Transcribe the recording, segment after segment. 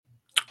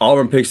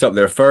Auburn picks up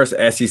their first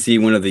SEC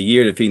win of the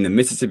year, defeating the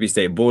Mississippi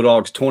State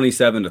Bulldogs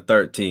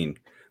 27-13.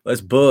 Let's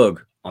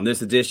bug on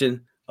this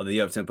edition of the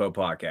Uptempo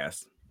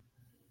Podcast.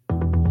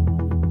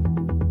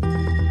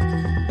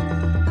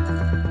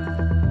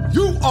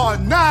 You are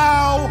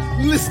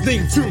now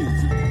listening to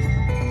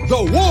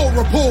the War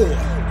Report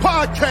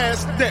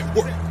Podcast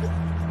Network.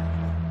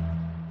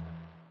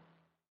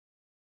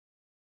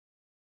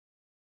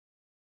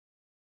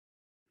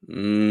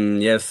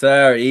 Yes,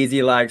 sir.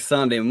 Easy like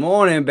Sunday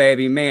morning,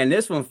 baby. Man,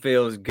 this one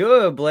feels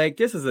good, Blake.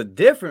 This is a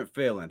different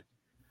feeling.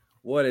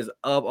 What is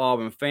up,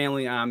 Auburn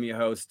family? I'm your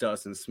host,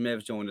 Dustin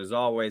Smith, joined as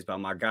always by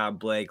my guy,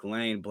 Blake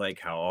Lane. Blake,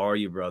 how are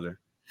you, brother?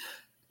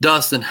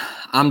 Dustin,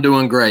 I'm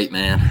doing great,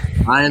 man.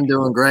 I am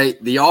doing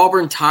great. The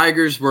Auburn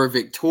Tigers were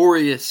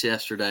victorious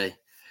yesterday,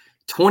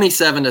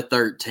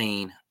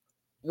 27-13.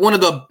 One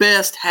of the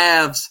best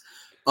halves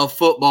of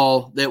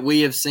football that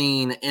we have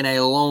seen in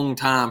a long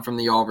time from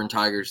the Auburn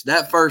Tigers.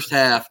 That first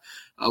half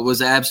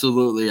was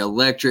absolutely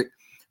electric.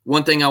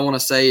 One thing I want to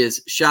say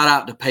is shout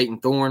out to Peyton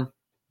Thorne.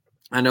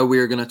 I know we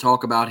are going to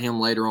talk about him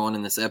later on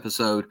in this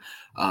episode,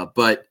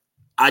 but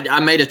I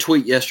made a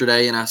tweet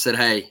yesterday and I said,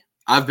 hey,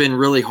 I've been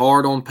really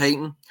hard on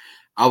Peyton.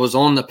 I was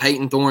on the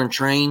Peyton Thorne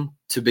train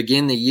to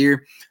begin the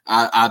year.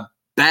 I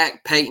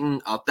backed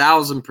Peyton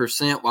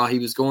 1,000% while he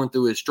was going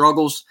through his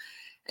struggles.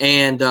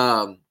 And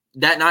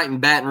that night in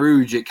Baton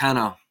Rouge, it kind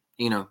of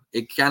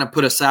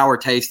put a sour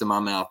taste in my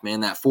mouth,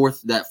 man. That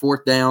fourth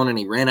down, and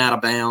he ran out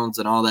of bounds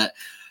and all that.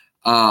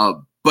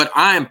 But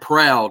I am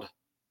proud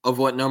of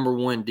what number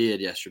one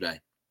did yesterday.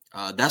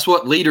 That's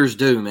what leaders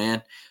do,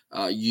 man.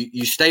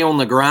 You stay on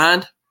the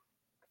grind,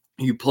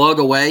 you plug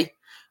away,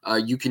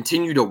 you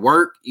continue to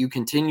work, you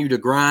continue to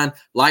grind.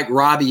 Like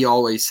Robbie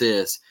always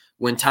says,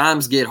 when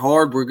times get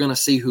hard, we're going to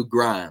see who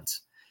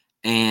grinds.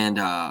 And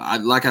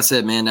like I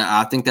said, man,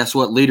 I think that's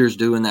what leaders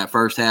do in that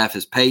first half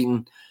is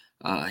Peyton.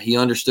 He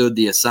understood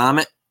the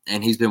assignment,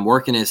 and he's been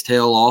working his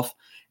tail off.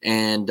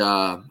 And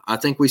I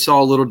think we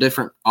saw a little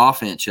different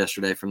offense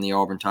yesterday from the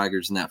Auburn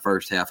Tigers in that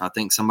first half. I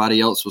think somebody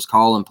else was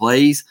calling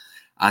plays.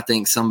 I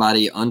think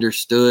somebody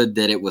understood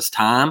that it was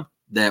time,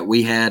 that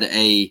we had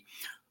a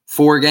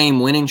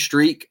 4-game winning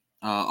streak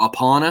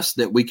upon us,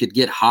 that we could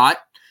get hot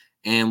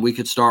and we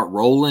could start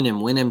rolling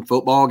and winning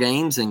football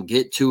games and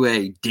get to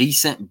a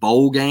decent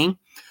bowl game.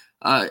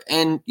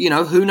 And,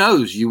 who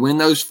knows? You win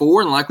those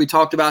 4, and like we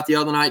talked about the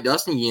other night,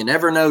 Dustin, you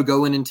never know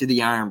going into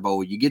the Iron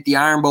Bowl. You get the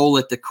Iron Bowl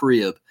at the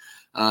crib,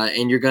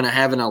 and you're going to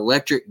have an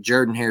electric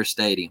Jordan-Hare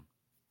Stadium.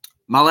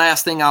 My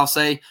last thing I'll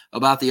say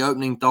about the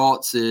opening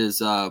thoughts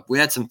is we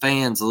had some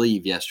fans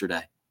leave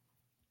yesterday.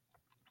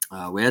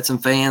 We had some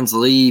fans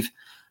leave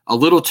a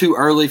little too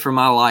early for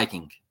my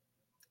liking.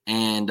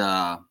 And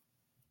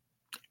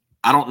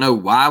I don't know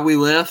why we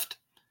left.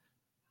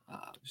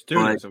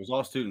 Students. It was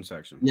all student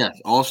section. Yes,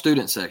 all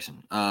student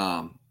section.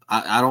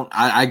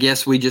 I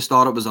guess we just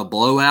thought it was a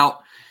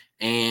blowout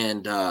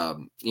and,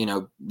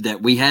 that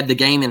we had the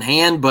game in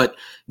hand. But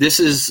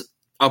this is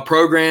a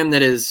program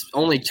that is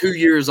only 2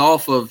 years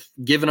off of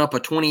giving up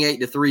a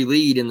 28-3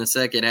 lead in the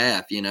second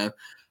half,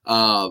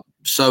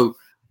 So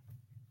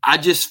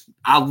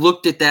I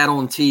looked at that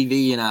on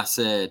TV and I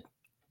said,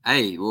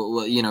 hey,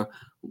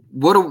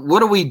 what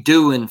are we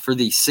doing for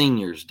these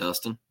seniors,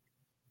 Dustin?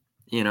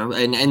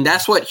 And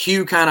that's what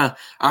Hugh I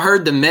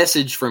heard the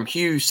message from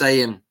Hugh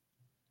saying,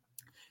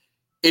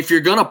 if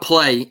you're going to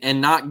play and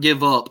not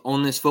give up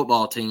on this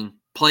football team,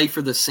 play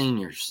for the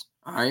seniors.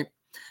 All right.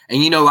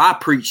 And, I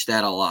preach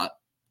that a lot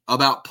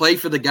about play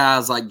for the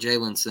guys like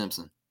Jalen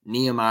Simpson,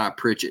 Nehemiah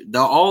Pritchett,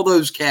 all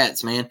those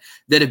cats, man,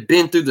 that have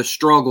been through the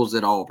struggles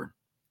at Auburn.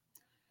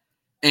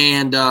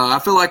 And I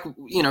feel like,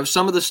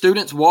 some of the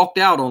students walked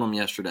out on them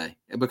yesterday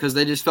because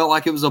they just felt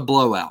like it was a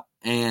blowout.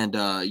 And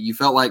you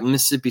felt like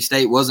Mississippi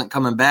State wasn't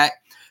coming back.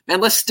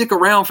 Man, let's stick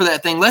around for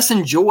that thing. Let's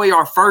enjoy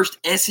our first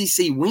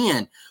SEC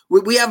win.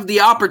 We have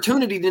the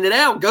opportunity to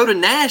now go to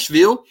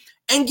Nashville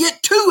and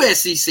get 2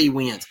 SEC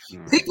wins.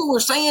 Mm-hmm. People were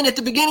saying at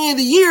the beginning of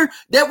the year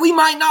that we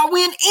might not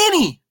win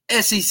any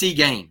SEC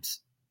games,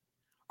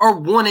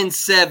 or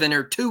 1-7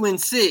 or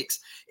 2-6.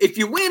 If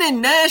you win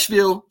in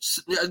Nashville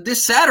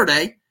this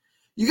Saturday,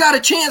 you got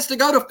a chance to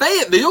go to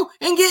Fayetteville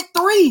and get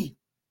 3.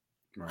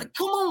 Right. Like,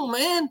 come on,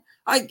 man.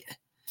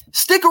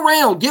 Stick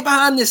around. Get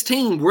behind this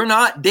team. We're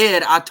not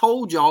dead. I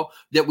told y'all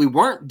that we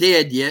weren't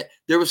dead yet.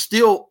 There was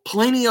still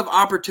plenty of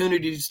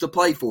opportunities to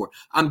play for.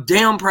 I'm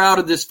damn proud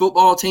of this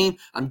football team.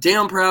 I'm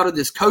damn proud of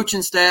this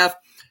coaching staff.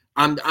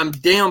 I'm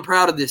damn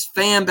proud of this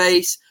fan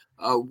base.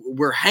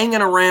 We're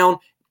hanging around.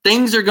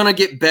 Things are going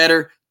to get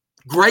better.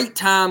 Great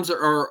times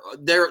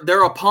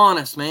they're upon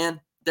us,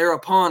 man. They're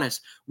upon us.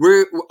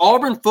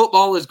 Auburn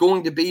football is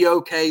going to be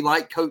okay,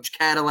 like Coach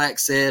Cadillac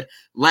said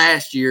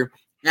last year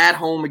at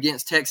home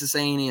against Texas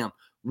A&M.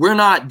 We're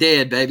not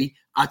dead, baby.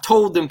 I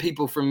told them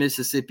people from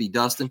Mississippi,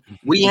 Dustin,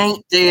 we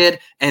ain't dead,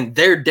 and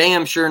they're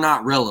damn sure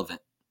not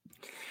relevant.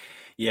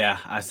 Yeah,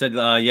 I said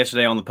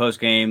yesterday on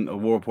the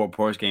War Report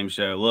post-game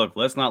show, look,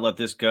 let's not let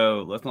this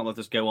go. Let's not let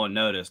this go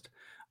unnoticed.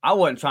 I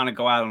wasn't trying to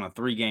go out on a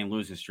 3-game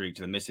losing streak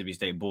to the Mississippi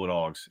State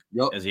Bulldogs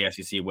as the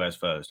SEC West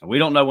foes. We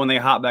don't know when they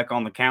hop back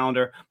on the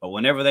calendar, but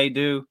whenever they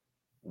do,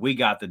 we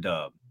got the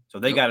dub. So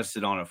they got to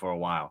sit on it for a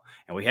while.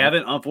 And we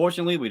haven't,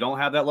 unfortunately, we don't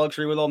have that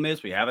luxury with Ole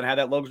Miss. We haven't had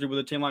that luxury with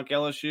a team like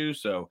LSU.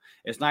 So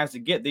it's nice to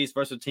get these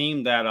versus a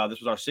team that this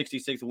was our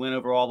 66th win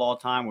overall all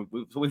time.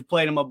 We've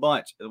played them a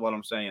bunch, is what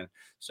I'm saying.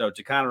 So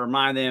to kind of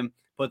remind them,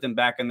 put them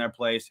back in their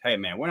place. Hey,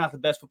 man, we're not the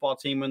best football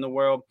team in the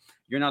world.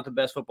 You're not the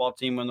best football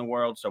team in the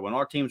world. So when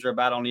our teams are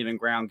about on even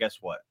ground, guess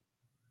what?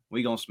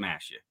 We going to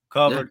smash you.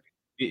 Covered,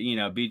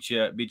 beat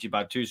you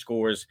by 2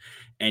 scores.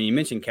 And you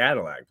mentioned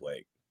Cadillac,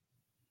 Blake.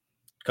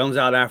 Comes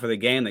out after the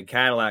game that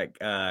Cadillac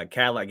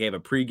gave a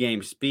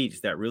pregame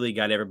speech that really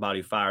got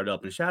everybody fired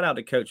up. And shout out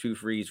to Coach Hugh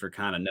Freeze for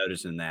kind of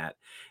noticing that.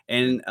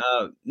 And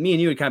me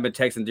and you had kind of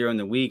been texting during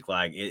the week,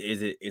 like,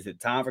 is it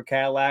time for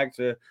Cadillac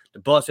to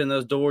bust in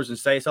those doors and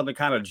say something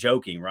kind of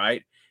joking,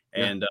 right?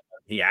 Yeah. And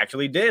he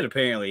actually did,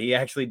 apparently. He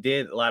actually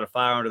did a lot of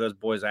fire under those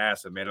boys'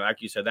 ass. And, man,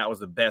 like you said, that was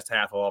the best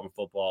half of Auburn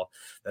football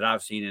that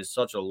I've seen in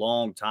such a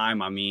long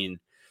time. I mean,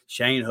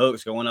 Shane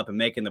Hooks going up and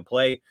making the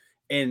play.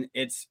 And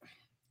it's –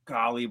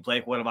 golly,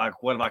 Blake, what have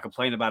I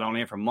complained about on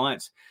here for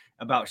months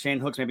about Shane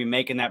Hooks maybe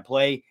making that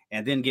play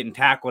and then getting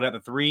tackled at the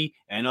 3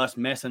 and us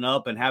messing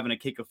up and having to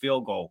kick a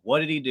field goal? What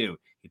did he do?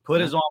 He put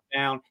his arm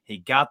down. He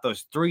got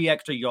those 3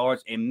 extra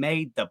yards and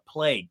made the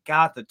play,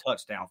 got the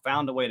touchdown,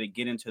 found a way to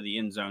get into the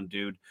end zone,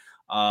 dude.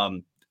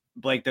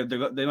 Blake,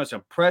 the most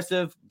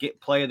impressive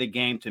play of the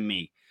game to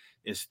me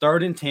is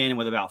 3rd and 10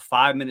 with about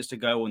 5 minutes to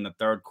go in the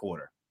 3rd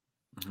quarter.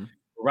 Mm-hmm.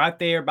 Right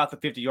there about the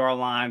 50-yard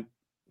line,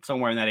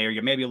 somewhere in that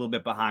area, maybe a little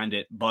bit behind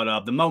it,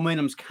 but the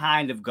momentum's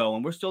kind of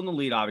going. We're still in the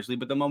lead, obviously,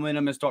 but the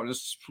momentum is starting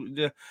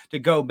to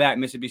go back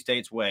Mississippi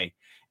State's way.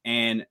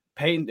 And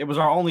Peyton, it was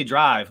our only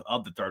drive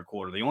of the 3rd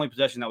quarter, the only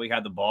possession that we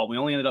had the ball. We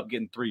only ended up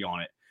getting 3 on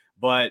it.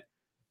 But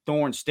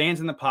Thorne stands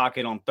in the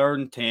pocket on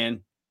 3rd and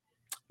 10.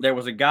 There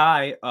was a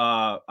guy,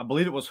 I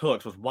believe it was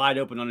Hooks, was wide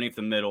open underneath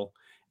the middle,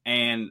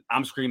 and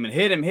I'm screaming,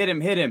 hit him, hit him,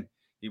 hit him.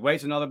 He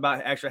waits another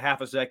about extra half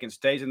a second,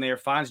 stays in there,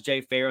 finds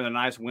Jay Fair in a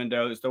nice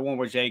window. It's the one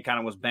where Jay kind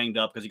of was banged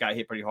up because he got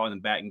hit pretty hard in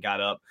the back and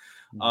got up.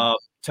 Mm-hmm.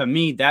 To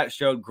me, that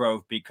showed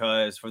growth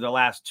because for the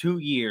last 2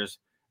 years,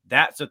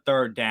 that's a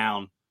 3rd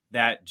down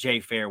that Jay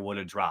Fair would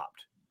have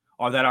dropped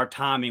or that our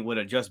timing would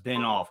have just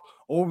been off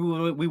or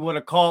we would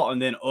have called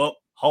and then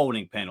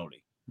holding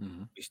penalty.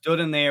 Mm-hmm. We stood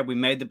in there. We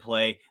made the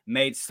play,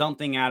 made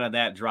something out of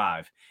that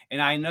drive.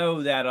 And I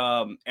know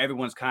that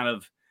everyone's kind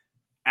of,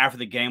 after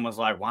the game was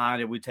like, why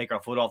did we take our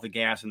foot off the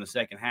gas in the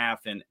second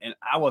half? And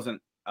I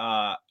wasn't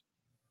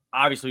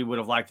obviously would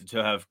have liked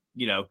to have,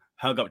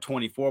 hung up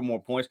 24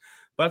 more points.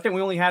 But I think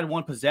we only had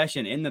 1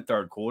 possession in the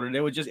 3rd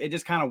quarter. It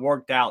just kind of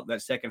worked out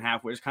that second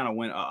half, where it just kind of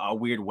went a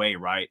weird way,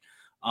 right?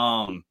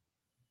 I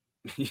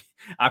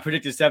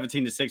predicted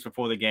 17-6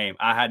 before the game.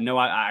 I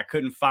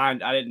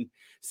didn't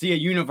see a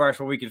universe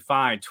where we could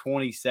find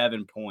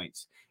 27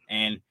 points.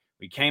 And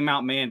we came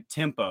out, man,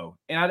 tempo.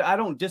 And I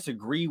don't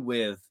disagree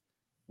with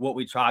what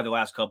we tried the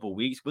last couple of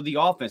weeks with the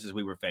offenses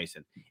we were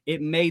facing.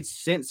 It made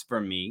sense for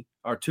me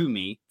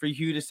for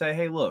you to say,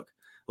 hey, look,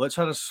 let's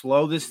try to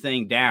slow this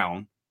thing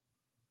down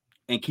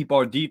and keep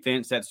our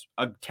defense that's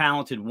a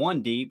talented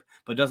 1 deep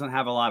but doesn't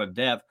have a lot of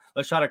depth.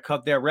 Let's try to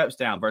cut their reps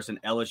down versus an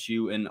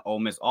LSU and Ole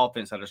Miss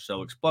offense that are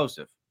so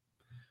explosive.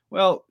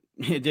 Well,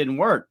 it didn't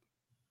work.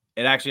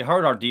 It actually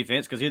hurt our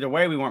defense because either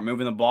way we weren't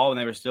moving the ball and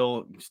they were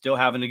still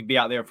having to be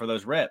out there for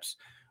those reps.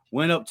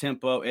 Went up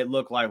tempo. It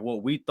looked like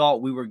what we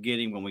thought we were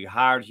getting when we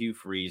hired Hugh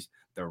Freeze.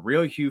 The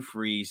real Hugh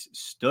Freeze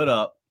stood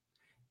up,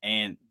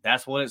 and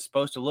that's what it's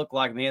supposed to look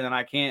like, man. And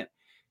I can't,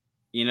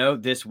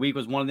 this week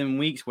was one of them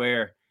weeks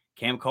where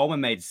Cam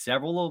Coleman made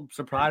several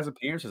surprise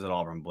appearances at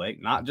Auburn,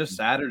 Blake. Not just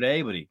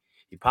Saturday, but he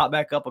popped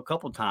back up a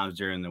couple times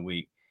during the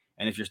week.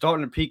 And if you're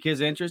starting to pique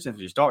his interest, if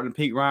you're starting to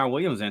pique Ryan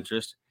Williams'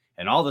 interest,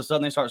 and all of a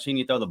sudden they start seeing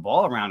you throw the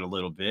ball around a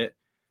little bit,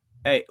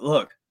 hey,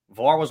 look,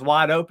 VAR was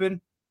wide open,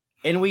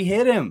 and we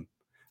hit him.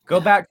 Go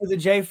back to the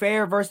Jay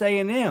Fair versus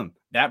A&M.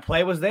 That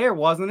play was there,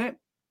 wasn't it?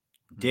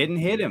 Didn't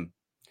hit him.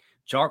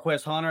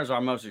 Jarquez Hunter is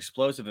our most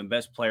explosive and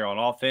best player on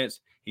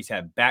offense. He's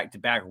had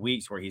back-to-back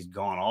weeks where he's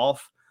gone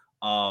off.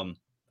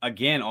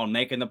 Again, on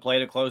making the play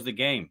to close the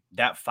game.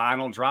 That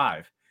final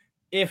drive.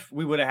 If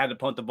we would have had to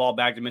punt the ball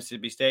back to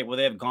Mississippi State, would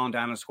they have gone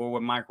down and scored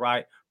with Mike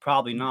Wright?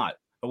 Probably not.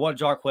 But what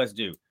did Jarquez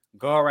do?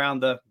 Go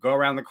around the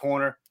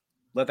corner,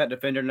 let that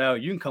defender know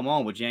you can come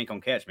on, but you ain't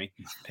gonna catch me.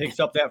 Picks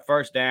up that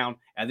 1st down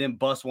and then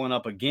busts one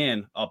up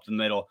again up the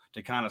middle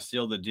to kind of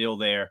seal the deal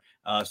there.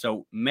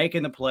 So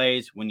making the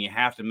plays when you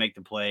have to make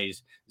the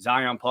plays.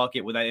 Zion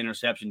Puckett with that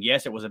interception.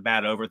 Yes, it was a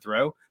bad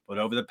overthrow, but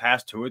over the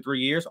past 2 or 3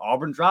 years,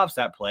 Auburn drops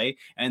that play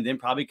and then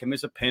probably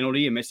commits a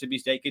penalty and Mississippi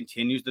State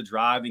continues to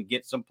drive and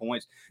get some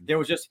points. There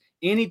was just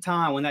any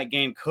time when that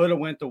game could have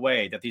went the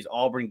way that these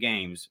Auburn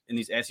games and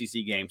these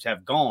SEC games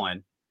have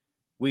gone.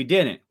 We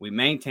didn't. We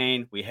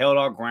maintained. We held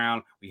our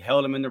ground. We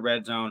held them in the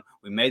red zone.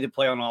 We made the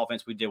play on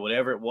offense. We did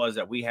whatever it was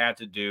that we had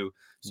to do.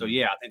 So,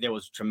 yeah, I think there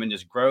was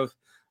tremendous growth.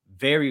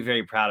 Very,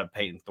 very proud of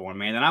Peyton Thorne,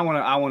 man. And I want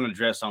to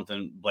address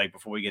something, Blake,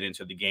 before we get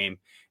into the game.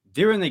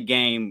 during the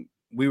game,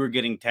 we were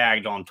getting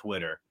tagged on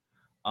Twitter.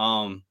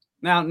 Now,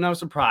 no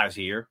surprise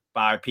here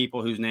by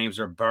people whose names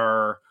are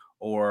Burr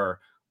or,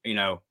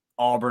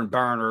 Auburn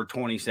Burner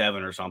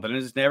 27 or something.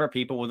 It's never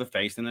people with a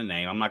face and a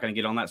name. I'm not going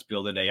to get on that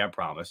spiel today, I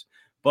promise.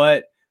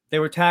 But they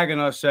were tagging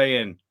us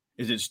saying,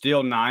 is it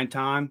still 9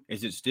 time?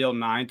 Is it still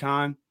 9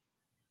 time?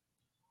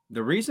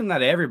 The reason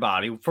that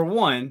everybody, for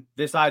one,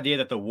 this idea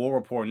that the War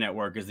Report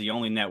Network is the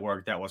only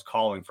network that was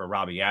calling for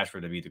Robbie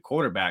Ashford to be the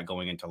quarterback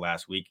going into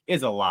last week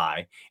is a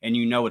lie. And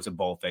it's a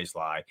bold-faced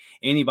lie.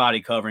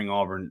 Anybody covering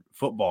Auburn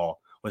football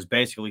was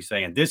basically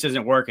saying, this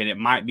isn't working. It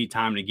might be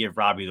time to give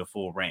Robbie the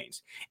full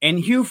reins. And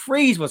Hugh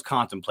Freeze was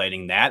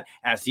contemplating that,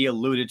 as he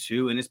alluded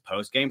to in his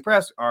post-game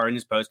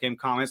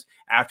comments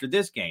after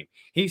this game.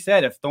 He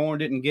said if Thorne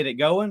didn't get it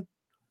going,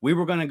 we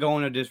were going to go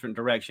in a different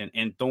direction.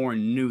 And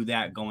Thorne knew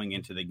that going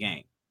into the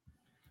game.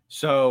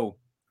 So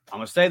I'm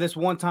going to say this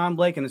one time,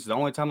 Blake, and this is the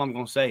only time I'm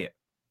going to say it.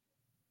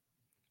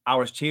 I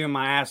was cheering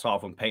my ass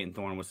off when Peyton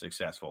Thorne was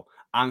successful.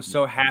 I'm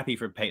so happy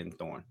for Peyton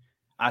Thorne.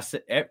 I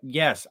said,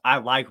 yes, I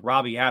like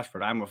Robbie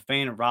Ashford. I'm a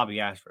fan of Robbie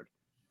Ashford.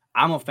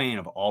 I'm a fan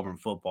of Auburn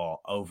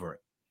football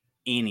over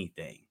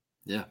anything.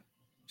 Yeah.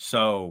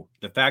 So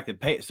the fact that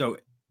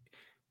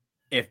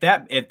if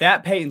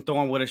that Peyton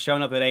Thorne would have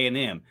shown up at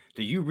A&M,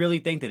 do you really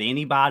think that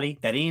anybody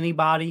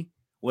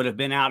would have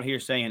been out here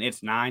saying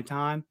it's 9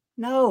 time?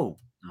 No,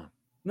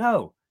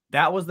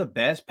 that was the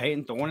best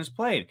Peyton Thorne has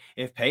played.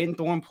 If Peyton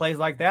Thorne plays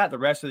like that the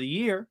rest of the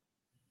year,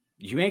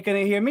 you ain't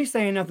going to hear me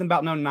saying nothing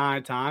about no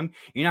 9 time.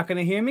 You're not going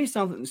to hear me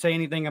say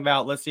anything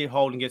about let's see if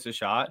Holden gets a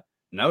shot.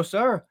 No,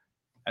 sir.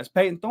 That's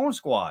Peyton Thorne's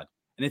squad.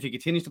 And if he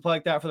continues to play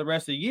like that for the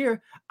rest of the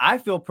year, I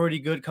feel pretty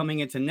good coming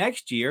into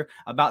next year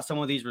about some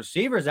of these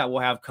receivers that we'll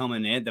have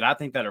coming in that I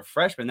think that are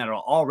freshmen that are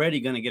already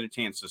going to get a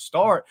chance to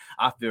start.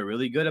 I feel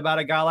really good about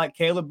a guy like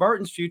Caleb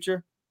Burton's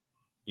future.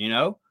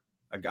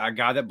 A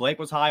guy that Blake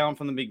was high on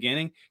from the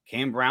beginning.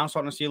 Cam Brown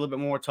starting to see a little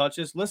bit more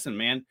touches. Listen,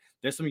 man,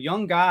 there's some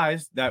young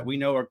guys that we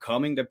know are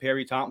coming to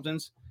Perry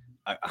Thompson's.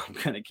 I'm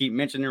going to keep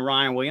mentioning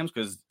Ryan Williams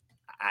because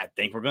I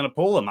think we're going to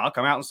pull him. I'll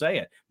come out and say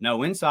it.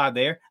 No inside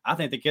there. I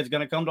think the kid's going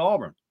to come to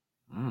Auburn.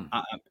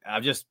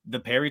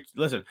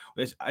 Listen,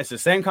 it's the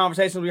same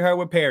conversation we heard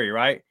with Perry,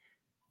 right?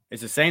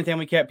 It's the same thing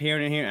we kept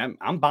hearing in here.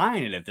 I'm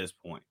buying it at this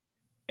point.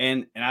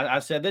 And I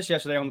said this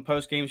yesterday on the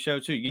post-game show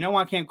too. You know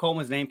why Cam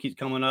Coleman's name keeps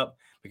coming up?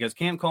 Because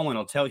Cam Coleman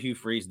will tell Hugh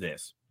Freeze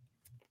this.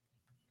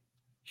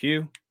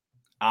 Hugh,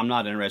 I'm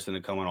not interested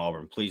in coming to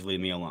Auburn. Please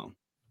leave me alone.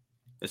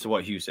 This is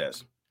what Hugh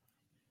says.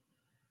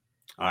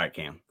 All right,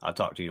 Cam, I'll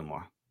talk to you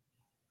tomorrow.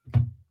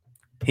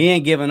 He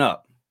ain't giving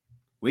up.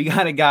 We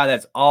got a guy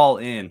that's all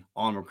in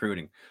on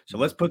recruiting. So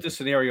let's put this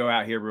scenario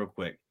out here real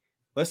quick.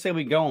 Let's say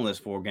we go on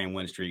this 4-game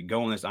win streak,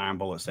 go on this Iron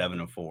Bowl at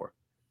 7-4,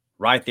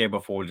 right there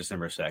before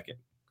December 2nd.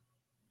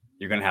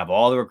 You're going to have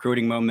all the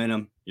recruiting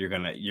momentum. You're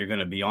going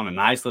to be on a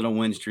nice little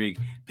win streak.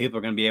 People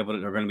are going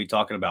to be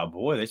talking about,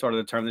 boy, they started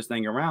to turn this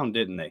thing around,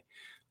 didn't they?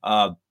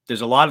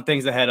 There's a lot of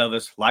things ahead of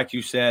us. Like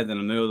you said, in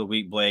the middle of the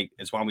week, Blake,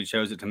 it's why we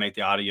chose it to make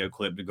the audio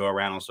clip to go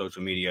around on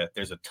social media.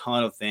 There's a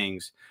ton of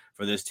things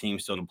for this team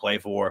still to play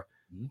for,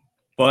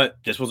 but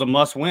this was a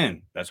must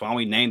win. That's why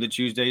we named the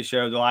Tuesday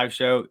show, the live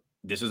show.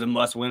 This is a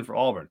must win for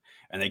Auburn.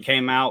 And they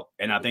came out,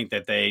 and I think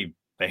that they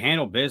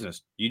handled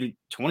business. You did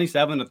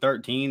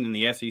 27-13 in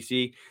the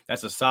SEC.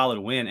 That's a solid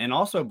win. And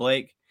also,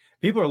 Blake,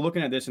 people are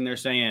looking at this and they're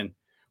saying,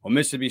 well,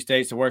 Mississippi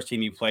State's the worst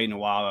team you played in a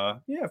while.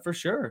 Yeah, for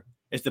sure.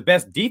 It's the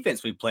best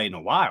defense we've played in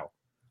a while.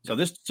 So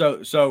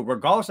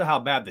regardless of how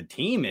bad the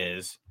team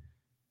is,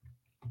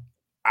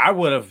 I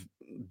would have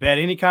bet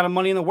any kind of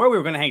money in the world we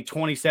were going to hang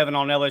 27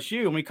 on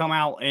LSU and we come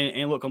out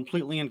and look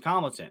completely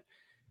incompetent.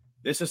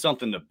 This is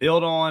something to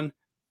build on.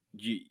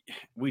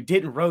 We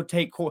didn't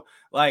rotate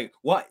why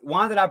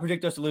did I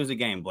predict us to lose the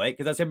game, Blake?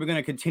 Because I said we're going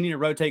to continue to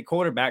rotate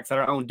quarterbacks at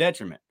our own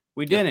detriment.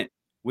 We didn't.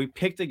 We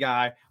picked a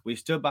guy, we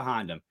stood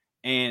behind him.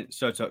 And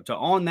so to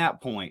on that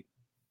point,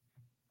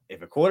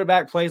 if a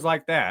quarterback plays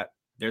like that,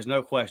 there's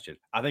no question.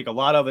 I think a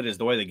lot of it is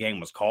the way the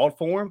game was called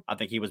for him. I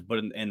think he was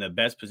put in the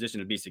best position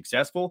to be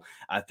successful.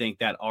 I think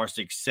that our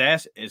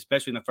success,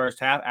 especially in the first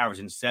half,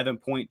 averaging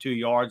 7.2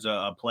 yards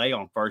a play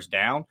on first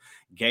down,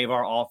 gave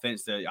our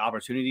offense the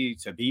opportunity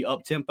to be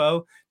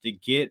up-tempo, to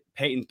get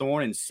Peyton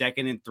Thorne in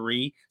 2nd and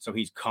 3 so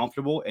he's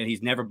comfortable and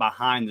he's never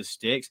behind the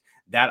sticks.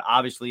 That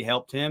obviously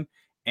helped him.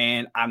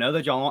 And I know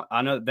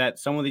that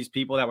some of these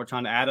people that were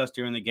trying to add us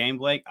during the game,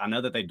 Blake, I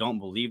know that they don't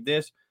believe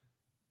this.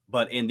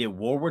 But in the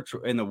War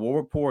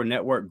Report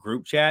Network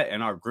group chat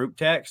and our group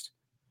text,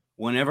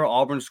 whenever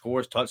Auburn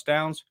scores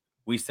touchdowns,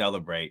 we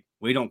celebrate.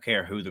 We don't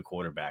care who the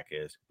quarterback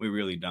is. We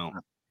really don't.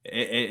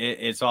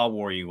 It's all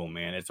War Eagle,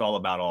 man. It's all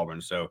about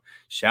Auburn. So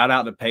shout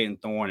out to Peyton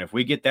Thorne. If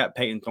we get that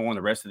Peyton Thorne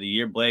the rest of the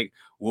year, Blake,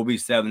 we'll be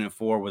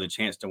 7-4 with a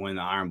chance to win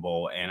the Iron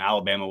Bowl, and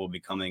Alabama will be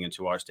coming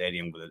into our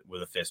stadium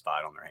with a fist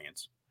fight on their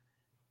hands.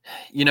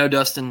 You know,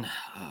 Dustin,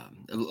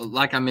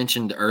 like I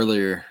mentioned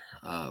earlier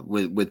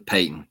with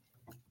Peyton,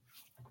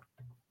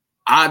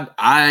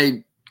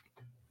 I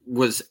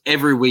was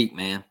every week,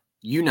 man.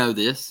 You know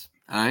this,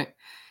 all right?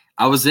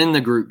 I was in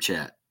the group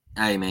chat.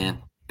 Hey,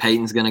 man,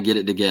 Peyton's going to get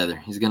it together.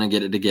 He's going to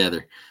get it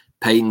together.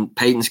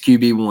 Peyton's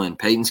QB1.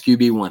 Peyton's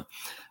QB1.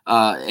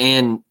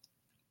 And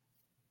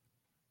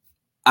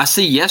I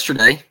see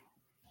yesterday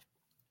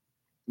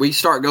we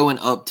start going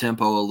up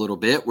tempo a little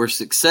bit. We're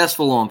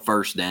successful on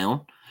first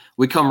down.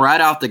 We come right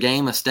out the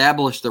game,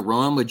 establish the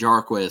run with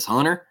Jarquez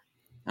Hunter.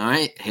 All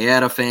right. He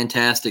had a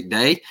fantastic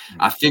day.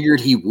 I figured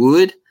he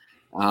would.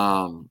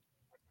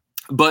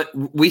 But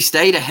we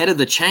stayed ahead of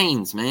the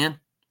chains,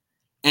 man.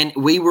 And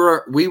we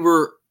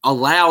were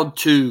allowed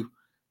to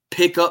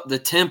pick up the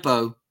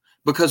tempo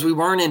because we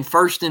weren't in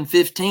 1st and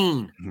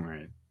 15.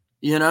 Right.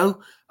 You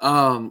know?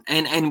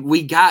 And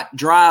we got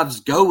drives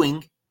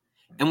going,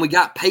 and we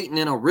got Peyton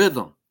in a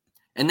rhythm.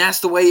 And that's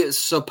the way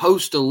it's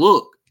supposed to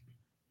look.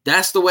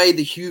 That's the way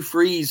the Hugh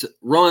Freeze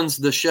runs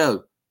the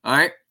show. All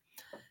right.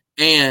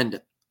 And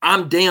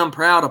I'm damn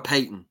proud of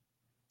Peyton.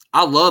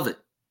 I love it.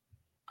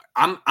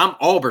 I'm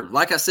Auburn.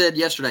 Like I said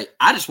yesterday,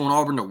 I just want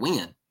Auburn to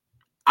win.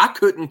 I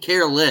couldn't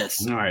care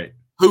less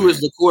who is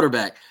the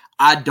quarterback.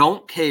 I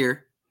don't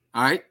care.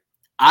 All right.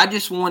 I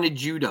just wanted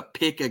you to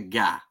pick a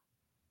guy.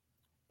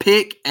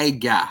 Pick a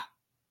guy.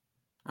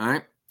 All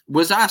right.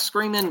 Was I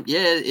screaming?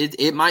 Yeah,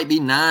 it might be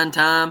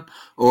 9-time,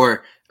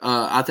 or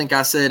I think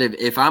I said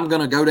if I'm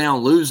going to go down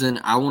losing,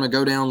 I want to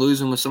go down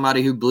losing with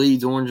somebody who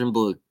bleeds orange and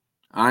blue.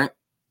 All right.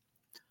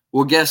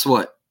 Well, guess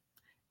what?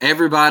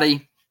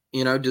 Everybody,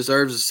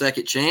 deserves a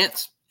second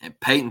chance. And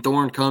Peyton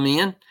Thorne come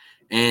in,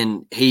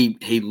 and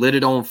he lit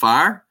it on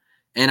fire.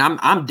 And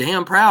I'm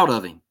damn proud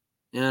of him.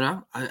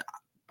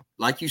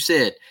 Like you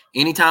said,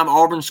 anytime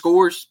Auburn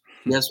scores,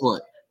 guess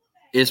what?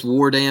 It's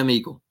War Damn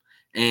Eagle.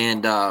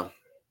 And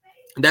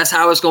that's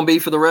how it's going to be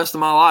for the rest of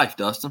my life,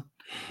 Dustin.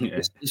 Yeah.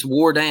 It's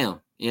war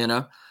down,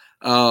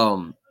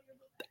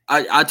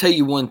 I tell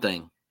you one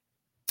thing.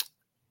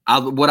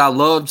 What I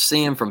loved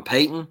seeing from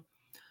Peyton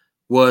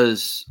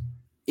was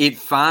it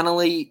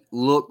finally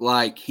looked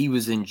like he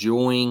was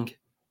enjoying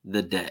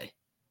the day.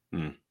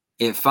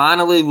 It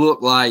finally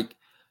looked like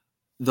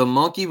the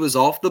monkey was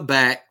off the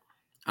back,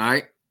 all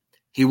right?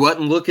 He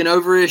wasn't looking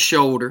over his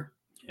shoulder.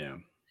 Yeah.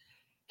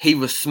 He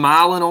was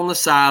smiling on the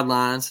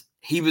sidelines.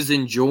 He was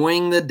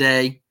enjoying the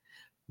day,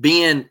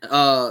 being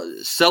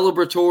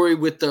celebratory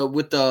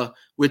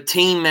with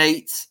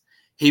teammates.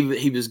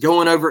 He was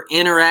going over,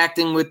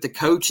 interacting with the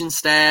coaching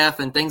staff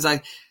and things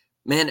like.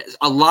 Man,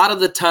 a lot of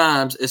the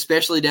times,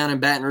 especially down in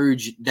Baton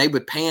Rouge, they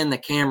would pan the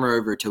camera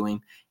over to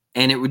him,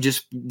 and it would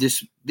just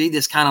be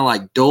this kind of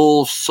like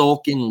dull,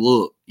 sulking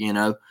look,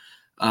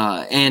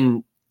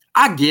 And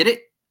I get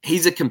it.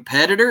 He's a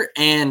competitor,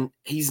 and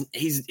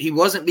he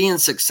wasn't being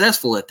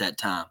successful at that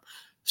time.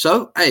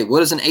 So, hey, what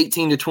does an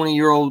 18 to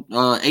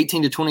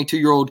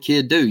 22-year-old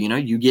kid do?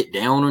 You get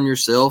down on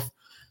yourself,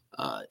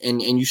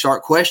 and you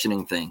start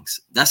questioning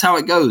things. That's how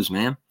it goes,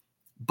 man.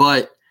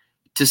 But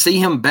to see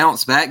him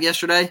bounce back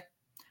yesterday,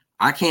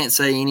 I can't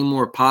say any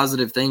more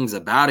positive things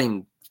about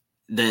him.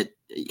 That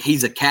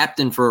he's a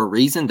captain for a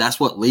reason. That's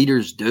what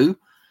leaders do.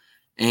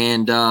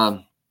 And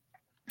I'm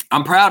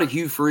proud of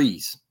Hugh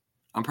Freeze.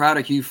 I'm proud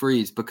of Hugh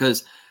Freeze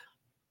because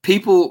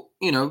people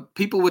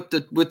with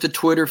the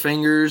Twitter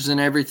fingers and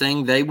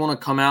everything, they want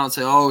to come out and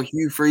say, oh,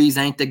 Hugh Freeze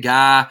ain't the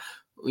guy.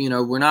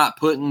 We're not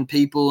putting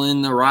people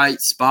in the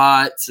right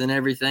spots and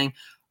everything.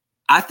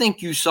 I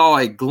think you saw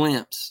a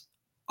glimpse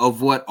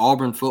of what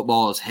Auburn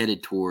football is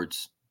headed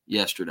towards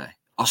yesterday.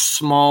 A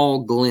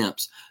small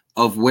glimpse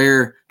of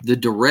where the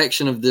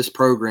direction of this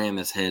program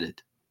is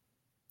headed.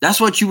 That's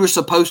what you were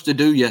supposed to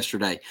do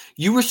yesterday.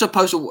 You were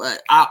supposed to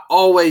 – I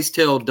always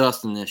tell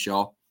Dustin this,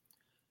 y'all.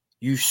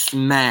 You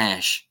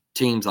smash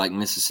teams like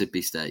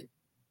Mississippi State.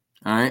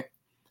 All right?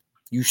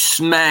 You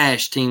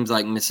smash teams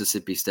like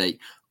Mississippi State.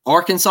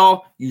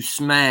 Arkansas, you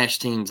smash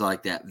teams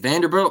like that.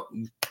 Vanderbilt,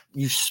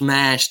 you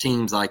smash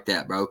teams like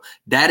that, bro.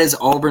 That is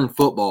Auburn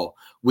football.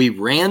 We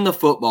ran the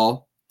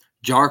football.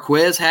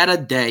 Jarquez had a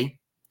day.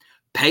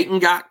 Peyton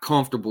got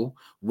comfortable.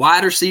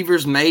 Wide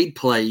receivers made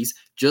plays,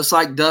 just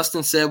like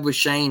Dustin said with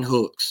Shane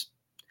Hooks.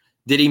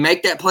 Did he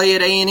make that play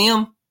at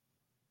A&M?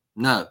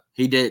 No,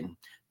 he didn't.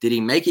 Did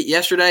he make it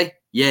yesterday?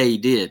 Yeah, he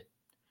did.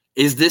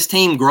 Is this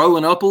team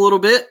growing up a little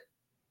bit?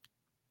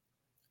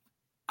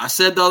 I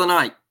said the other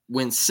night,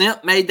 when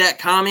Simp made that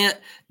comment,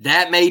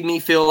 that made me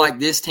feel like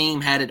this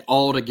team had it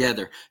all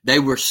together. They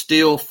were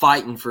still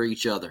fighting for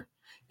each other.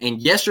 And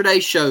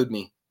yesterday showed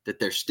me that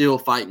they're still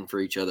fighting for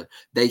each other.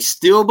 They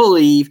still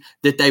believe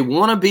that they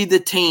want to be the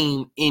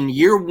team in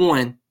year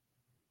one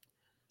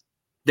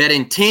that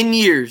in 10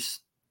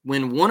 years,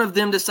 when one of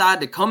them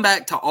decide to come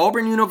back to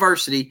Auburn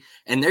University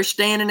and they're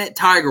standing at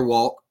Tiger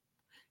Walk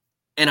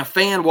and a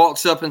fan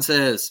walks up and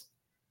says,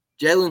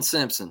 Jalen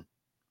Simpson,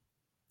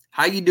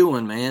 how you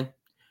doing, man?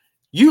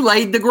 You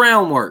laid the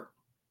groundwork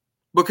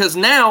because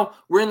now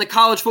we're in the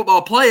college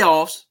football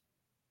playoffs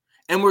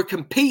and we're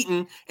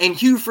competing, and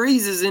Hugh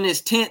Freeze is in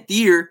his 10th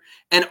year,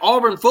 and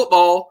Auburn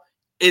football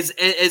is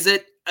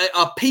at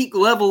a peak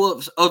level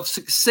of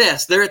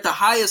success. They're at the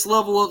highest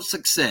level of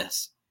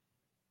success.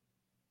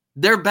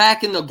 They're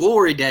back in the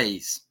glory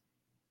days.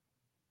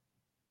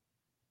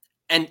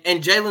 And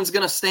Jalen's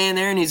going to stand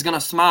there and he's going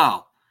to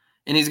smile.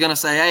 and he's going to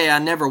say, hey, I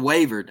never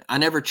wavered. I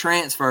never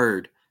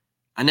transferred.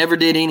 I never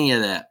did any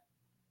of that.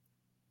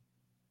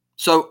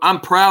 So I'm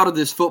proud of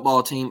this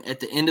football team. At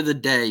the end of the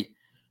day,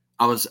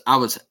 I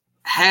was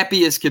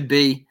happy as could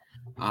be.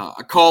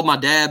 I called my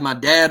dad. My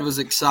dad was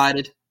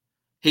excited.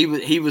 He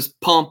was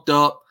pumped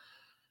up.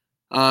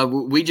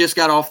 We just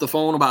got off the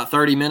phone about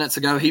 30 minutes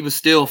ago. He was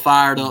still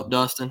fired up,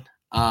 Dustin.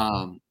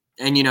 And,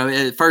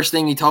 the first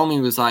thing he told me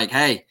was like,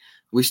 hey,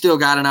 we still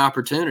got an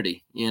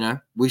opportunity.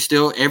 We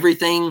still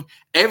everything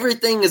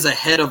is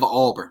ahead of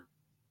Auburn.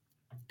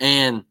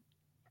 And,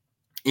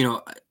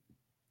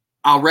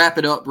 I'll wrap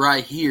it up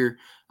right here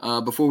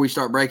before we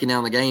start breaking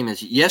down the game.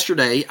 Is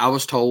yesterday I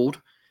was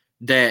told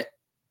that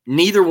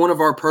neither one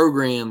of our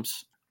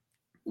programs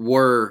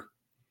were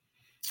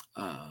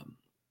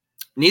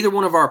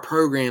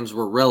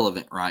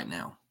relevant right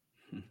now.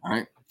 All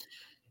right.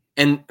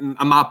 And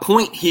my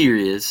point here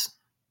is,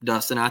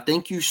 Dustin, I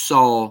think you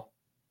saw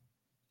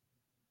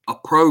a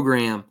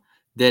program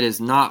that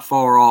is not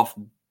far off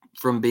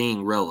from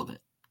being relevant.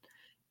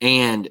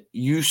 And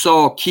you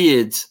saw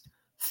kids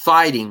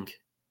fighting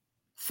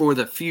for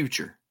the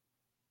future.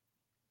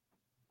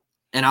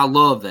 And I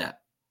love that.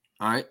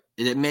 All right.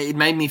 It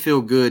made me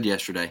feel good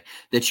yesterday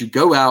that you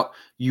go out,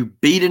 you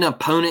beat an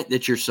opponent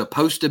that you're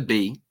supposed to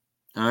be.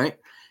 All right.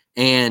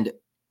 And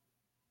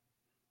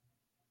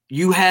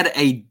you had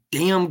a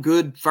damn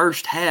good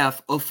first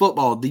half of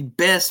football. The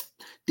best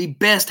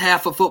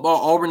half of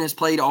football Auburn has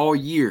played all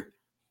year.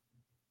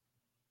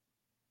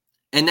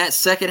 And that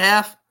second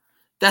half,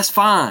 that's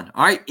fine.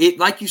 All right. It,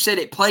 like you said,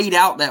 it played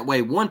out that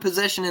way. One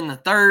possession in the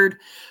third.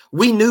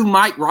 We knew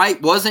Mike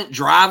Wright wasn't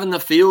driving the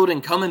field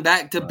and coming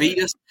back to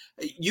beat us.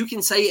 You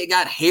can say it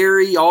got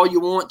hairy all you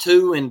want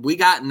to, and we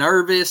got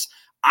nervous.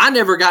 I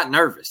never got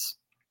nervous.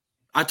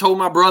 I told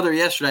my brother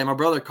yesterday, my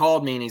brother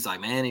called me, and he's like,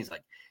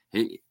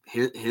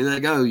 here they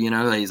go.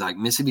 He's like,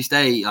 Mississippi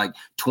State, like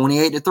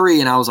 28-3.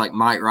 And I was like,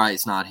 Mike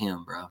Wright's not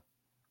him, bro.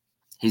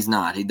 He's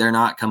not. They're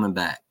not coming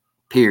back,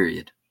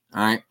 period.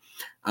 All right.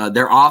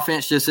 Their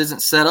offense just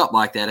isn't set up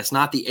like that. It's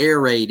not the air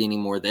raid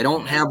anymore. They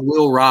don't have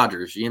Will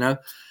Rogers,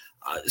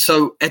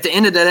 So at the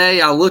end of the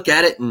day, I look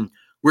at it and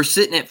we're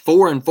sitting at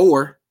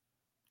 4-4,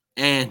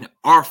 and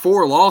our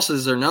 4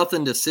 losses are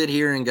nothing to sit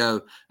here and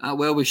go,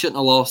 well, we shouldn't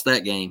have lost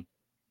that game.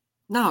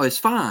 No, it's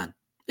fine.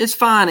 It's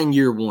fine in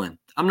year one.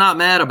 I'm not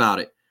mad about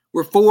it.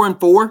 We're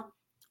 4-4.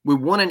 We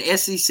won an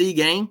SEC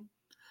game.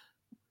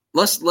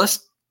 Let's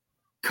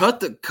cut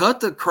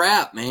the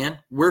crap, man.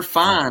 We're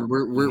fine.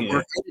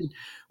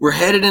 We're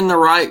headed in the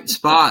right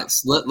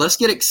spots. Let's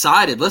get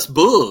excited. Let's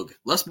boog,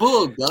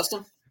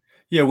 Dustin.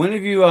 Yeah, when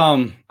have you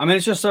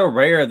it's just so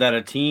rare that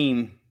a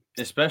team,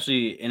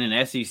 especially in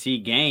an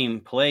SEC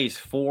game, plays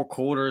 4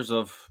 quarters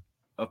of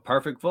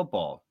perfect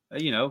football.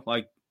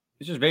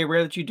 It's just very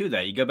rare that you do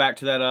that. You go back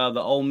to that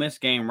the Ole Miss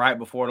game right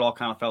before it all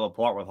kind of fell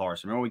apart with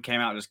Harsin. Remember, we came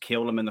out and just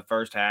killed them in the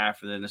first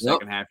half, and then the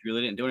second half you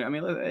really didn't do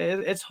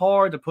it. It's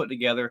hard to put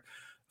together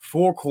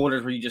 4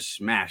 quarters where you just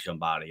smash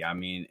somebody. I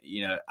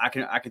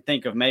can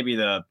think of maybe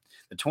the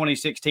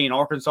 2016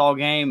 Arkansas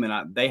game,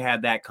 and they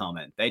had that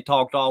coming. They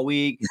talked all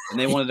week, and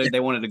they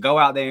wanted to go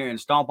out there and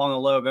stomp on the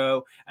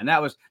logo, and that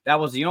was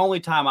the only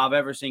time I've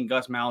ever seen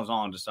Gus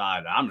Malzahn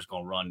decide I'm just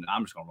gonna run it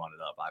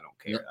up. I don't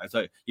care. Yep.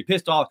 So you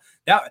pissed off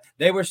that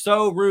they were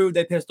so rude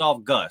they pissed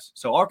off Gus.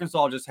 So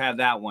Arkansas just had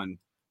that one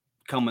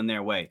coming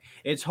their way.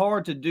 It's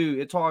hard to do.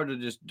 It's hard to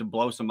just to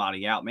blow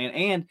somebody out, man.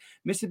 And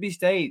Mississippi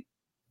State,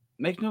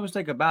 make no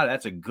mistake about it,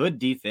 that's a good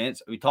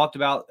defense. We talked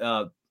about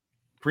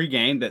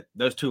pregame that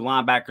those 2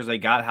 linebackers they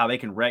got, how they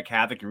can wreak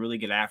havoc and really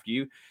get after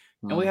you.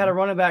 And we had a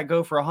running back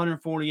go for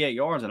 148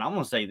 yards. And I'm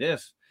going to say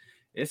this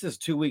is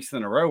 2 weeks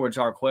in a row where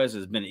Jarquez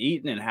has been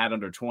eating and had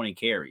under 20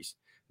 carries.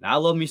 Now, I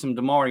love me some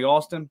Damari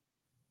Alston,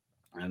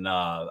 and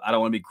I don't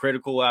want to be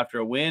critical after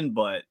a win,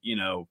 but,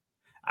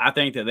 I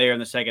think that there in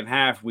the second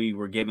half, we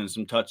were giving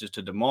some touches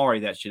to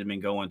Damari that should have been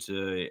going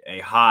to a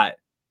hot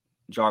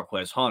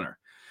Jarquez Hunter.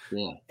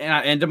 Yeah.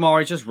 And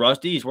Damari's just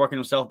rusty. He's working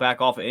himself back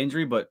off of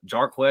injury, but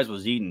Jarquez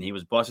was eating. He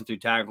was busting through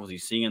tackles.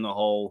 He's seeing the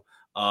hole.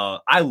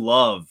 I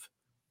love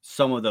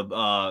some of the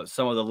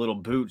little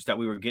boots that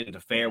we were getting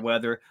to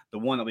Fairweather. The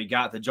one that we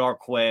got, the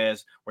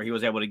Jarquez, where he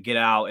was able to get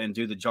out and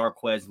do the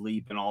Jarquez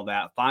leap and all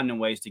that, finding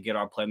ways to get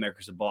our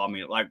playmakers the ball.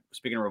 Like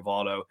speaking of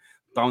Rivaldo,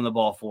 throwing the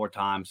ball 4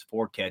 times,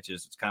 4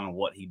 catches. It's kind of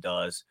what he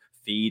does.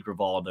 Feed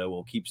Rivaldo.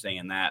 We'll keep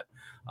saying that.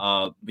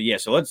 But yeah,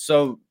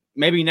 so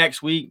maybe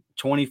next week,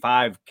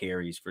 25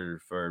 carries for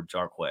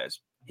Jarquez.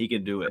 He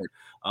could do it.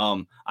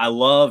 Let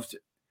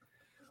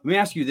me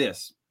ask you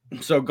this.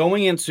 So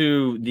going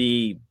into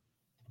the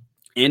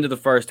end of the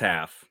first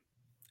half,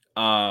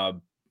 we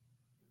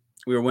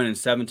were winning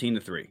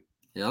 17-3.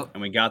 Yep.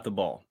 And we got the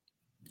ball.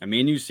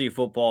 You see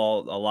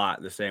football a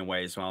lot the same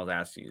way, so I was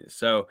asking you this.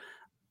 So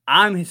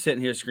I'm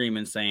sitting here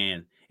screaming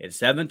saying it's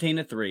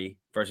 17-3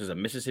 versus a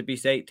Mississippi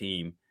State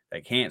team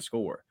that can't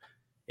score.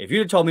 If you'd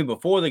have told me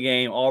before the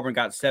game Auburn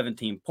got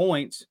 17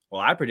 points,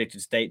 well, I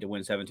predicted State to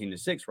win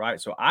 17-6,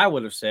 right? So I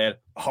would have said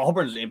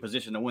Auburn's in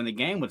position to win the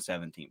game with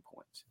 17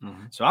 points.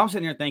 Mm-hmm. So I'm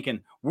sitting here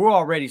thinking we're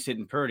already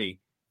sitting pretty.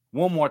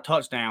 one more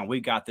touchdown,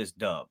 we got this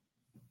dub.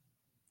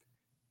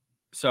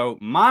 So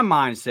my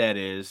mindset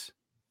is,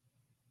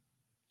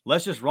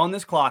 let's just run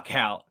this clock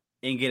out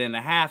and get into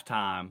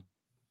halftime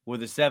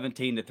with a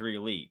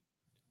 17-3 lead.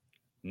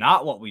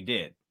 Not what we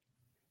did.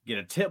 Get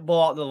a tip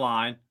ball at the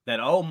line that,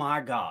 oh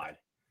my God,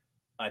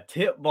 a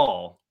tip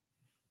ball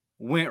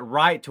went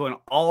right to an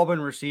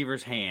Auburn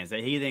receiver's hands that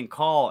he then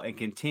caught and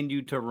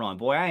continued to run.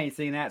 Boy, I ain't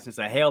seen that since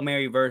a Hail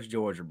Mary versus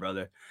Georgia,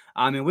 brother.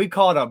 I mean, we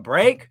called a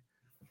break.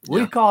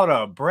 We called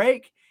a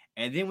break,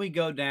 and then we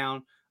go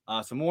down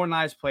some more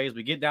nice plays.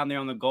 We get down there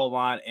on the goal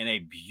line and a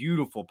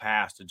beautiful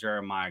pass to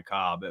Jeremiah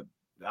Cobb.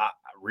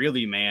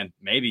 Really, man,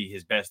 maybe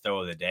his best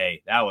throw of the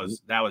day. That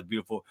was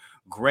beautiful.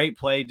 Great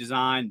play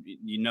design.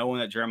 You know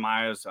that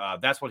Jeremiah's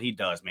that's what he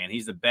does, man.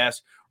 He's the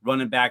best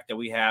running back that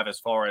we have as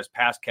far as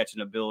pass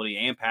catching ability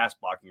and pass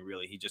blocking.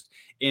 Really, he just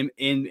in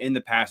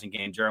the passing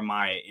game,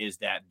 Jeremiah is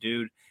that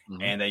dude,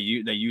 and they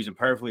use him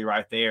perfectly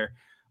right there.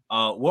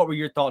 What were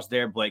your thoughts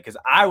there, Blake? Because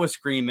I was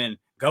screaming,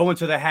 going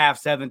to the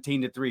half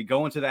 17-3,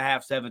 going to the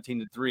half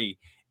 17-3,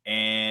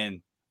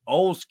 and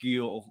old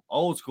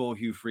school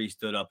Hugh Freeze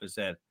stood up and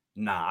said,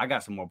 "Nah, I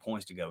got some more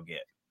points to go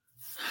get."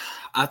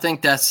 I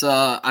think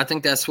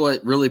that's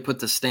what really put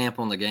the stamp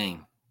on the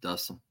game,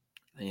 Dustin.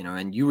 You know,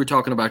 and you were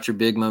talking about your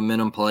big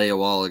momentum play a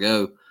while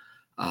ago.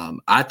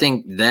 I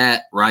think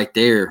that right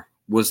there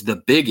was the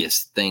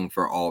biggest thing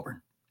for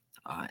Auburn.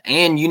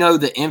 And, you know,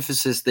 the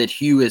emphasis that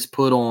Hugh has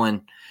put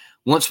on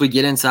once we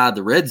get inside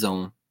the red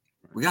zone,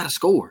 we got to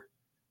score.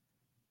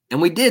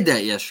 And we did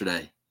that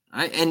yesterday.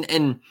 Right?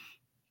 And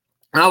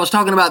I was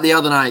talking about the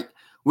other night,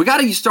 we got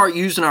to start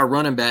using our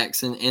running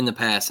backs in the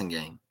passing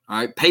game. All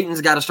right,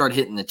 Peyton's got to start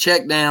hitting the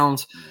check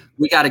downs.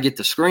 We got to get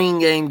the screen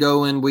game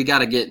going. We got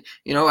to get,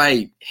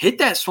 hit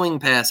that swing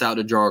pass out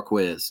to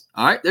Jarquez.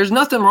 All right, there's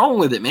nothing wrong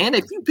with it, man.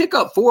 If you pick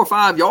up 4 or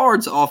 5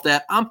 yards off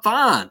that, I'm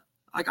fine.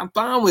 I'm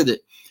fine with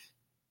it.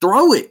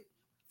 Throw it.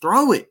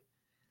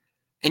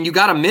 And you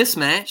got a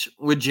mismatch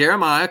with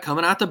Jeremiah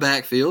coming out the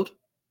backfield.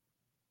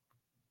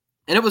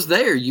 And it was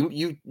there.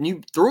 You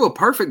threw a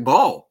perfect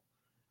ball.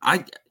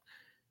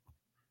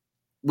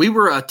 We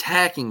were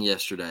attacking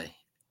yesterday,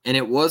 and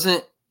it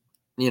wasn't,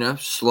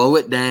 slow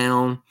it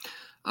down.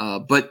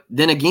 But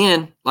then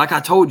again, like I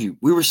told you,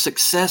 we were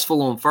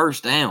successful on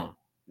first down.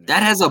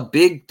 That has a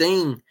big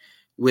thing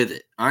with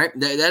it. All right.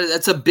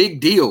 That's a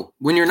big deal.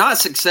 When you're not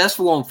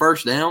successful on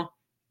first down,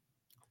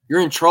 you're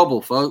in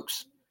trouble,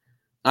 folks.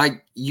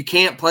 Like, you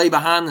can't play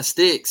behind the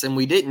sticks, and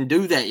we didn't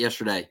do that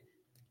yesterday.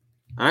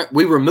 All right.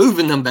 We were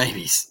moving them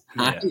babies.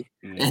 Right?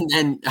 Yeah.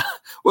 And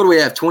what do we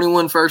have?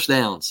 21 first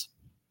downs.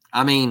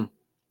 I mean,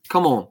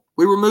 come on.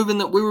 We were moving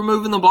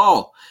the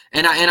ball.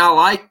 And I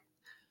like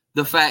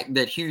the fact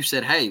that Hugh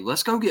said, hey,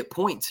 let's go get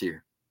points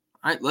here.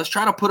 All right, let's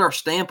try to put our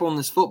stamp on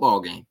this football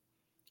game.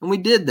 And we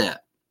did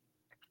that.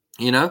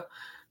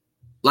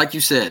 Like you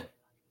said,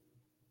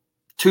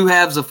 2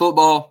 halves of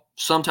football,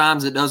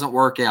 sometimes it doesn't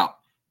work out.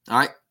 All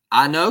right,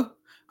 I know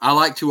I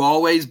like to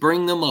always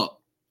bring them up.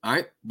 All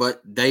right,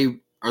 but they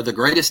are the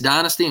greatest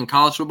dynasty in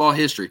college football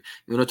history.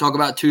 You want to talk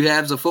about 2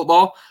 halves of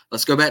football?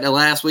 Let's go back to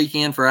last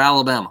weekend for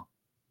Alabama.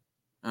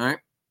 All right.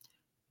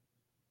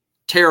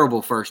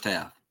 Terrible first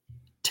half.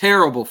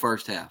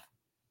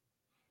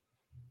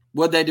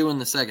 What'd they do in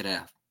the second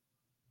half?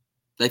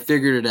 They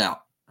figured it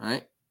out. All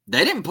right.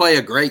 They didn't play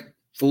a great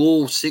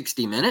full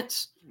 60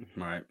 minutes.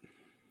 Right.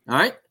 All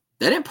right.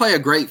 They didn't play a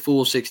great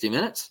full 60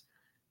 minutes.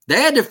 They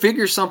had to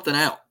figure something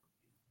out.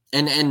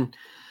 And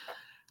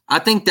I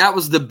think that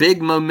was the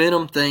big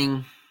momentum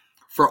thing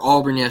for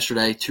Auburn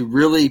yesterday, to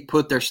really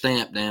put their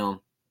stamp down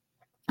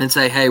and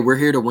say, hey, we're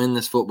here to win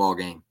this football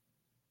game.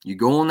 You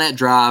go on that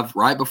drive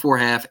right before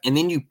half, and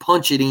then you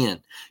punch it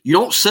in. You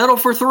don't settle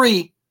for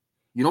 3.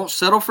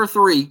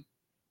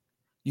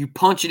 You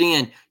punch it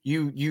in.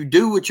 You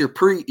do what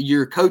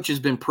your coach has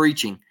been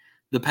preaching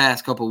the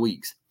past couple of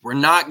weeks. We're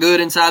not good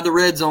inside the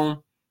red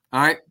zone,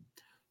 all right?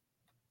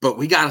 But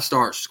we got to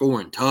start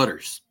scoring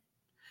tutters.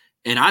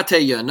 And I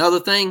tell you another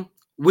thing,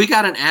 we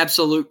got an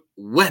absolute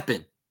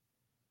weapon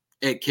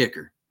at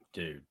kicker.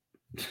 Dude.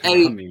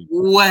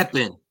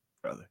 Weapon.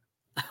 Brother.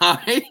 All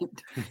right?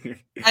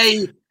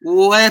 A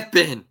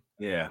weapon.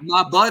 Yeah.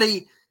 My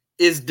buddy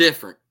is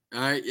different.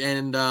 All right.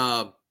 And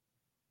I'm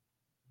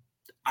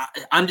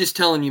just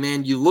telling you,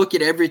 man, you look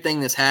at everything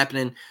that's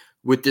happening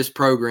with this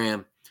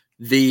program,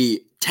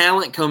 the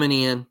talent coming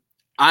in.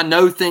 I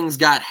know things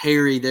got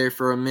hairy there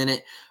for a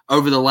minute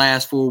over the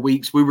last 4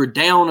 weeks. We were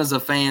down as a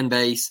fan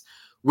base.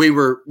 We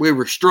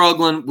were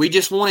struggling. We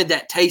just wanted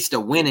that taste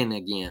of winning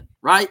again,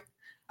 right?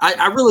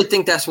 I really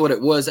think that's what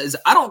it was.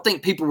 I don't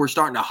think people were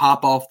starting to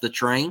hop off the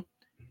train.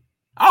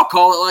 I'll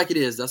call it like it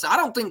is. I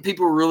don't think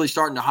people were really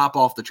starting to hop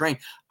off the train.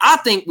 I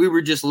think we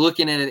were just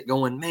looking at it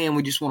going, man,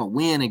 we just want to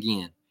win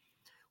again.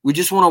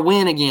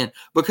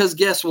 Because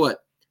guess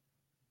what?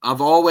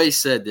 I've always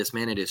said this,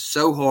 man. It is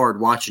so hard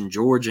watching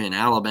Georgia and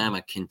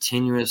Alabama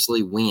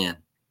continuously win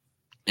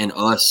and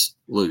us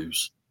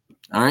lose.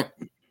 All right?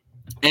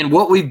 And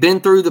what we've been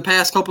through the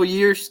past couple of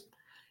years,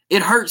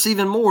 it hurts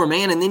even more,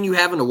 man. And then you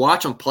having to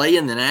watch them play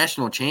in the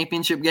national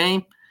championship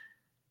game.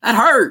 That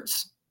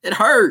hurts. It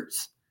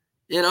hurts.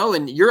 You know,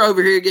 and you're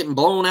over here getting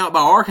blown out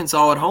by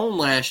Arkansas at home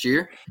last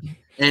year.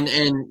 And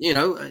you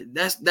know,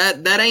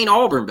 that ain't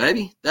Auburn,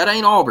 baby. That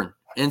ain't Auburn.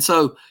 And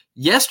so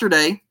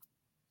yesterday,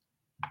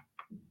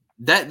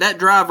 that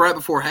drive right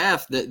before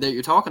half that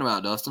you're talking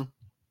about, Dustin,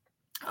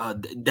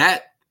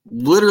 that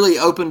literally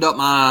opened up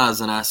my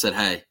eyes, and I said,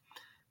 hey,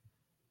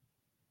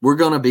 we're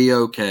going to be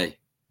okay.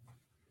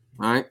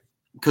 Right?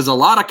 Because a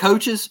lot of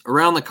coaches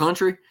around the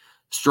country,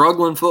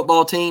 struggling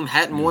football team,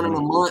 hadn't won in a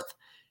month.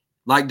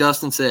 Like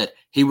Dustin said,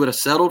 he would have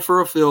settled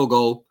for a field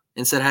goal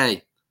and said,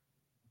 hey,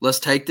 let's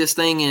take this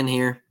thing in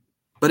here.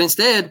 But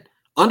instead,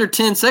 under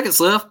 10 seconds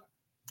left,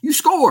 you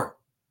score.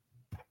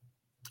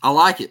 I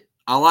like it.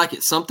 I like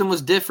it. Something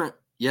was different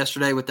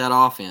yesterday with that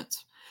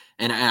offense.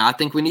 And I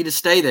think we need to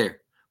stay there.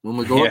 When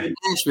we go up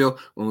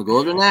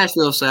to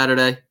Nashville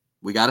Saturday,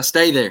 we got to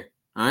stay there.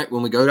 All right.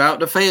 When we go out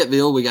to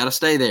Fayetteville, we got to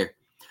stay there.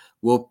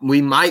 Well,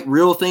 we might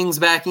reel things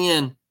back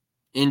in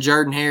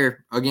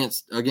Jordan-Hare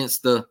against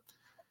the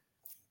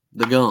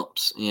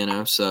Gumps, you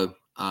know. So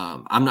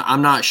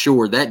I'm not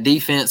sure. That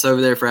defense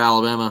over there for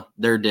Alabama,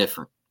 they're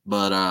different.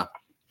 But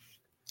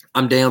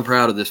I'm damn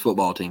proud of this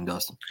football team,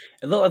 Dustin.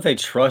 It looked like they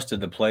trusted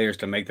the players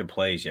to make the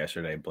plays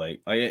yesterday,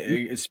 Blake.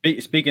 Like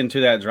speaking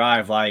to that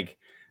drive, like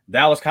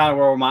that was kind of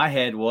where my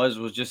head was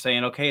just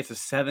saying, okay, it's a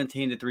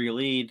 17-3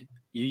 lead.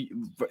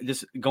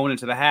 This going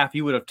into the half,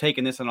 you would have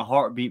taken this in a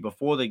heartbeat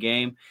before the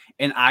game,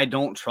 and I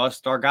don't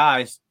trust our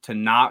guys to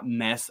not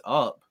mess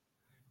up.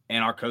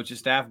 And our coaching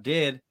staff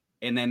did,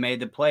 and they made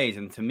the plays.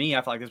 And to me,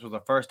 I feel like this was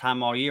the first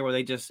time all year where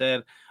they just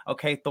said,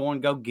 okay,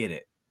 Thorne, go get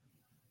it.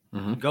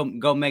 Mm-hmm.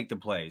 Go make the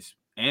plays.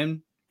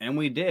 And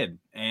we did.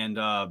 And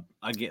I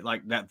get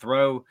like that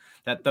throw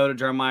to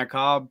Jeremiah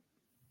Cobb,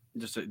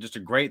 just a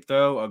great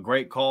throw, a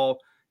great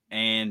call,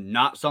 and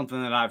not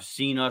something that I've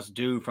seen us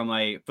do from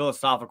a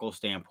philosophical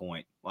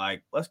standpoint.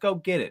 Like, let's go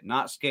get it,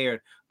 not scared,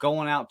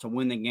 going out to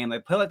win the game. They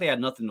play like they had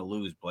nothing to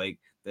lose, Blake.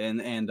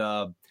 And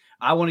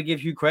I want to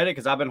give you credit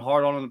because I've been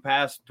hard on in the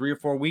past 3 or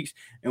 4 weeks.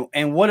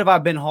 And what have I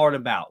been hard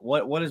about?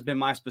 What has been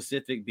my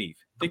specific beef?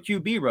 The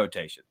QB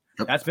rotation.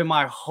 Yep. That's been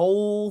my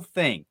whole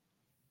thing.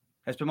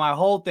 I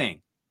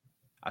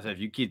said, if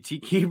you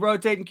keep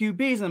rotating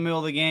QBs in the middle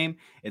of the game,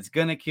 it's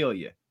gonna kill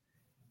you.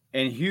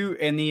 And Hugh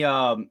and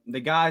the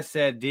guy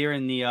said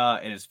during the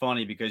and it's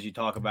funny because you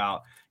talk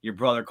about your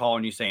brother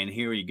calling you saying,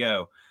 here you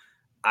go.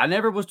 I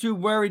never was too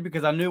worried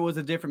because I knew it was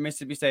a different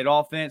Mississippi State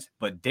offense,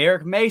 but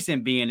Derek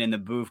Mason being in the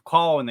booth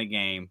calling the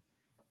game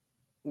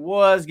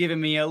was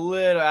giving me a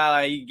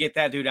little you get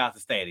that dude out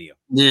the stadium.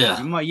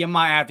 Yeah. You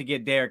might have to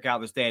get Derek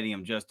out the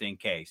stadium just in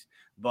case.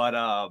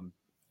 But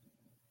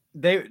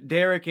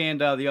Derek and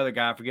the other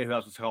guy, I forget who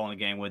else was calling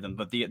the game with them,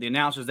 but the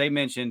announcers, they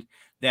mentioned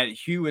that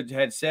Hugh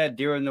had said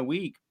during the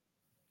week,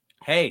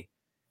 hey,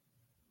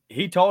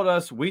 he told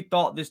us we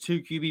thought this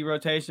 2 QB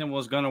rotation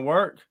was going to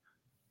work.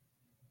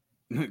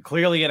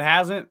 Clearly it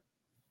hasn't,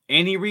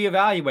 and he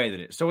reevaluated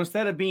it. So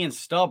instead of being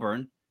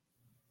stubborn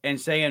and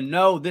saying,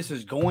 no, this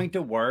is going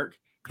to work,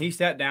 he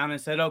sat down and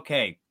said,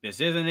 okay,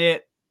 this isn't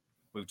it.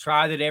 We've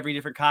tried it every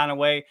different kind of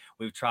way.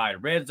 We've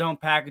tried red zone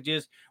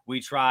packages.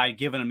 We tried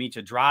giving them each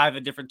a drive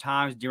at different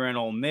times during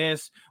Ole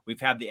Miss.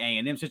 We've had the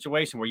A&M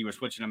situation where you were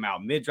switching them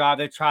out mid-drive.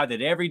 They've tried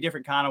it every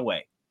different kind of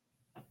way.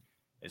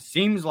 It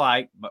seems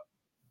like, but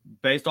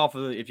based off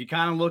of if you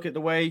kind of look at the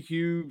way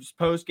Hugh's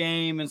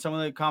post-game and some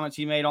of the comments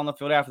he made on the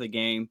field after the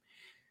game,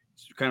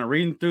 kind of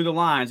reading through the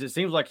lines, it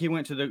seems like he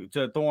went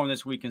to Thorne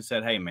this week and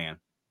said, hey, man,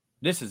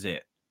 this is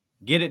it.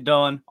 Get it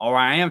done, or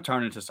I am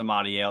turning to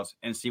somebody else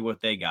and see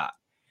what they got.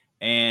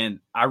 And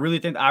I really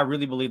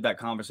believe that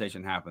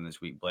conversation happened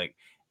this week, Blake.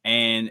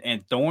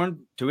 And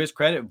Thorne, to his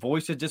credit,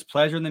 voiced his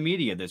displeasure in the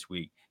media this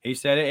week. He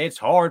said, it's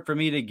hard for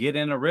me to get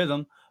in a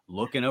rhythm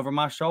looking over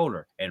my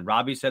shoulder. And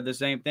Robbie said the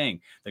same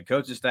thing. The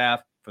coaching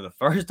staff, for the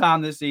first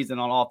time this season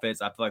on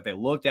offense, I feel like they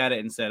looked at it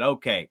and said,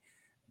 okay,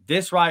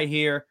 this right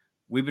here,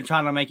 we've been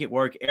trying to make it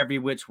work every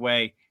which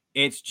way.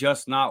 It's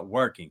just not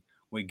working.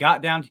 We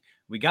got down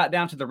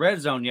to the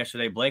red zone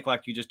yesterday, Blake,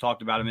 like you just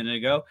talked about a minute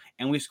ago,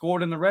 and we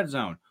scored in the red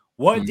zone.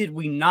 What did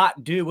we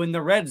not do in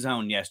the red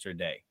zone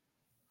yesterday?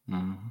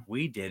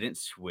 We didn't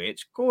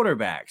switch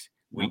quarterbacks.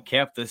 We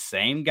kept the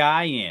same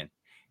guy in,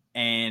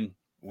 and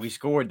we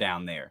scored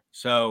down there.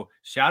 So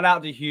shout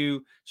out to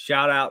Hugh.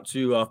 Shout out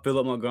to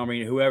Philip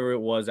Montgomery, whoever it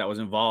was that was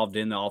involved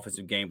in the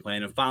offensive game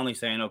plan, and finally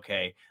saying,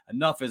 okay,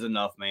 enough is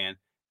enough, man.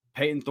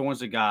 Peyton Thorne's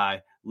the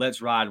guy.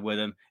 Let's ride with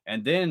him.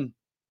 And then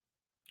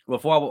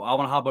before I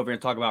want to hop over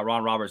and talk about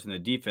Ron Roberts and the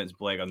defense,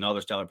 Blake, another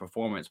stellar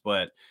performance,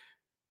 but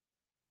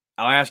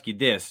I'll ask you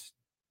this.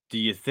 Do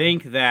you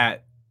think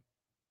that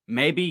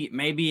maybe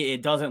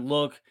it doesn't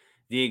look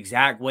the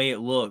exact way it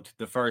looked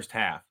the first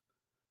half,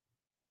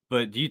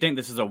 but do you think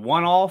this is a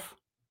one-off,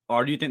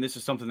 or do you think this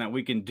is something that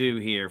we can do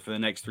here for the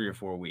next 3 or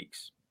 4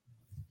 weeks?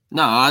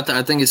 No,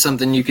 I think it's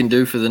something you can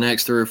do for the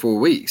next 3 or 4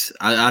 weeks.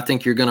 I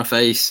think you're going to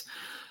face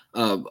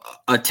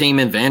a team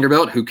in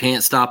Vanderbilt who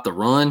can't stop the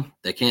run.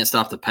 They can't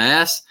stop the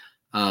pass.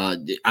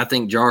 I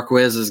think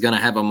Jarquez is going to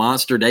have a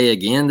monster day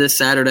again this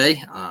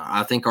Saturday.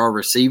 I think our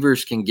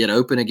receivers can get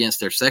open against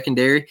their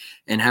secondary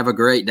and have a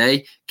great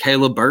day.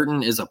 Caleb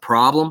Burton is a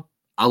problem.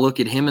 I look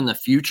at him in the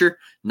future,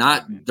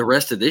 not the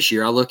rest of this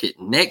year. I look at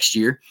next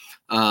year.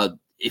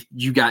 If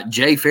you got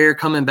Jay Fair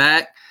coming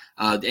back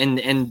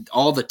and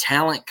all the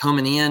talent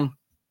coming in,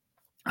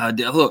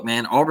 look,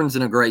 man, Auburn's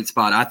in a great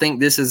spot. I think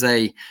this is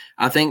a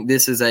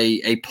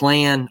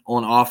plan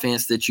on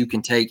offense that you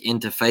can take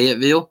into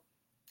Fayetteville.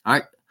 All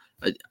right.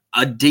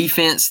 A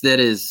defense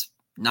that is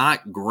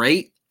not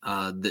great.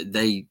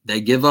 They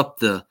give up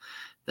the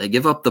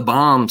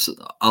bombs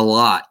a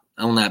lot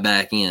on that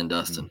back end,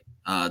 Dustin.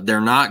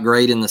 They're not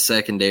great in the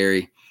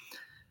secondary.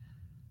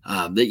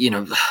 They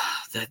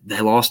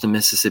lost to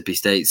Mississippi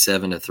State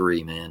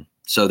 7-3, man.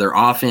 So their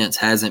offense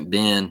hasn't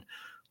been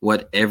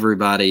what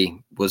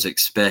everybody was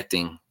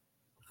expecting.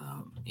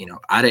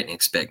 I didn't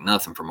expect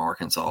nothing from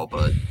Arkansas,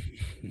 but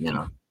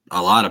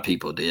a lot of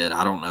people did.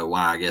 I don't know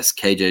why. I guess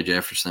KJ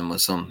Jefferson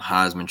was some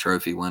Heisman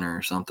Trophy winner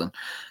or something.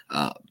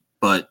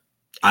 But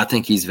I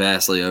think he's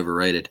vastly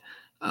overrated.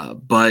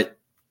 But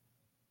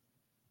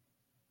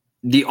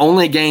the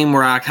only game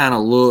where I kind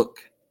of look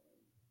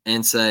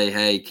and say,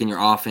 hey, can your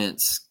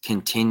offense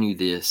continue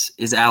this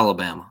is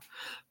Alabama.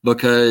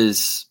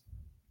 Because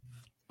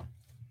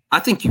I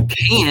think you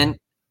can.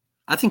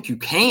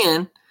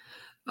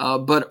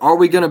 But are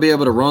we going to be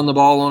able to run the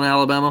ball on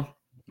Alabama?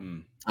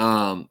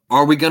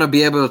 Are we going to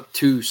be able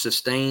to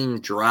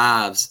sustain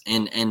drives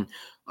and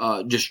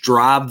just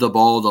drive the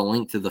ball the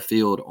length of the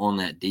field on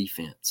that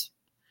defense?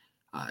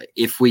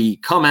 If we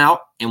come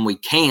out and we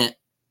can't,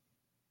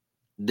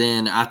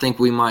 then I think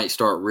we might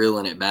start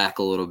reeling it back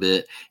a little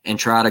bit and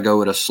try to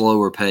go at a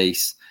slower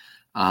pace.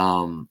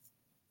 They're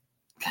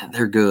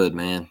good,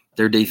 man.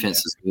 Their defense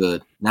is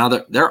good. Now,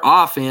 their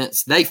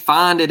offense, they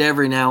find it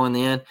every now and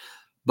then,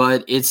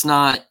 but it's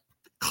not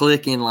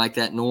clicking like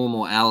that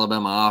normal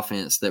Alabama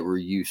offense that we're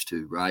used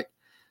to, right?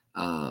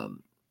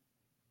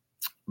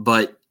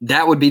 But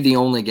that would be the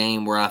only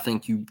game where I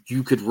think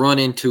you could run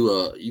into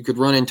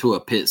a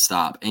pit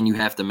stop and you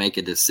have to make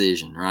a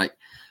decision, right?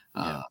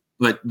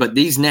 But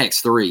these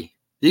next three,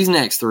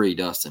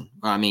 Dustin,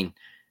 I mean,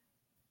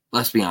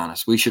 let's be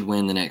honest, we should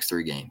win the next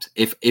 3 games.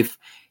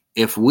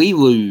 If we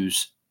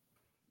lose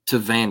to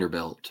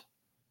Vanderbilt,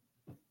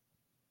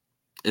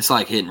 it's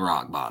like hitting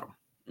rock bottom.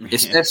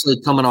 Especially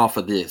coming off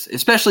of this.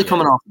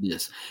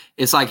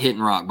 It's like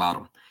hitting rock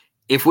bottom.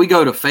 If we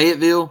go to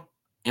Fayetteville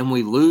and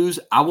we lose,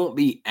 I won't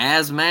be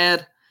as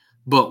mad.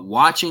 But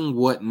watching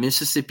what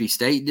Mississippi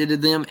State did to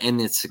them and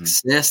the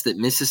success that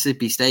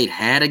Mississippi State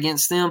had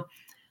against them,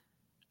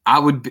 I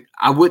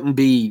wouldn't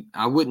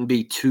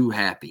be too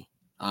happy.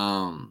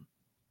 And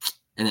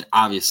then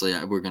obviously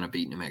we're going to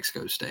beat New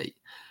Mexico State.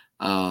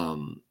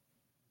 And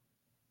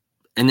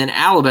then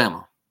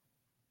Alabama.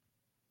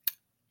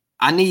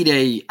 I need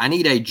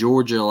a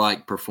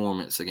Georgia-like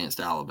performance against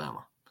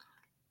Alabama.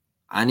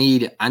 I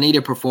need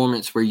a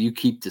performance where you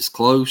keep this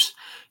close.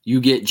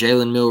 You get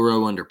Jalen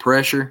Milroe under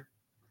pressure.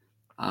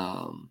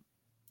 And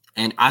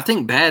I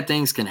think bad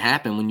things can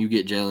happen when you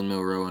get Jalen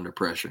Milroe under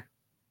pressure.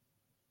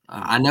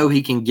 I know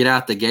he can get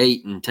out the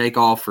gate and take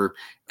off for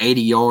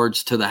 80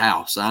 yards to the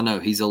house. I know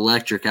he's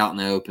electric out in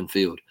the open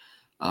field.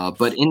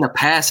 But in the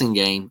passing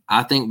game,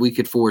 I think we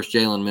could force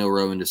Jalen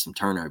Milroe into some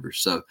turnovers.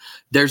 So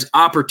there's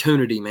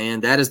opportunity,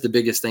 man. That is the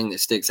biggest thing that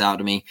sticks out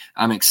to me.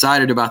 I'm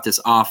excited about this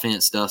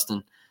offense,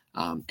 Dustin.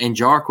 And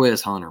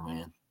Jarquez Hunter,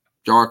 man.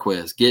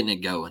 Jarquez getting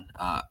it going.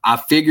 I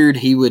figured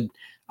he would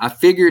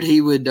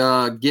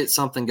get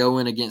something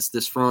going against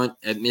this front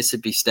at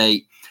Mississippi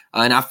State.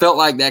 And I felt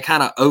like that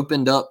kind of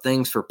opened up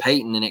things for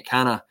Peyton, and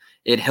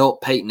it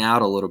helped Peyton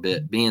out a little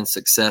bit, being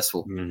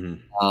successful.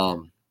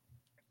 Mm-hmm.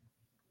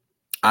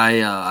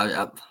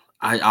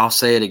 I'll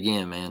say it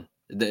again, man.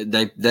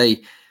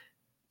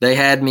 They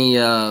had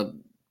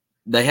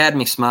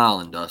me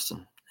smiling,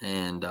 Dustin,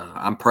 and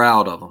I'm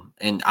proud of them.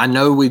 And I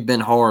know we've been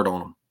hard on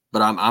them,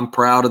 but I'm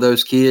proud of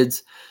those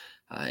kids,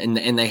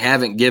 and they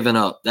haven't given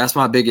up. That's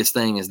my biggest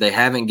thing is they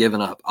haven't given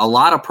up. A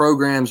lot of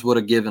programs would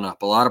have given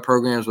up. A lot of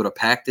programs would have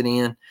packed it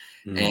in,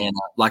 and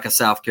like a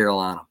South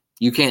Carolina.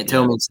 You can't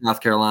tell me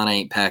South Carolina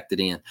ain't packed it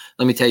in.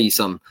 Let me tell you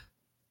something.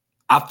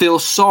 I feel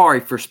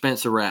sorry for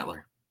Spencer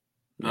Rattler.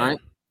 All right.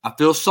 I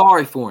feel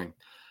sorry for him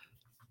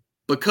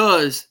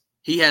because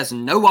he has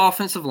no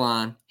offensive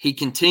line. He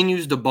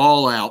continues to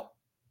ball out.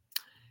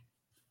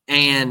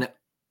 And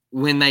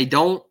when they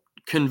don't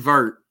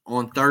convert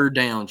on third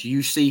downs,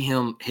 you see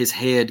his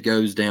head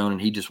goes down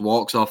and he just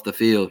walks off the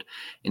field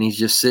and he's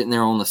just sitting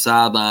there on the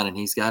sideline and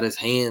he's got his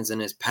hands in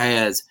his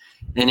pads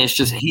and it's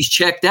just he's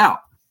checked out.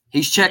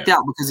 He's checked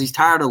out because he's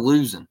tired of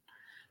losing.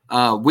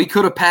 We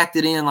could have packed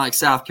it in like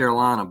South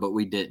Carolina, but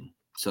we didn't.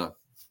 So.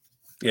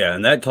 Yeah,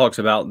 and that talks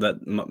about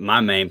that. My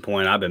main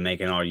point I've been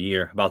making all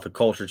year about the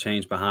culture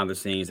change behind the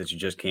scenes that you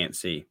just can't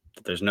see.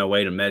 That there's no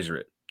way to measure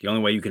it. The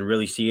only way you can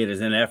really see it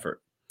is in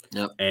effort.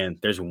 Yep. And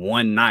there's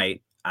one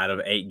night out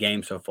of 8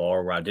 games so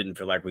far where I didn't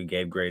feel like we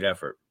gave great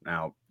effort.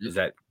 Now, is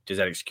that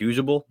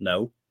excusable?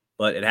 No,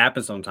 but it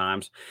happens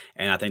sometimes.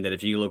 And I think that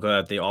if you look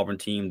at the Auburn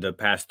team, the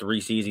past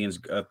 3 seasons,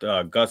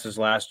 Gus's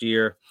last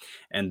year,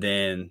 and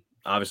then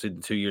obviously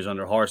the 2 years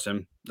under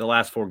Harsin, the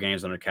last 4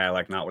 games under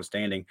Cadillac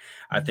notwithstanding,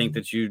 I think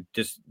that you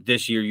just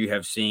this year you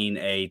have seen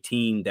a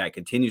team that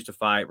continues to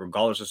fight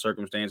regardless of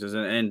circumstances.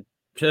 And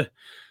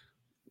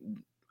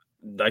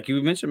like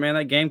you mentioned, man,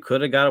 that game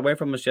could have got away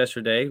from us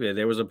yesterday.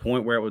 There was a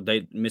point where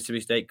Mississippi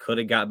State could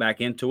have got back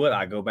into it.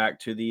 I go back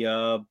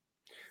to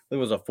it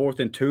was a 4th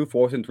and 2,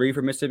 4th and 3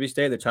 for Mississippi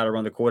State. They tried to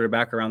run the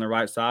quarterback around the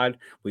right side.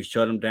 We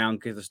shut them down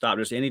because of stop.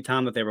 Just any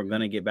time that they were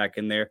going to get back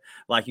in there,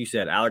 like you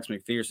said, Alex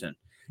McPherson.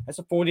 That's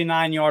a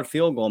 49-yard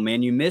field goal,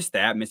 man. You missed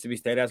that. Mississippi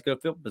State has good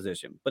field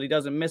position, but he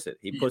doesn't miss it.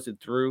 He puts it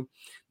through.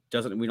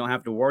 We don't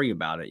have to worry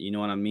about it. You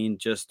know what I mean?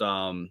 Just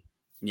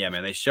yeah,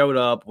 man. They showed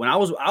up when I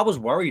was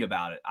worried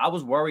about it. I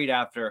was worried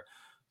after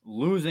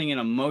losing an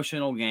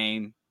emotional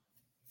game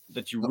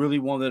that you really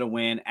wanted to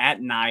win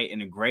at night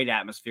in a great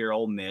atmosphere,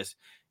 Ole Miss.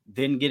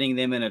 Then getting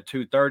them in a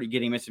 2:30,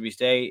 getting Mississippi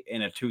State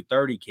in a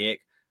 2:30 kick.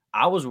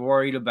 I was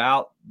worried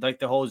about like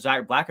the whole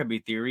Zach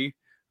Blackerby theory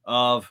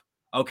of,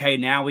 okay,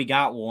 now we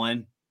got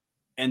one,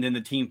 and then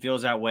the team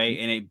feels that way,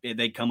 and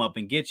they come up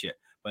and get you.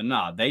 But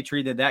no, they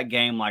treated that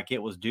game like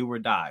it was do or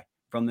die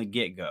from the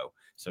get-go.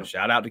 So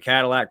shout out to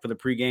Cadillac for the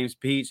pregame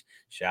speech.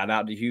 Shout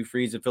out to Hugh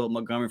Freeze and Philip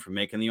Montgomery for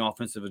making the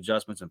offensive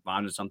adjustments and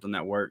finding something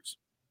that works.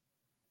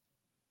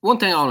 One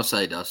thing I want to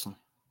say, Dustin,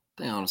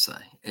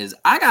 is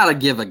I got to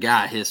give a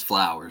guy his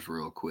flowers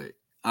real quick.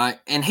 All right.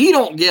 And he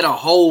don't get a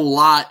whole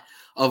lot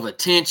of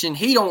attention.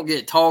 He don't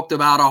get talked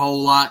about a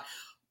whole lot.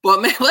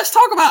 But, man, let's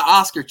talk about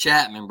Oscar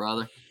Chapman,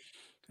 brother.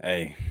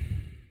 Hey.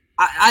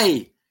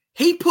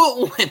 He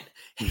put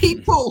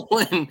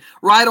one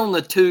right on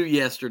the 2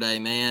 yesterday,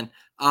 man.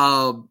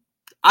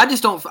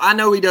 I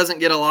know he doesn't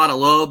get a lot of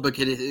love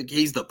because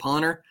he's the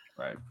punter.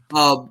 Right.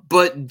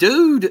 But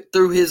dude,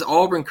 through his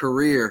Auburn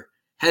career,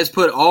 has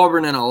put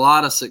Auburn in a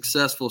lot of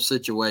successful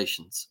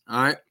situations.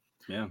 All right.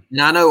 Yeah.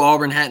 And I know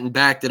Auburn hadn't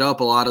backed it up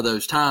a lot of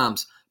those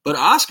times, but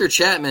Oscar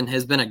Chapman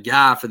has been a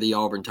guy for the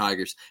Auburn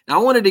Tigers. And I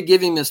wanted to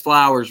give him his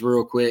flowers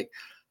real quick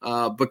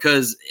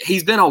because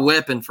he's been a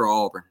weapon for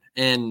Auburn.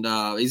 And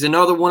he's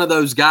another one of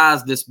those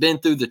guys that's been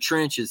through the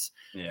trenches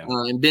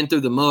and been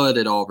through the mud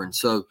at Auburn.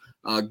 So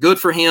good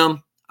for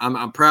him.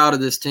 I'm proud of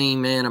this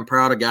team, man. I'm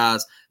proud of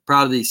guys,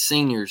 proud of these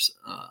seniors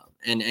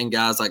and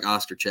guys like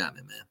Oscar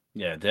Chapman, man.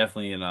 Yeah,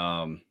 definitely.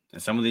 And in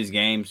some of these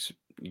games,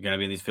 you're going to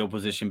be in these field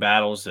position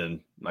battles.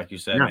 And like you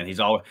said, man,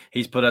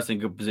 he's put us in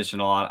good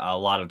position a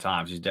lot of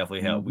times. He's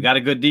definitely helped. We got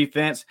a good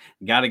defense,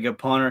 got a good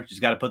punter,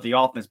 just got to put the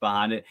offense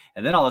behind it.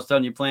 And then all of a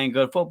sudden you're playing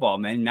good football,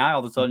 man. Now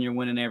all of a sudden you're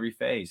winning every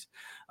phase.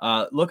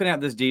 Looking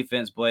at this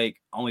defense, Blake,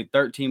 only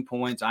 13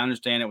 points. I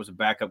understand it was a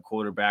backup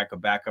quarterback, a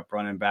backup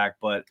running back,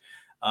 but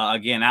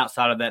again,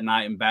 outside of that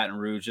night in Baton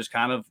Rouge, just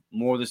kind of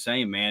more of the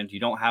same, man. You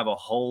don't have a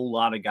whole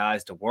lot of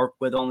guys to work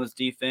with on this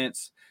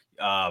defense.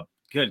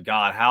 Good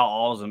God, how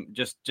awesome!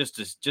 Just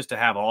to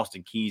have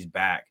Austin Keys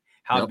back.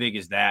 How big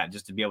is that?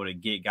 Just to be able to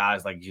get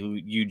guys like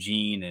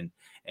Eugene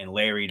and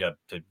Larry to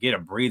get a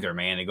breather,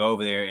 man, to go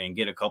over there and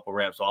get a couple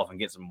reps off and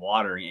get some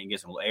water and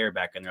get some air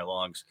back in their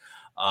lungs.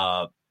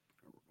 What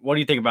do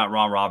you think about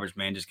Ron Roberts,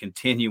 man? Just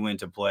continuing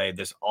to play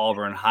this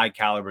Auburn high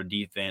caliber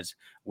defense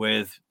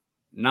with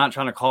not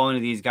trying to call any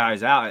of these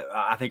guys out.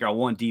 I think our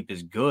one deep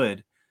is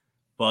good,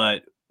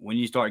 but when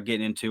you start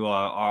getting into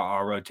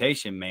our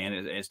rotation, man,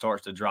 it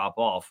starts to drop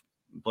off.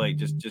 Blake,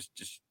 just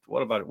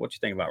what you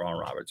think about Ron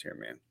Roberts here,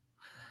 man?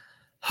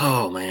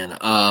 Oh man,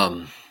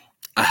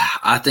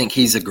 I think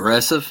he's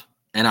aggressive,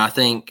 and I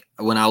think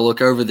when I look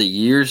over the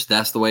years,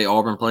 that's the way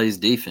Auburn plays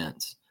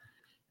defense.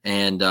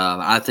 And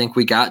I think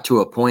we got to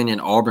a point in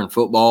Auburn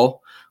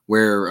football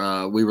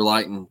where we were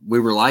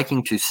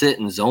liking to sit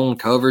in zone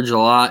coverage a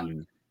lot.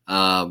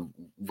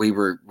 We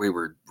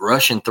were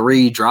rushing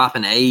 3,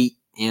 dropping 8.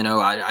 You know,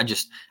 I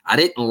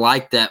didn't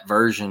like that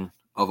version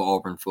of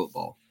Auburn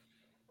football.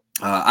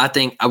 I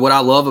think what I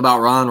love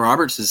about Ron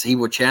Roberts is he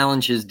will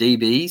challenge his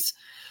DBs.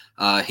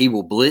 He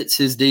will blitz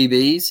his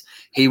DBs.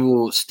 He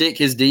will stick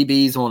his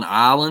DBs on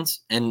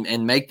islands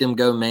and make them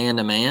go man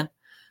to man.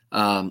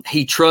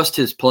 He trusts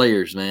his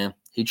players, man.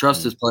 He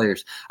trusts his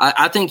players.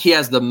 I think he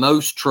has the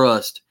most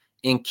trust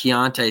in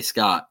Keontae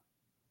Scott,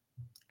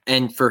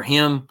 and for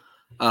him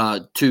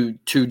to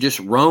just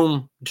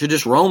roam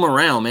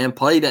around, man.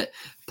 Play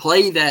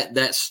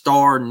that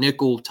star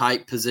nickel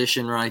type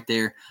position right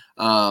there.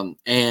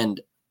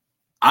 And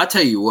I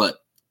tell you what,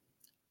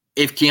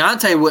 if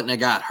Keontae wouldn't have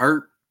got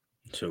hurt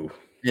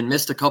and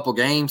missed a couple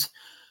games,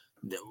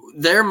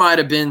 there might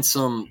have been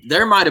some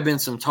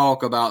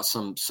talk about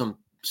some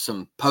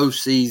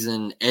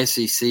postseason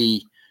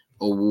SEC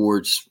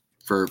awards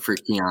for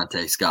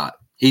Keontae Scott.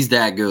 He's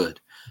that good.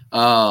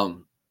 I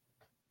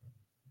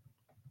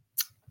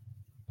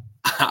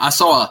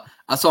saw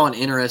an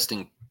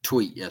interesting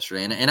tweet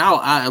yesterday, and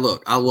I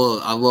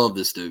love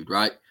this dude,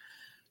 right?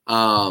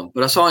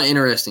 But I saw an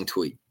interesting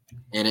tweet,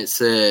 and it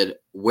said,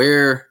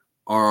 "Where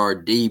are our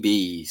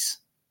DBs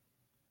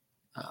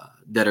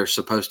that are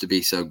supposed to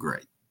be so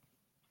great?"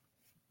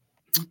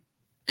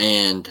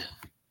 And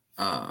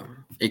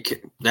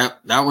That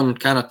one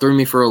kind of threw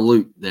me for a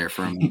loop there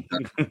for a minute.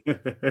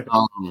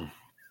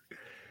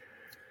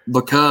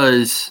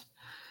 Because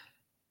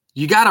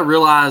you got to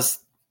realize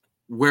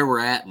where we're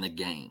at in the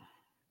game.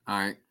 All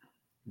right.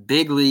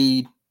 Big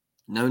lead.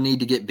 No need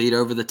to get beat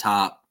over the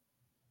top.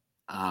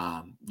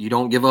 You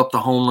don't give up the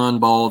home run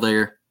ball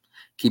there.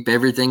 Keep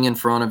everything in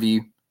front of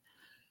you.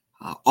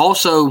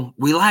 Also,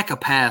 we lack a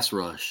pass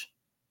rush.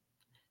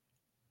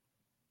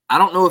 I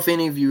don't know if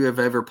any of you have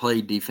ever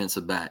played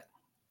defensive back,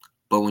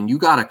 but when you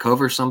got to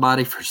cover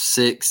somebody for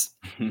 7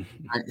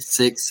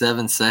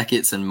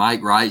 seconds and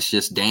Mike Wright's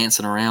just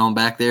dancing around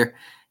back there,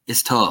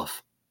 it's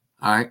tough.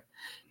 All right.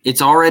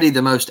 It's already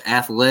the most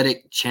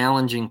athletic,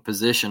 challenging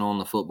position on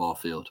the football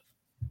field.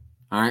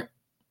 All right.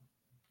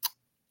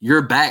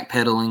 You're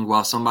backpedaling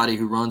while somebody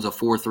who runs a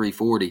 4.3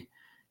 40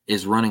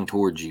 is running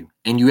towards you,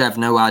 and you have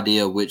no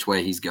idea which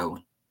way he's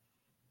going.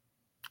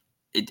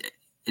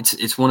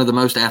 It's one of the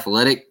most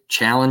athletic,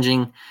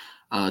 challenging,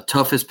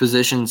 toughest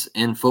positions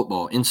in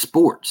football, in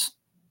sports.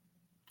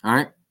 All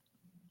right.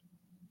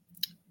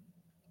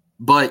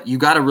 But you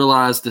got to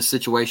realize the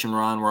situation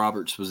Ron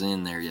Roberts was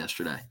in there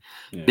yesterday.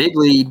 Yeah. Big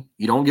lead.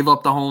 You don't give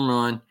up the home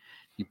run.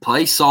 You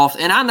play soft.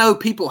 And I know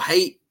people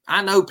hate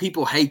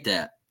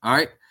that. All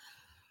right.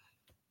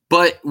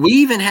 But we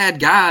even had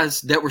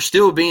guys that were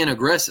still being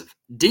aggressive.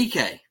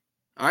 DK.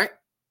 All right.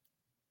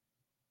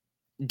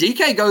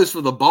 DK goes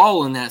for the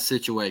ball in that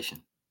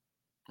situation.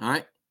 All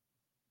right.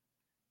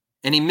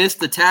 And he missed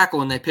the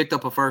tackle and they picked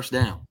up a first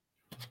down.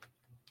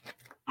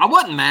 I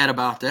wasn't mad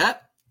about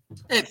that.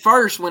 At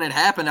first, when it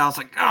happened, I was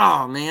like,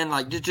 oh, man,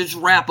 like just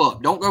wrap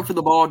up. Don't go for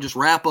the ball. Just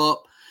wrap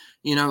up.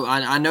 You know,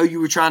 I know you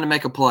were trying to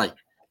make a play.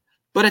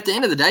 But at the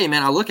end of the day,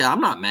 man,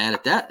 I'm not mad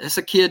at that. It's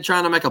a kid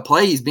trying to make a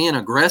play. He's being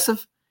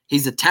aggressive.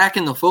 He's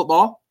attacking the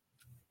football.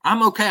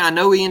 I'm okay. I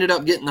know he ended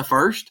up getting the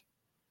first.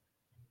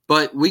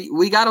 But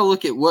we got to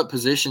look at what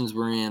positions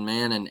we're in,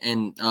 man,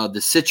 and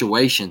the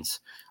situations.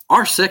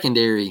 Our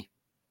secondary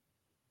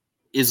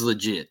is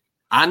legit.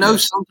 I know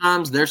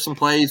sometimes there's some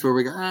plays where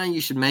we go,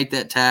 you should make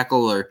that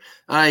tackle, or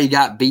you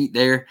got beat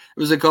there.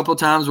 There was a couple of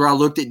times where I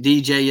looked at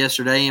DJ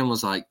yesterday and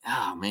was like,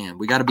 oh, man,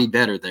 we got to be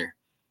better there.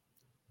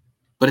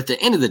 But at the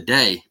end of the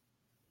day,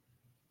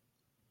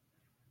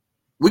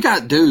 we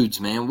got dudes,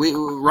 man.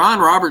 Ron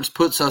Roberts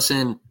puts us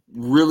in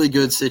really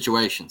good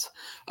situations.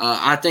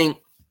 I think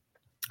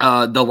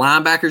the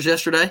linebackers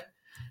yesterday,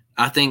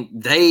 I think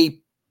they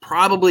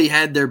probably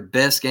had their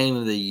best game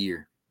of the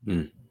year,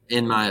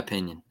 in my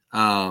opinion.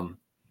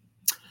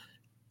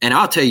 And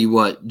I'll tell you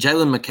what,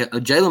 Jalen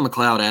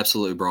McLeod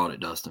absolutely brought it,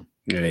 Dustin.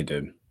 Yeah, he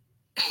did.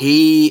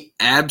 He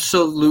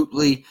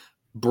absolutely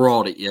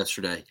brought it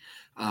yesterday.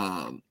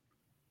 I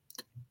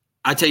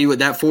tell you what,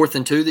 that 4th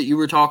and 2 that you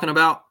were talking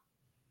about,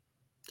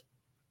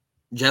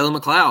 Jalen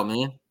McLeod,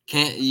 man.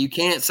 You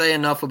can't say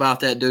enough about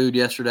that dude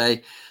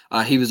yesterday.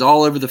 He was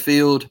all over the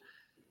field.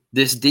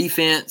 This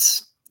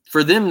defense,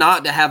 for them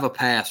not to have a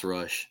pass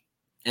rush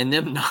and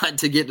them not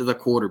to get to the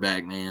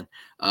quarterback, man,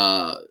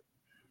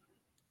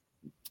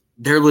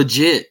 they're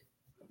legit.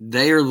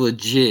 They are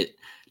legit.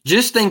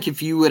 Just think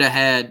if you would have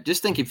had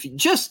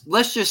 –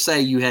 let's just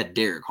say you had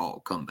Derek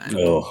Hall come back.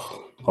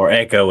 Oh, or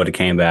Echo would have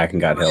came back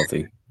and got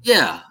healthy.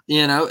 Yeah,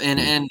 and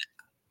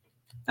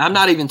I'm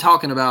not even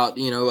talking about,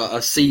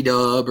 a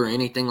C-dub or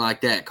anything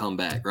like that come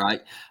back,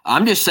 right?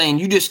 I'm just saying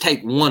you just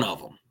take one of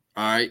them,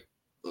 all right?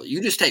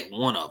 You just take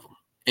one of them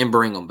and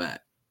bring them back.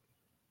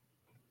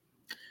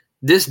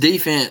 This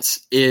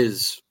defense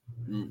is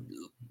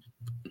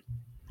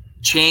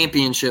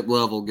championship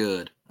level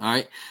good, all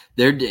right?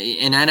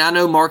 And I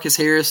know Marcus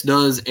Harris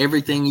does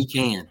everything he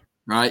can,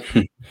 right?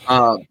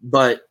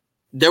 But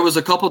there was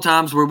a couple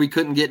times where we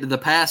couldn't get to the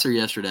passer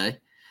yesterday.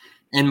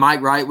 And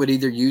Mike Wright would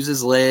either use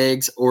his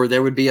legs or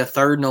there would be a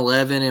 3rd and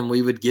 11 and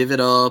we would give it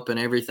up and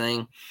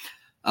everything.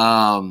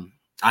 I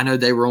know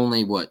they were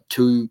only,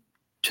 2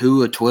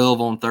 of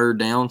 12 on 3rd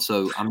down,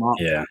 so I'm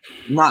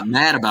not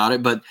mad about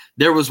it. But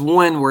there was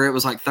one where it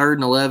was like 3rd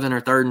and 11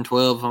 or 3rd and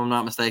 12, if I'm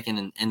not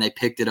mistaken, and they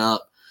picked it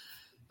up.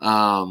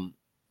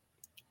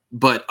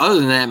 But other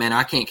than that, man,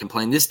 I can't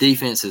complain. This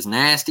defense is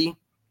nasty.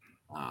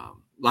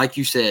 Like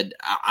you said,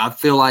 I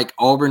feel like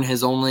Auburn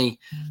has only,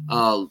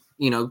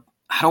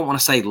 I don't want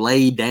to say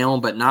laid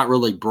down, but not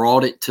really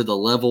brought it to the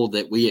level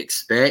that we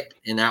expect,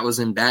 and that was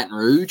in Baton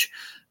Rouge.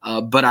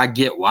 But I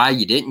get why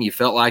you didn't. You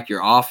felt like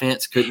your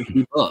offense couldn't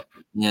keep up,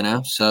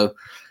 So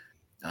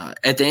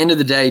at the end of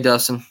the day,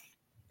 Dustin,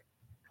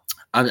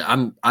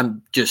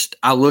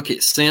 I look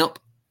at Simp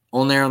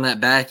on there on that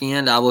back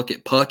end. I look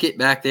at Puckett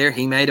back there.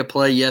 He made a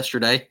play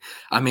yesterday.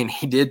 I mean,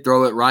 he did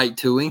throw it right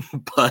to him,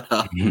 but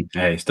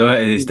he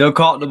still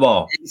caught the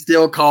ball. He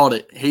still caught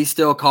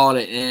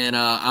it. And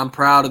I'm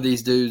proud of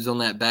these dudes on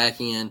that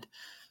back end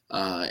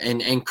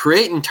and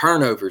creating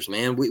turnovers,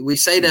 man. We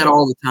say that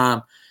all the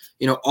time.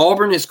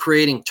 Auburn is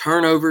creating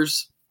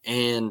turnovers,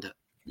 and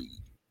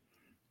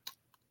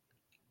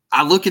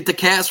I look at the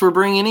cats we're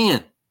bringing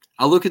in.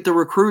 I look at the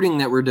recruiting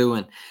that we're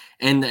doing.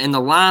 And the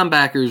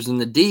linebackers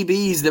and the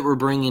DBs that we're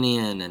bringing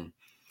in. And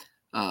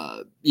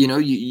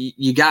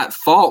You got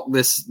Falk.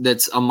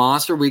 That's a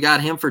monster. We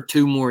got him for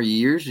 2 more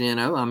years.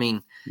 I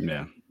mean,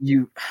 yeah.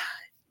 You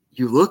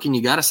look and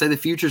you got to say the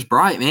future's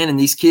bright, man. And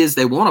these kids,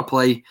 they want to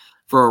play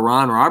for a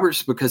Ron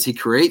Roberts because he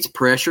creates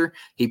pressure.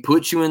 He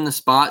puts you in the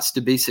spots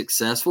to be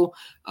successful.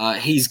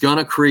 He's going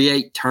to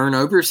create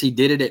turnovers. He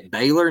did it at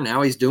Baylor.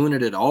 Now he's doing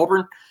it at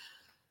Auburn.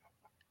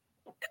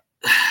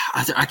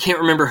 I can't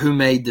remember who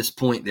made this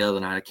point the other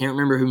night. I can't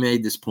remember who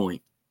made this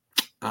point.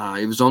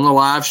 It was on the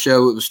live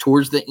show. It was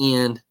towards the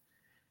end.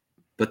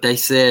 But they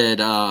said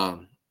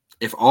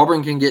if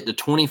Auburn can get to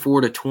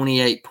 24 to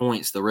 28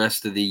 points the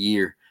rest of the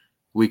year,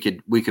 we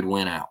could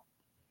win out.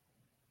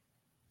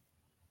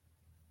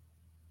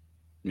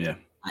 Yeah.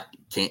 I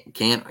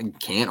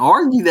can't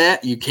argue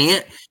that. You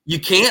can't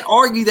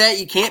argue that.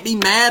 You can't be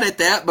mad at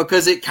that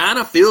because it kind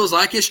of feels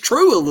like it's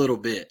true a little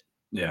bit.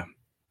 Yeah.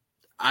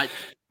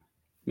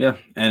 Yeah,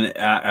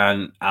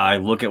 and I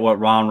look at what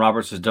Ron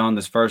Roberts has done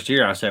this first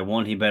year. I said,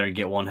 one, he better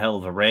get one hell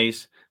of a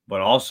raise,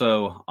 but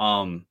also,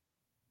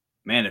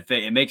 man,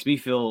 it makes me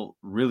feel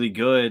really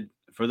good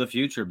for the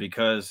future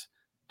because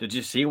did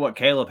you see what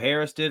Caleb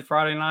Harris did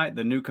Friday night?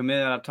 The new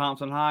commit out of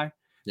Thompson High.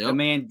 Yep. The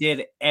man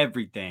did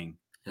everything.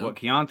 Yep. What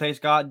Keontae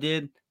Scott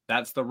did,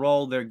 that's the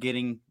role they're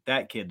getting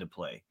that kid to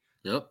play.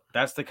 Yep,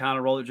 that's the kind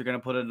of role that you're going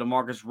to put in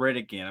DeMarcus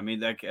Riddick in. I mean,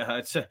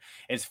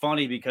 it's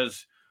funny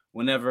because.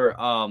 Whenever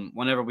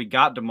we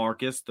got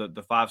DeMarcus,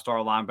 the 5-star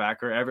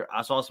linebacker,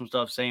 I saw some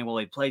stuff saying, well,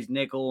 he plays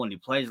nickel and he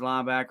plays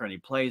linebacker and he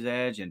plays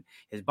edge and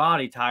his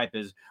body type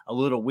is a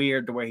little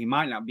weird to where he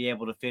might not be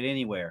able to fit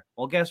anywhere.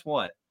 Well, guess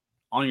what?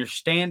 On your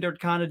standard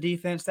kind of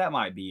defense, that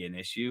might be an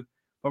issue.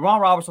 But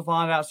Ron Roberts will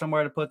find out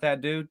somewhere to put that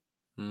dude.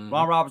 Mm-hmm.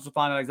 Ron Roberts will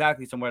find out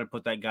exactly somewhere to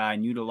put that guy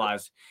and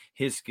utilize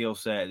his skill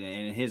set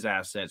and his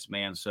assets,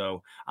 man.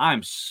 So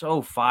I'm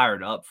so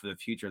fired up for the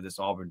future of this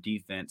Auburn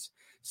defense.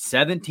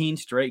 17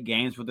 straight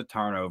games with a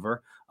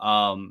turnover.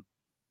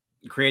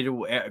 Created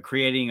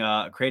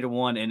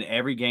one in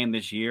every game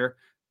this year.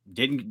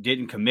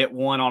 Didn't commit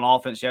one on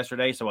offense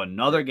yesterday. So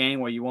another game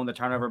where you won the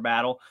turnover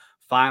battle.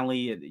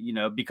 Finally,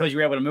 because you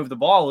were able to move the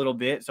ball a little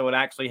bit, so it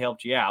actually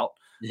helped you out.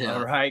 Yeah.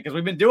 All right. Because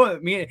we've been doing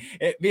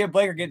it. Me and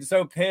Blake are getting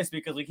so pissed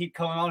because we keep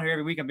coming on here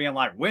every week and being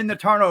like, win the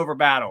turnover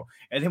battle.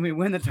 And then we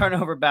win the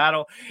turnover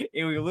battle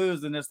and we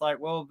lose. And it's like,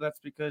 well,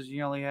 that's because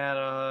you only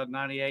had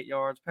 98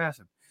 yards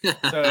passing.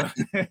 So, so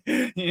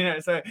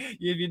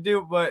if you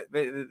do, but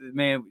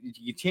man,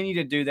 you continue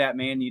to do that,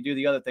 man, you do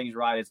the other things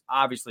right, it's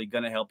obviously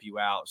going to help you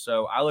out.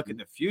 So I look at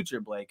the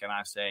future, Blake, and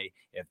I say,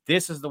 if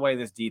this is the way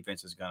this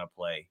defense is going to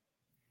play,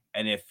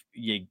 and if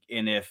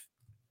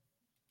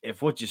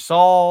what you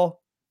saw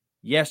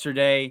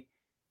yesterday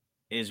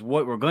is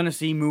what we're going to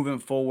see moving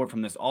forward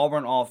from this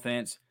Auburn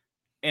offense,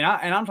 and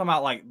I'm talking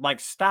about like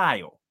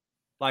style.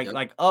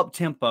 Like up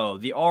tempo,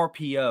 the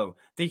RPO,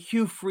 the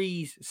Hugh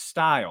Freeze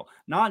style,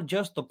 not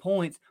just the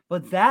points,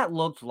 but that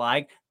looked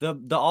like the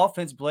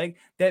offense, Blake,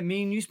 that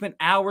me and you spent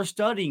hours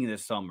studying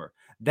this summer.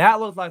 That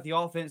looked like the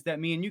offense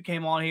that me and you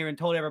came on here and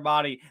told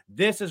everybody,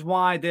 this is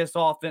why this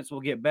offense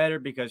will get better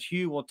because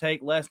Hugh will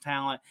take less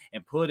talent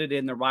and put it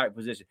in the right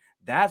position.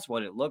 That's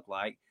what it looked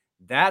like.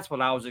 That's what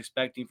I was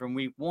expecting from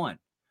week 1.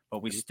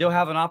 But we still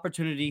have an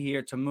opportunity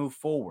here to move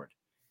forward.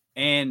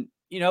 And,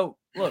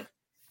 look,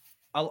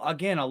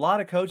 again, a lot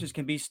of coaches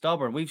can be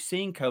stubborn. We've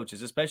seen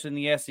coaches, especially in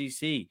the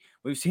SEC.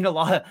 We've seen a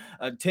lot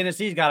of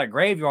Tennessee's got a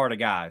graveyard of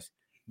guys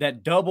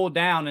that doubled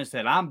down and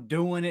said, I'm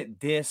doing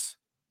it this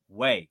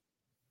way.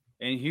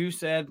 And Hugh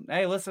said,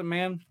 hey, listen,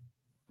 man,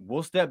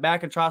 we'll step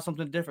back and try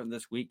something different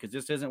this week because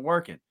this isn't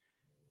working.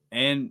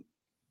 And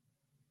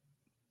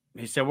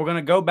he said, we're going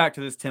to go back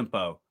to this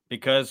tempo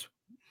because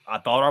I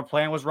thought our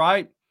plan was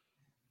right.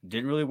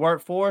 Didn't really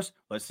work for us.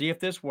 Let's see if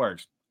this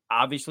works.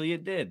 Obviously,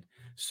 it did.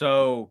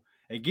 So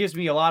it gives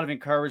me a lot of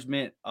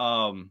encouragement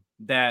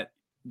that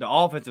the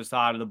offensive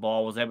side of the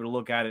ball was able to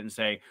look at it and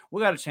say,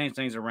 we got to change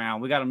things around.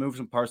 We got to move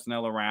some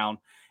personnel around.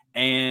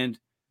 And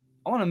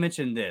I want to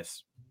mention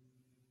this.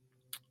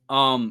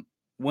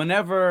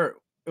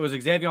 Whenever it was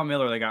Xavier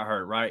Miller that got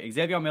hurt, right?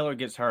 Xavier Miller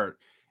gets hurt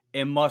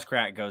and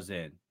Muskrat goes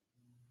in.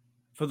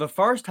 For the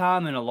first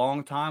time in a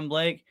long time,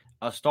 Blake,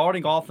 a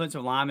starting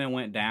offensive lineman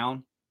went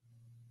down.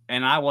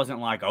 And I wasn't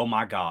like, oh,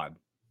 my God.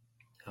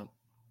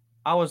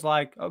 I was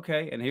like,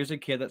 okay, and here's a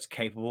kid that's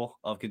capable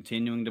of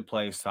continuing to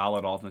play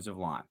solid offensive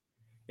line.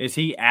 Is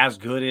he as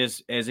good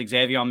as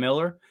Xavier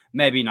Miller?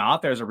 Maybe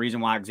not. There's a reason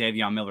why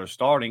Xavier Miller is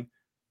starting.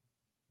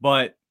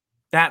 But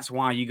that's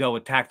why you go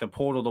attack the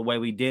portal the way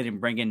we did and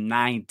bring in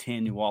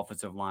 9-10 new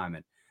offensive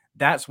linemen.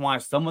 That's why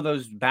some of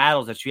those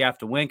battles that you have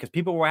to win, because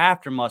people were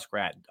after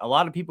Muskrat. A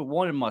lot of people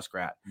wanted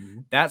Muskrat. Mm-hmm.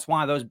 That's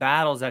why those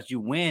battles that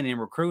you win in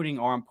recruiting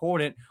are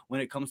important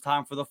when it comes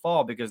time for the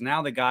fall, because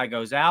now the guy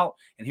goes out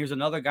and here's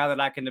another guy that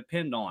I can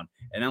depend on.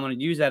 And I'm going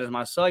to use that as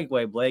my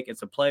segue, Blake.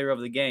 It's a player of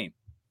the game.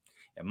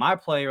 And my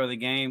player of the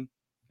game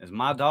is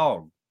my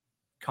dog,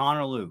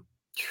 Connor Lew.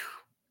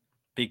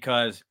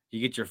 Because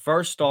you get your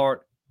first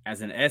start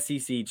as an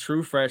SEC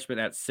true freshman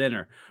at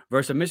center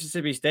versus a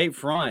Mississippi State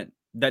front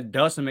that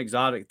does some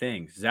exotic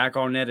things. Zach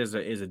Arnett is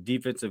a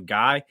defensive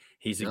guy.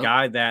 He's a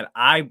guy that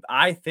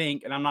I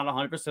think, and I'm not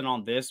 100%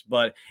 on this,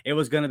 but it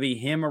was going to be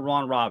him or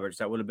Ron Roberts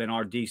that would have been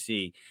our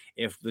DC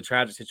if the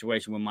tragic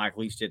situation with Mike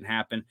Leach didn't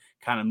happen.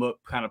 Kind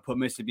of put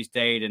Mississippi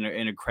State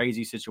in a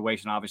crazy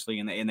situation, obviously,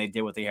 and they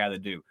did what they had to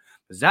do.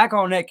 But Zach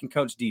Arnett can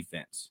coach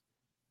defense.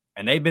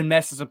 And they've been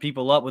messing some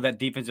people up with that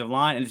defensive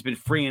line, and it's been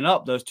freeing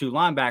up those two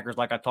linebackers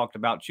like I talked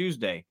about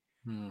Tuesday.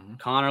 Mm-hmm.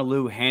 Connor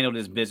Lew handled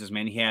his business,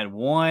 man. He had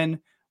one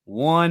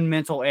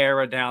mental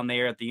error down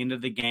there at the end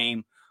of the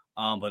game.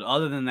 But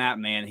other than that,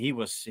 man, he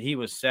was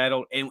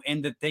settled.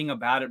 And the thing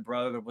about it,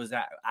 brother, was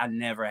that I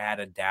never had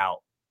a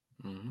doubt.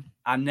 Mm-hmm.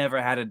 I never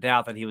had a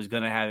doubt that he was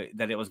going to have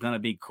that it was going to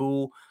be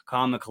cool,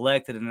 calm, and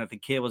collected, and that the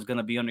kid was going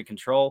to be under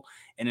control.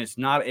 And it's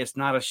not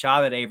a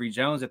shot at Avery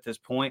Jones at this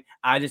point.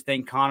 I just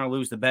think Connor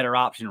Lew's the better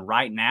option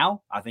right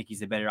now. I think he's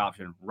the better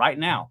option right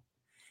now.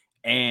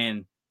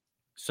 And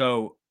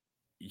so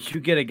you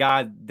get a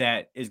guy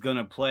that is going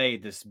to play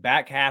this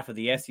back half of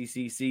the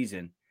SEC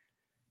season.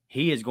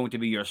 He is going to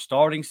be your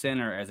starting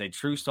center as a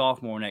true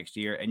sophomore next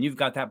year, and you've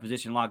got that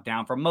position locked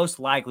down for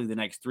most likely the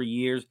next 3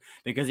 years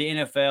because the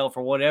NFL,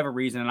 for whatever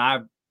reason,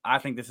 and I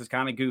think this is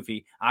kind of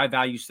goofy, I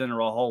value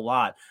center a whole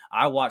lot.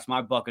 I watched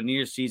my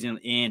Buccaneers season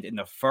end in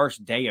the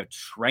first day of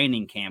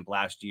training camp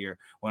last year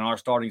when our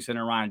starting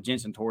center Ryan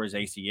Jensen tore his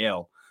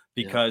ACL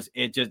because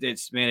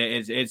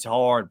it's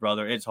hard,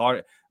 brother. It's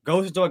hard.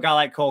 Goes to a guy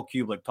like Cole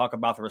Kublik, talk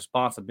about the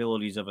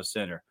responsibilities of a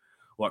center.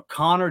 What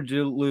Connor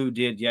Lew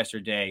did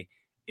yesterday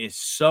is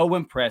so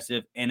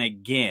impressive. And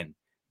again,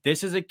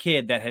 this is a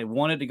kid that had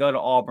wanted to go to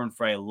Auburn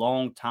for a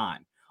long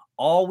time.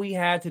 All we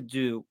had to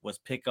do was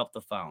pick up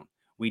the phone.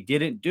 We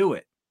didn't do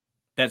it.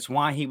 That's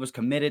why he was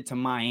committed to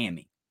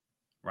Miami,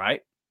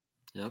 right?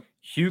 Yep.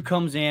 Hugh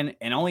comes in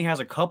and only has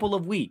a couple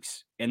of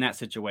weeks in that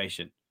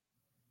situation,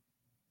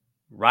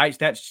 right?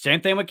 That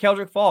same thing with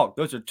Keldrick Falk.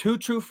 Those are two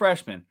true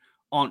freshmen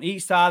on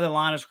each side of the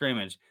line of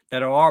scrimmage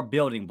that are our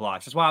building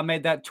blocks. That's why I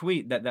made that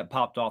tweet that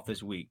popped off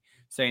this week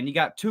saying you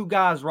got two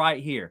guys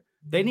right here.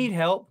 They need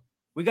help.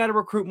 We got to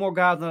recruit more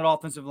guys on that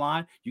offensive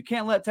line. You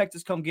can't let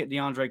Texas come get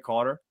DeAndre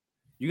Carter.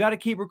 You got to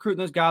keep recruiting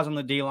those guys on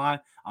the D line.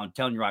 I'm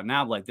telling you right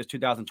now, like this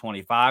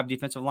 2025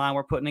 defensive line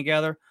we're putting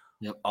together.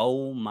 Yep.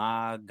 Oh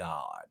my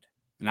God.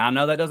 And I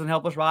know that doesn't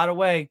help us right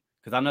away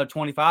because I know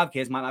 25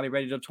 kids might not be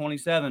ready till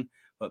 27.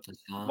 But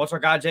what's our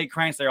guy Jake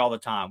Krantz there all the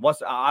time?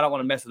 I don't want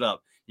to mess it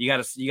up. You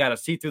gotta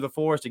see through the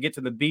forest to get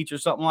to the beach or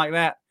something like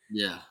that.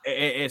 Yeah,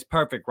 it's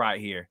perfect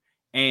right here.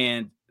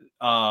 And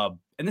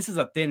this is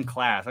a thin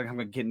class. I'm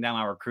getting down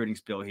my recruiting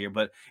spiel here,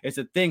 but it's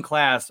a thin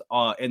class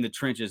in the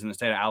trenches in the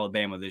state of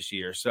Alabama this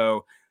year.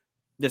 So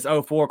this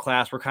 04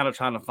 class, we're kind of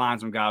trying to find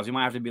some guys. We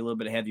might have to be a little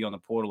bit heavy on the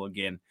portal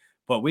again.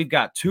 But we've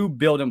got two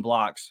building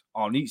blocks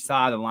on each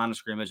side of the line of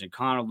scrimmage, and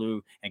Connor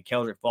Lew and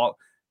Keldrick Falk.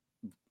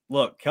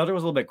 Look, Keldrick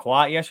was a little bit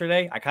quiet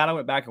yesterday. I kind of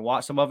went back and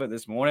watched some of it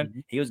this morning. Mm-hmm.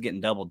 He was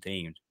getting double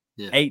teamed.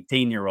 Yeah.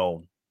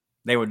 18-year-old.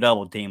 They were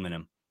double teaming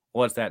him.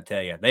 What's that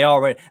tell you?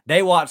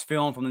 They watched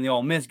film from the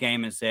Ole Miss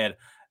game and said,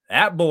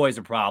 that boy's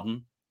a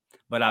problem.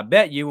 But I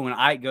bet you when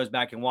Ike goes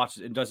back and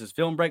watches and does his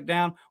film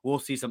breakdown, we'll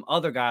see some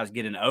other guys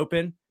getting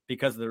open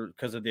because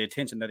of the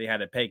attention that he had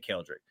to pay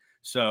Keldrick.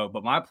 So,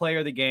 but my player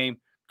of the game,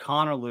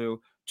 Connor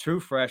Lew, true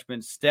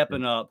freshman,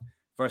 stepping up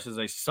versus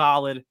a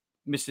solid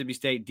Mississippi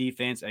State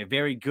defense, a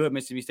very good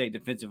Mississippi State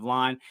defensive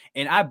line.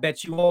 And I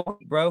bet you all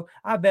week, bro,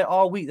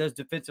 all week those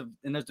defensive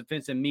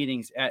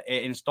meetings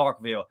in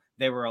Starkville,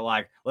 they were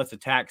like, let's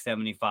attack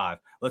 75.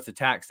 Let's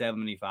attack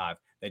 75.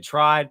 They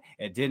tried.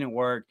 It didn't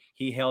work.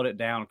 He held it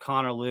down.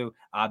 Connor Lew,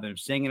 I've been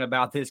singing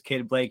about this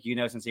kid, Blake,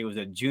 since he was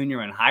a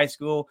junior in high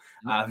school.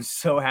 I'm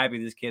so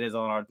happy this kid is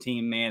on our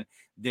team, man.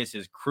 This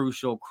is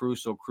crucial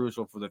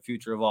for the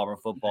future of Auburn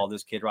football.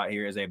 This kid right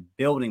here is a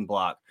building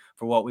block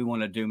for what we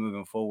want to do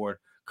moving forward.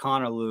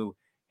 Connor Lew,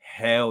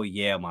 hell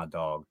yeah, my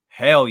dog.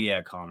 Hell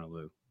yeah, Connor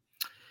Lew.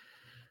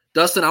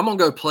 Dustin, I'm going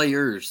to go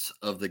players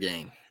of the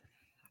game.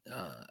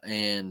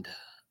 And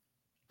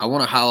I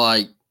want to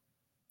highlight,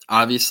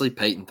 obviously,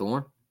 Peyton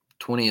Thorne,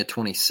 20 of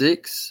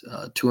 26,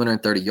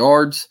 230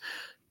 yards,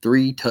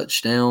 3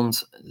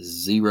 touchdowns,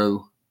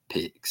 0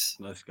 picks.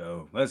 Let's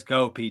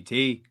go,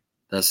 PT.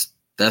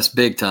 That's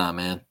big time,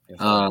 man.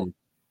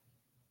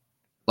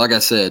 Like I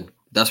said,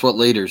 that's what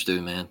leaders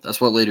do, man. That's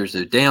what leaders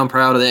do. Damn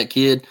proud of that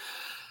kid.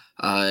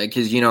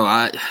 Because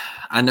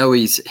I know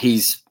he's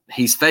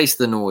faced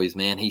the noise,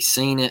 man. He's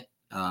seen it.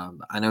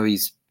 I know I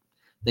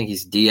think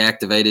he's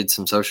deactivated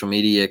some social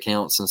media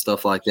accounts and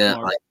stuff like that.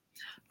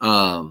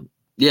 Smart.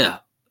 Yeah,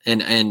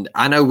 and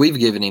I know we've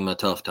given him a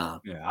tough time.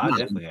 Yeah, I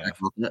definitely have.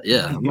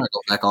 Yeah, I'm not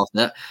going back off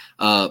that.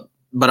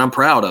 But I'm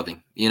proud of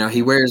him.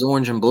 He wears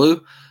orange and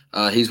blue.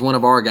 He's one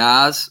of our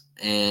guys,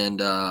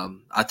 and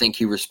I think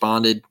he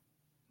responded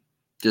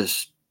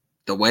just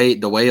the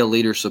way a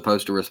leader's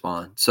supposed to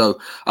respond. So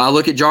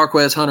look at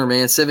Jarquez Hunter,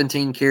 man,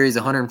 17 carries,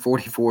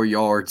 144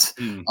 yards,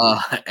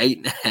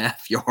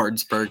 8.5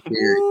 yards per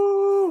carry.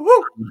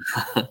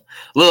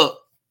 Look,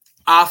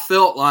 I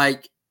felt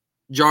like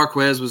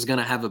Jarquez was going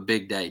to have a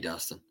big day,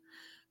 Dustin.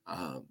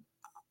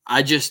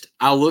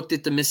 I looked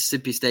at the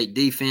Mississippi State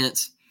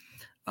defense,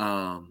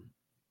 and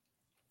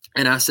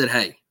I said,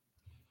 hey,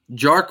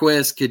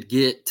 Jarquez could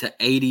get to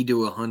 80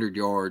 to 100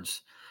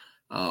 yards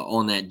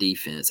on that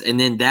defense. And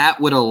then that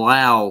would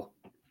allow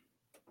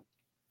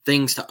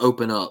things to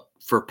open up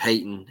for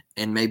Peyton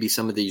and maybe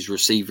some of these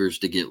receivers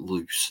to get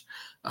loose.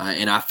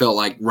 And I felt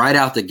like right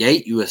out the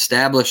gate, you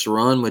established a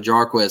run with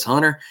Jarquez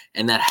Hunter,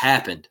 and that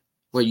happened.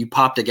 Well, you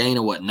popped a gain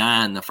of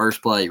 9 the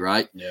first play,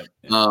 right? Yeah.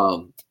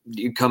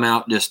 You come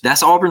out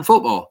that's Auburn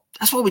football.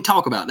 That's what we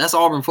talk about. That's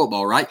Auburn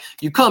football, right?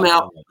 You come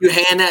out, you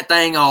hand that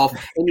thing off,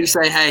 and you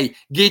say, hey,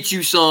 get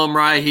you some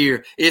right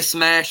here. It's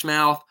smash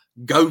mouth,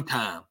 go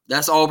time.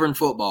 That's Auburn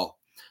football.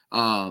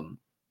 And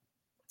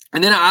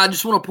then I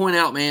just want to point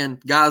out, man,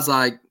 guys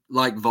like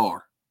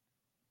VAR.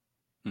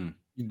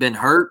 You've been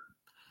hurt.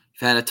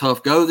 You've had a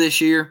tough go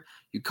this year.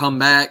 You come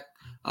back,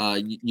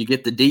 you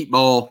get the deep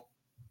ball,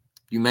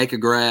 you make a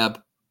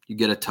grab, you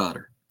get a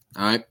tutter.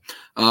 All right.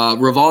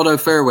 Rivaldo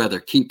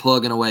Fairweather, keep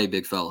plugging away,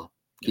 big fella.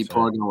 Keep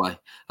plugging away.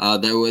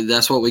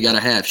 That's what we got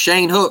to have.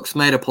 Shane Hooks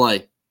made a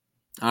play.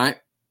 All right.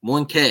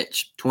 1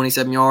 catch,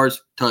 27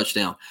 yards,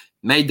 touchdown.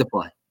 Made the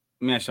play.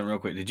 Let me ask you something real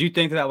quick. Did you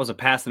think that was a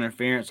pass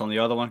interference on the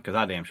other one? Because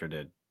I damn sure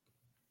did.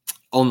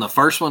 On the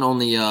first one, on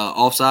the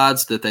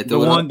offsides that they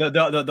threw the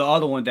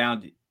other one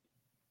down.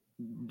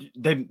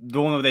 The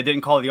one where they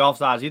didn't call the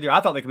offsides either.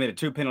 I thought they committed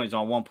 2 penalties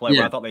on one play.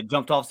 Where I thought they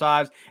jumped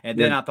offsides, and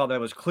then I thought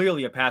that was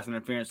clearly a pass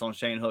interference on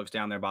Shane Hooks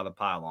down there by the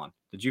pylon.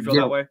 Did you feel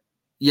that way?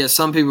 Yeah,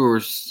 some people were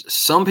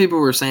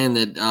saying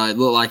that it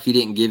looked like he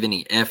didn't give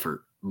any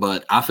effort,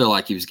 but I feel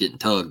like he was getting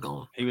tugged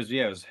on. He was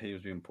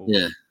being pulled.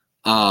 Yeah.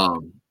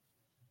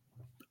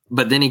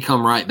 But then he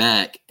come right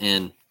back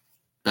and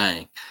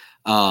bang,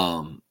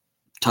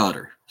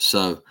 tutter.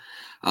 So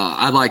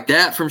I like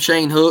that from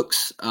Shane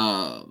Hooks.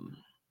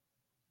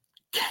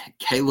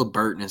 Caleb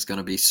Burton is going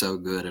to be so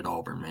good at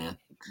Auburn, man.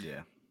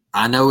 Yeah.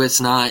 I know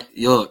it's not.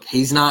 Look,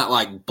 he's not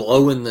like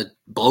blowing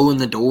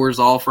the doors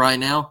off right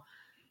now.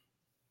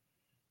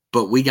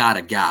 But we got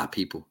a guy,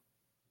 people.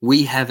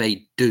 We have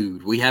a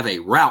dude. We have a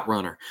route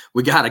runner.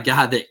 We got a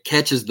guy that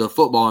catches the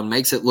football and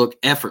makes it look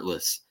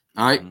effortless.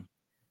 All right?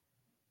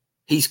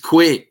 He's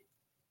quick.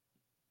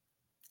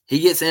 He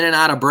gets in and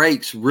out of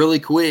breaks really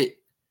quick.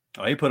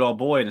 Oh, he put old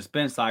boy in a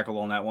spin cycle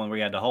on that one where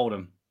he had to hold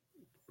him.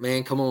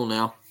 Man, come on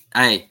now.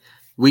 Hey,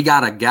 we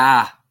got a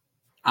guy.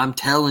 I'm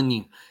telling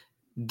you,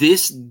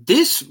 this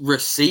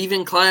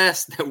receiving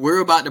class that we're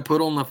about to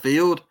put on the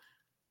field,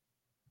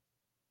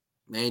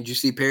 man, did you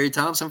see Perry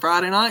Thompson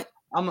Friday night?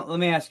 Let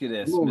me ask you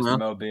this, Mr.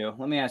 Mobile.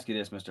 Let me ask you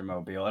this, Mr.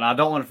 Mobile. And I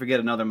don't want to forget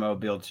another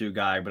Mobile 2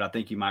 guy, but I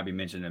think you might be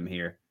mentioning him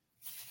here.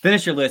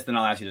 Finish your list, and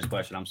I'll ask you this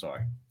question. I'm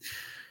sorry.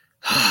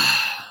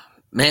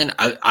 Man,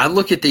 I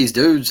look at these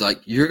dudes like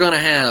you're gonna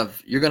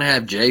have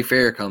Jay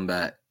Fair come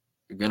back.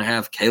 You're gonna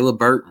have Caleb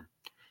Burton.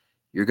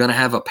 You're gonna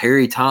have a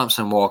Perry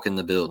Thompson walk in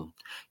the building.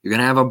 You're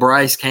gonna have a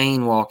Bryce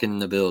Kane walk in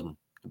the building.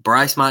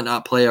 Bryce might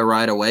not play a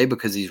right away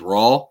because he's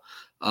raw,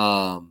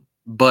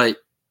 but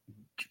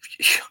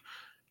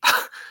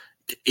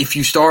if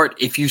you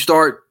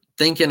start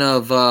thinking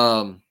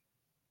of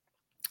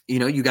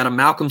you got a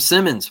Malcolm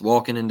Simmons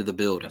walking into the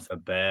building. That's a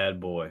bad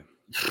boy.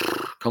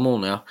 Come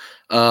on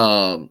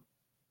now.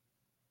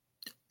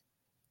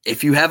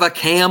 If you have a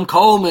Cam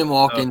Coleman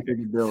walk into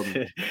the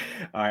building.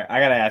 All right, I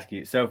got to ask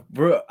you. So,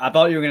 I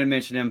thought you were going to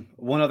mention him.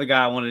 One other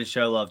guy I wanted to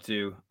show love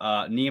to,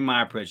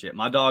 Nehemiah Pritchett.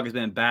 My dog has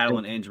been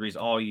battling injuries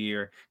all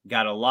year.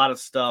 Got a lot of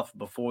stuff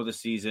before the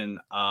season,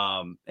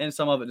 and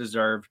some of it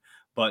deserved.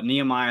 But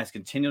Nehemiah has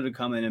continued to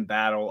come in and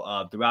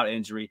battle throughout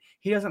injury.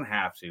 He doesn't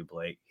have to,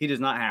 Blake. He does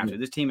not have to.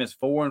 This team is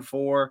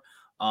 4-4.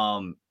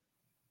 I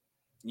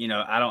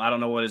don't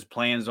know what his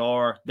plans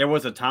are. There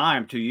was a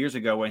time 2 years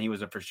ago when he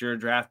was a for sure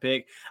draft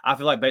pick. I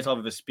feel like based off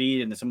of his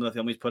speed and some of the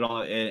film he's put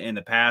on in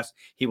the past,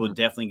 he will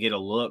definitely get a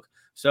look.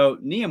 So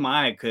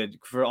Nehemiah could,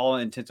 for all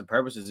intents and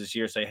purposes this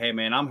year, say, hey,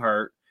 man, I'm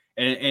hurt.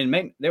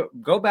 And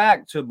go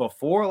back to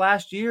before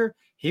last year,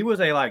 he was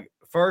a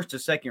first to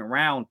second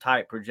round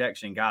type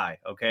projection guy.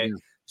 Okay. Yeah.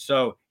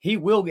 So he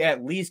will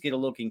at least get a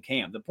look in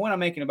camp. The point I'm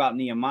making about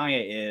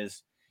Nehemiah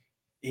is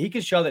he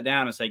can shut it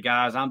down and say,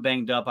 guys, I'm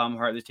banged up. I'm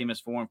hurt. This team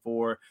is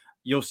 4-4.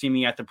 You'll see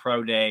me at the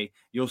pro day.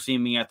 You'll see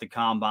me at the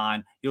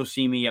combine. You'll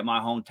see me at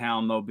my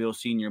hometown Mobile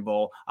Senior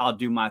Bowl. I'll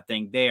do my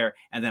thing there.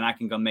 And then I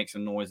can go make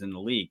some noise in the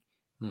league.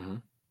 Mm-hmm.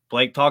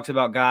 Blake talks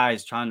about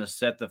guys trying to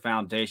set the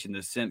foundation,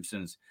 the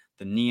Simpsons,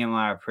 the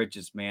Nehemiah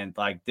Pritchett's, man.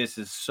 This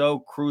is so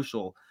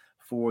crucial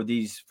for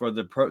the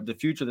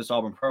future of this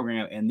Auburn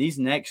program. And these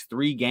next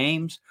 3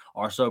 games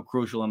are so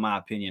crucial, in my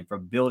opinion, for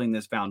building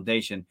this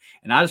foundation.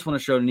 And I just want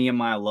to show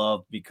Nehemiah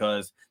love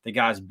because the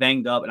guy's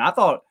banged up. And I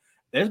thought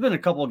there's been a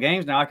couple of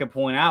games now I could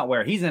point out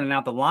where he's in and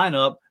out the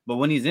lineup, but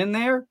when he's in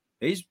there,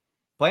 he's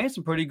playing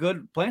some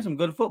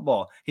good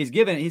football. He's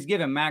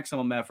given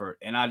maximum effort.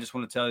 And I just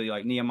want to tell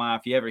you, Nehemiah,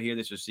 if you ever hear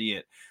this or see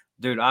it,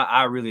 dude,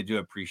 I really do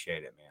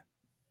appreciate it, man.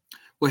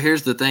 Well,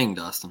 here's the thing,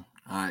 Dustin.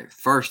 All right.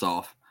 First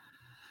off,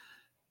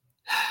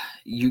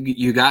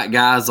 you got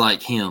guys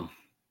like him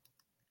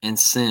and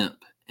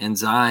Simp and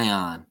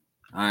Zion,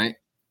 all right?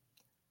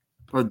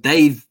 or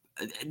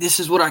this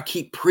is what I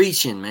keep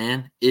preaching,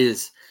 man,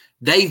 is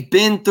they've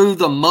been through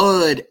the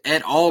mud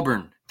at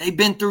Auburn. They've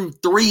been through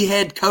 3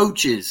 head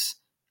coaches,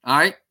 all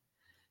right?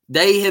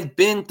 They have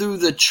been through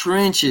the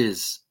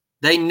trenches.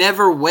 They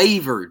never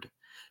wavered.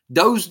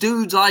 Those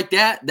dudes like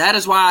that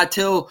is why I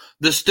tell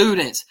the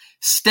students,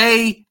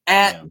 stay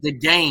at the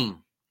game,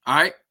 all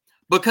right?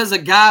 Because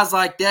of guys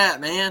like that,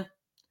 man.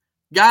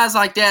 Guys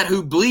like that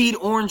who bleed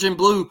orange and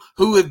blue,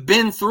 who have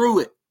been through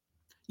it.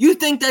 You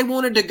think they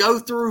wanted to go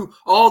through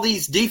all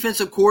these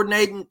defensive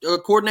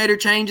coordinator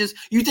changes?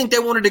 You think they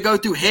wanted to go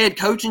through head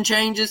coaching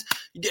changes?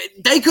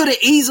 They could have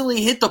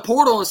easily hit the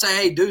portal and say,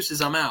 hey,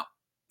 deuces, I'm out.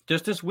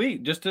 Just this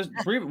week, with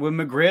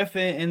McGriff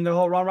and the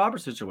whole Ron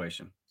Roberts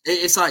situation.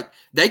 It's like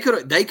they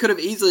could have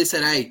easily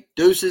said, hey,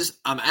 deuces,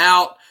 I'm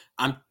out.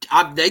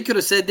 They could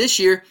have said this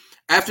year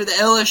after the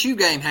LSU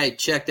game, hey,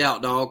 checked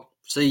out, dog.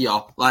 See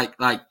y'all.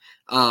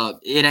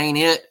 It ain't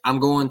it. I'm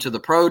going to the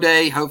pro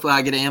day. Hopefully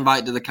I get an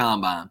invite to the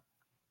combine.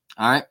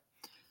 All right.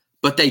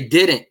 But they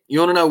didn't. You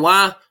want to know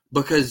why?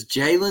 Because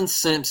Jalen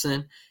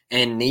Simpson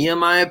and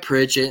Nehemiah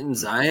Pritchett and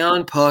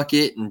Zion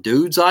Puckett and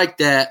dudes like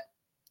that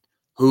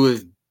who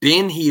have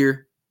been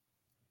here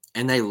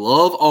and they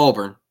love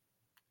Auburn,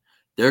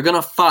 they're going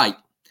to fight.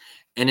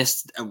 And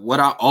it's what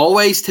I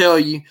always tell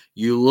you.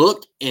 You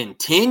look in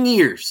 10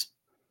 years,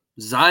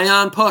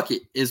 Zion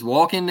Puckett is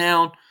walking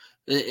down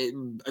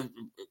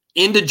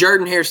into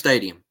Jordan-Hare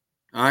Stadium.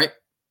 All right.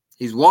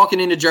 He's walking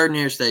into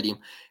Jordan-Hare Stadium.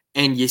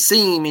 And you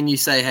see him and you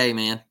say, hey,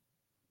 man,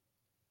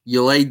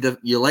 you laid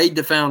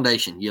the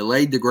foundation. You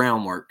laid the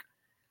groundwork.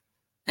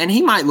 And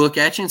he might look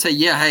at you and say,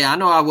 yeah, hey, I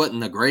know I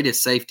wasn't the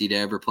greatest safety to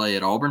ever play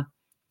at Auburn,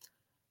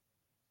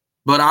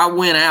 but I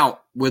went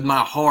out with my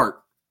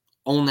heart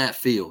on that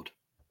field.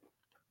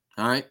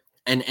 All right?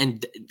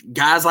 And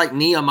guys like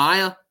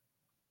Nehemiah,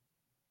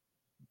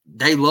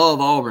 they love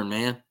Auburn,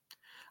 man.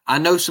 I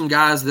know some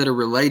guys that are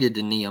related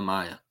to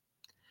Nehemiah.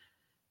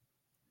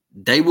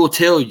 They will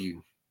tell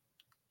you,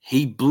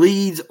 he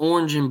bleeds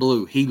orange and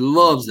blue. He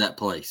loves that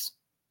place.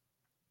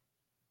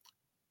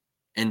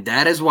 And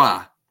that is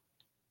why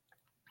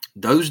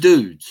those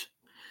dudes,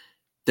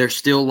 they're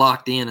still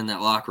locked in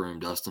that locker room,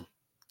 Dustin.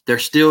 They're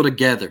still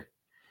together.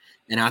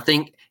 And I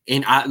think,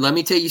 let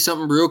me tell you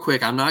something real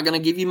quick. I'm not going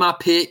to give you my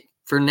pick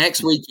for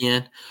next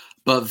weekend,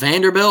 but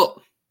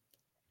Vanderbilt,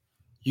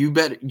 you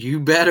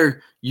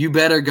better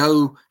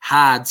go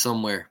hide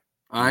somewhere.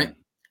 All right.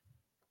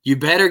 You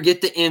better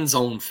get the end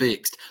zone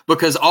fixed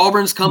because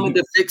Auburn's coming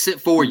to fix it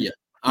for you.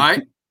 All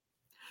right.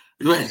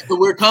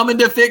 We're coming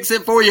to fix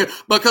it for you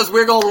because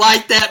we're going to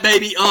light that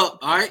baby up.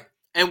 All right.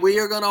 And we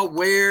are going to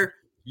wear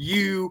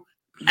you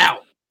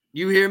out.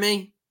 You hear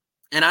me?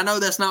 And I know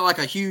that's not like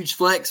a huge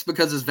flex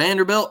because it's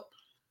Vanderbilt.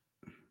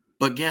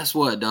 But guess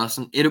what,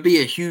 Dustin? It'll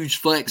be a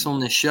huge flex on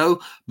this show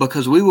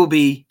because we will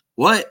be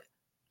what?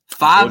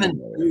 5-4.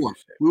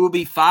 We will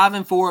be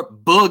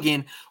 5-4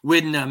 booging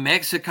with New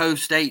Mexico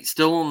State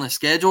still on the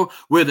schedule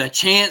with a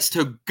chance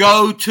to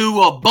go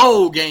to a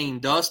bowl game,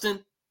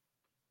 Dustin.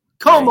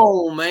 Come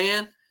on,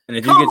 man. And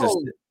if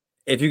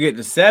you get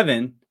to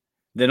 7,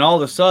 then all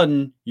of a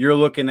sudden you're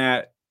looking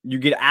at you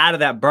get out of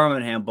that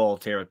Birmingham Bowl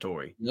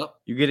territory. Yep.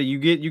 You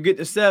get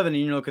to 7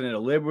 and you're looking at a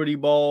Liberty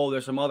Bowl.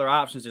 There's some other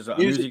options. There's a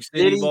Music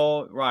City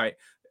Bowl, right?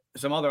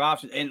 Some other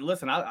options. And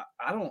listen,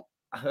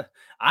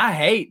 I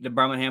hate the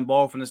Birmingham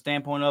Bowl from the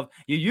standpoint of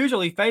you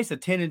usually face a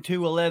 10-2,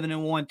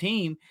 11-1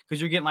 team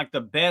because you're getting like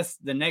the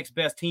next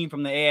best team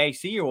from the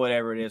AAC or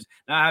whatever it is.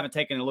 Now I haven't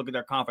taken a look at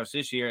their conference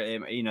this year.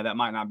 And, that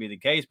might not be the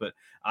case, but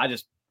I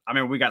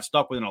remember we got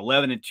stuck with an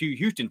 11-2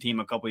 Houston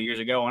team a couple of years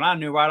ago, and I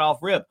knew right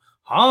off rip,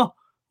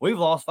 we've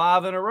lost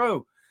 5 in a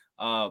row.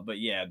 But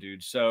yeah,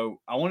 dude.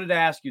 So I wanted to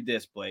ask you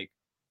this, Blake.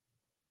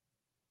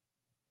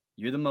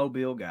 You're the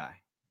Mobile guy.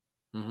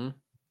 Mm-hmm.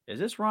 Is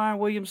this Ryan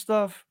Williams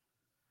stuff?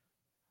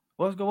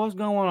 What's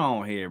going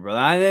on here, brother?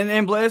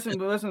 And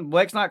listen,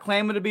 Blake's not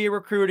claiming to be a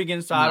recruiting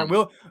insider.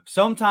 No.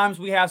 Sometimes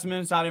we have some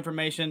inside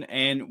information,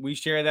 and we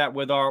share that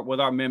with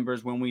our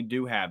members when we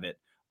do have it.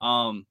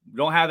 Don't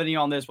have any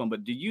on this one,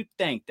 but do you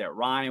think that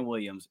Ryan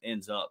Williams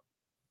ends up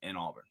in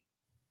Auburn?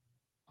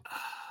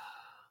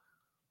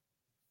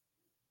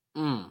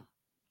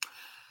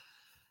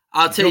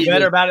 I'll tell you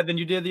better about it than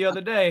you did the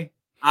other day.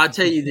 I'll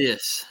tell you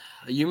this.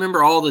 You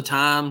remember all the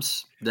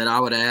times that I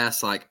would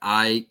ask like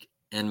Ike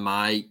and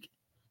Mike,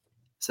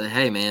 say,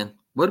 hey, man,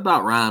 what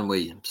about Ryan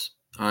Williams?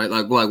 All right,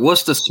 like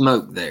what's the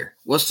smoke there?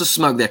 What's the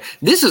smoke there?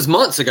 This is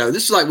months ago.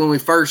 This is like when we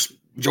first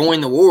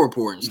joined the War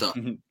Report and stuff.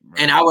 Right.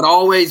 And I would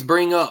always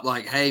bring up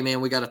like, hey, man,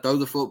 we got to throw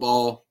the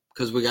football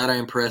because we got to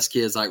impress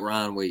kids like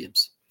Ryan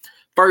Williams.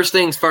 First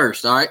things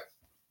first, all right?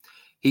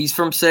 He's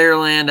from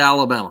Saraland,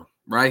 Alabama,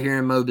 right here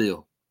in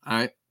Mobile, all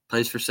right?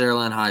 Plays for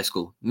Saraland High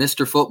School.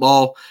 Mr.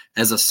 Football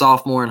as a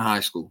sophomore in high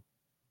school.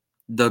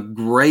 The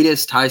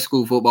greatest high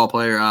school football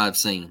player I've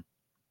seen.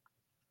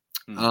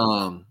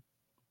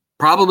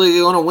 Probably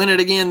going to win it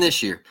again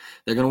this year.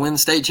 They're going to win the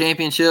state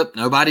championship.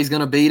 Nobody's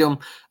going to beat them.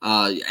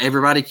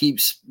 Everybody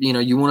keeps,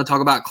 you want to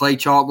talk about Clay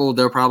Chalkville,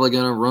 they're probably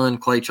going to run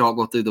Clay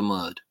Chalkville through the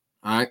mud.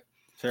 All right.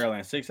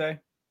 Saraland 6A?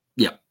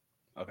 Yep.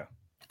 Okay.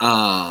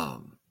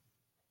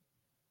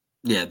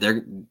 Yeah,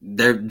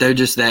 they're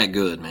just that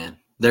good, man.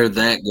 They're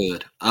that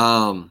good.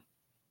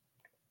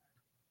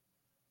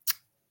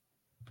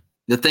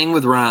 The thing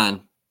with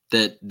Ryan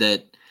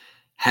that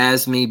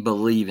has me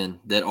believing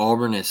that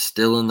Auburn is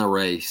still in the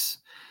race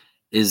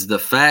is the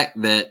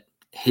fact that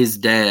his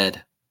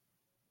dad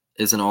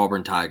is an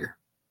Auburn Tiger.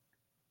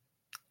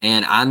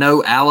 And I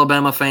know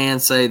Alabama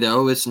fans say that,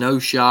 oh, it's no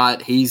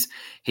shot. He's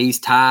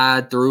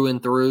tied through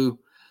and through.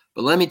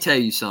 But let me tell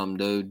you something,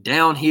 dude.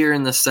 Down here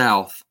in the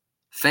South,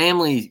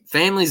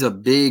 family's a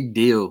big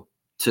deal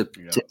to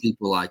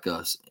people like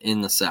us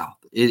in the South.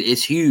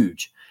 It's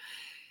huge.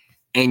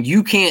 And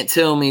you can't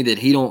tell me that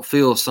he don't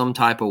feel some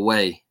type of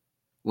way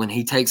when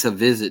he takes a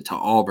visit to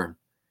Auburn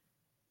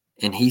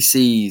and he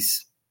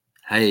sees,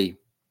 hey,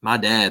 my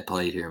dad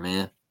played here,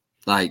 man.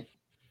 Like,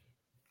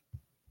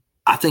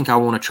 I think I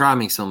want to try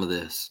me some of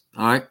this.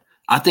 All right.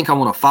 I think I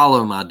want to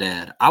follow my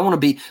dad. I want to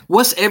be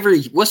what's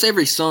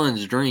every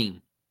son's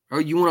dream? Oh,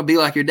 you want to be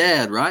like your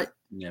dad, right?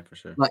 Yeah, for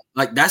sure.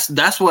 Like that's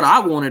what I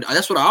wanted.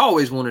 That's what I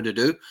always wanted to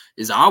do,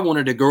 is I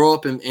wanted to grow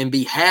up and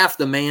be half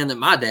the man that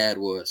my dad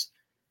was.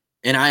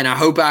 And I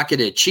hope I could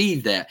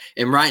achieve that.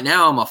 And right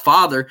now I'm a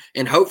father,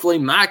 and hopefully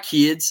my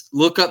kids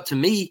look up to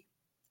me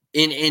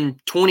in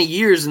 20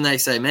 years and they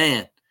say,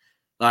 man,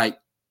 like,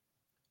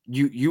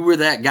 you were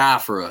that guy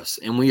for us,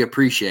 and we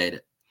appreciate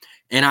it.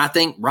 And I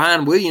think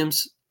Ryan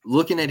Williams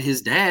looking at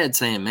his dad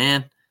saying,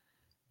 man,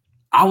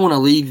 I want to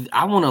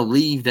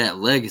leave that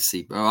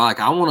legacy, bro. Like,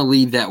 I want to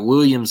leave that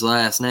Williams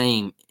last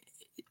name.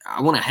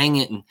 I want to hang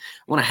it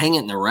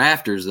in the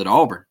rafters at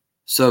Auburn.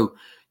 So,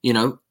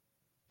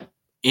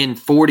 in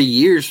 40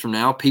 years from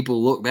now,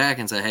 people look back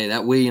and say, hey,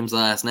 that Williams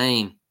last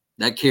name,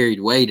 that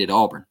carried weight at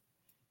Auburn.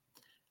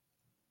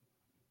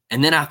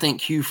 And then I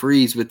think Hugh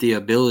Freeze with the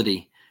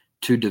ability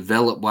to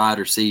develop wide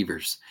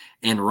receivers.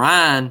 And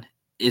Ryan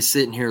is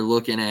sitting here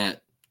looking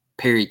at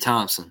Perry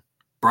Thompson,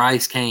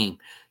 Bryce Kane,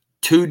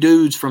 two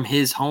dudes from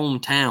his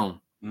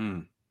hometown,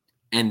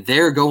 and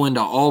they're going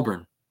to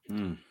Auburn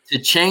to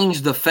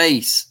change the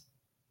face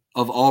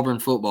of Auburn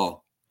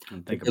football.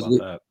 And think about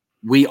that.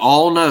 We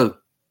all know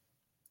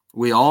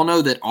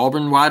that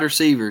Auburn wide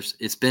receivers,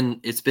 it's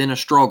been a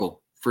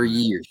struggle for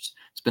years.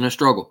 It's been a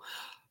struggle.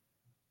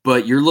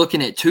 But you're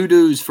looking at two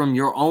dudes from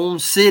your own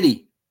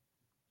city.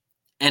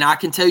 And I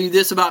can tell you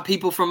this about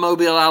people from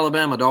Mobile,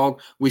 Alabama,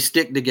 dog. We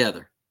stick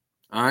together.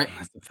 All right?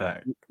 That's a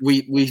fact.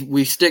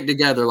 We stick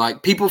together.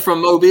 Like, people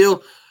from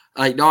Mobile,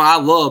 like, dog,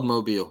 I love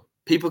Mobile.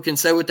 People can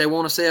say what they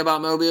want to say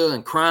about Mobile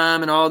and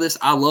crime and all this.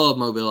 I love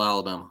Mobile,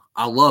 Alabama.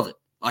 I love it.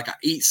 Like, I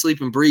eat,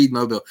 sleep, and breathe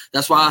Mobile.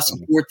 That's why I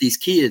support these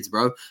kids,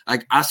 bro.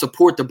 Like, I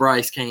support the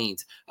Bryce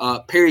Canes.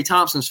 Perry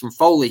Thompson's from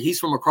Foley. He's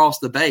from across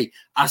the bay.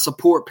 I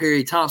support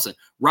Perry Thompson.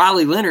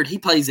 Riley Leonard, he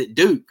plays at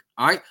Duke,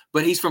 all right?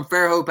 But he's from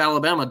Fairhope,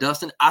 Alabama,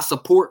 Dustin. I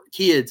support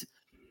kids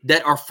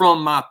that are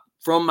from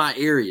my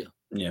area.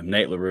 Yeah,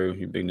 Nate LaRue.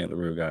 You're a big Nate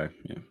LaRue guy.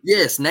 Yeah.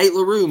 Yes, Nate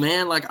LaRue,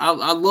 man. Like,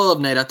 I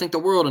love Nate. I think the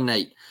world of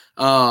Nate.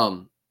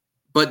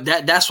 But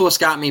that's what's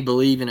got me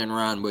believing in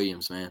Ryan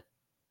Williams, man.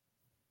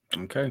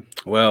 Okay.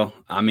 Well,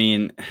 I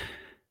mean,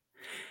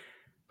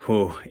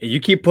 you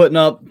keep putting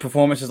up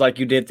performances like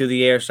you did through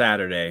the air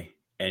Saturday,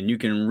 and you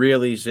can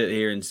really sit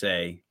here and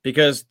say,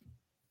 because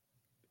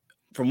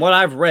from what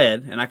I've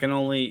read, and I can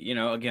only,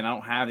 again, I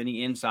don't have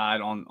any insight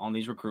on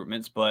these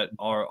recruitments, but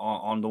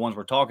on the ones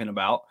we're talking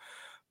about.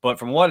 But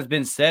from what has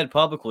been said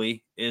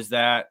publicly is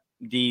that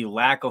the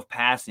lack of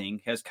passing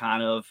has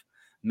kind of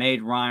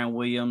made Ryan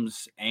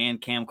Williams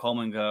and Cam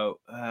Coleman go,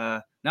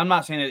 now, I'm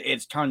not saying that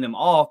it's turned them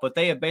off, but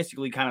they have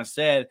basically kind of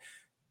said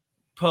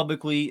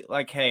publicly,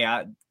 like,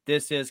 hey,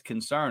 this is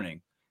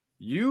concerning.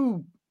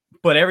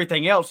 But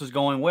everything else is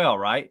going well,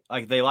 right?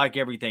 Like, they like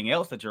everything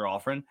else that you're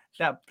offering.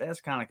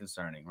 That's kind of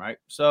concerning, right?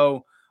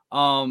 So,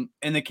 and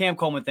the Cam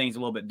Coleman thing is a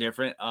little bit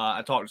different.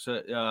 I talked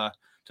to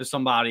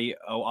somebody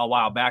a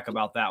while back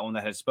about that one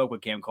that had spoke with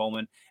Cam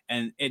Coleman,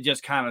 and it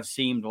just kind of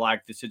seemed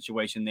like the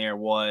situation there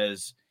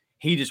was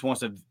he just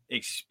wants to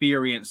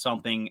experience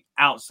something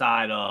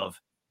outside of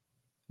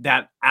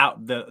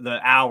the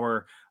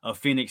hour of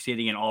Phoenix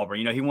City and Auburn.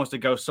 He wants to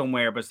go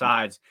somewhere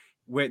besides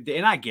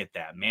and I get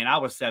that, man. I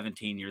was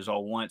 17 years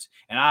old once,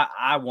 and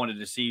I wanted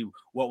to see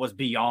what was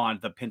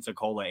beyond the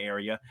Pensacola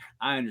area.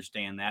 I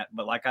understand that,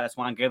 but that's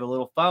why I gave a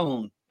little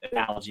phone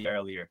analogy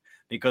earlier,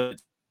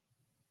 because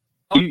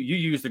you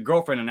use the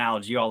girlfriend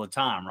analogy all the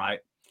time, right?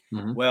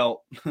 Mm-hmm.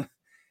 Well,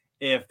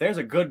 if there's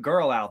a good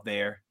girl out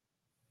there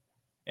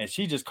and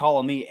she just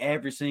calling me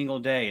every single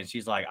day, and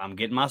she's like, I'm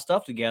getting my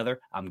stuff together.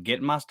 I'm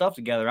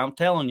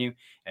telling you.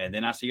 And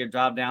then I see her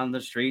drive down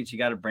the street. She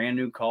got a brand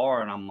new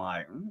car. And I'm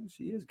like,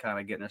 she is kind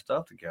of getting her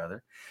stuff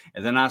together.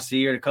 And then I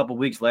see her a couple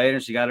weeks later,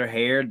 and she got her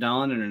hair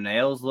done and her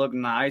nails look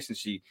nice. And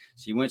she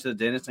went to the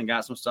dentist and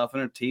got some stuff in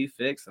her teeth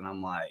fixed. And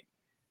I'm like,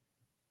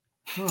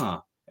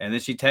 huh. And then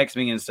she texts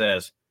me and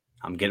says,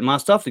 I'm getting my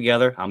stuff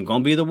together. I'm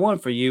going to be the one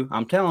for you.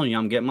 I'm telling you,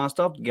 I'm getting my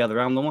stuff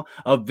together. I'm the one.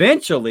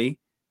 Eventually,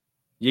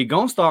 you're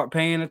going to start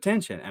paying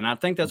attention. And I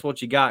think that's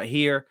what you got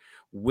here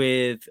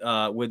with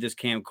this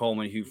Cam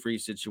Coleman Hugh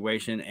Freeze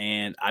situation,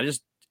 and I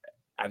just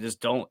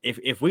don't.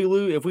 If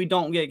we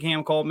don't get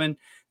Cam Coleman,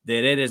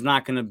 then it is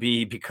not going to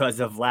be because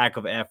of lack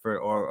of effort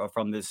or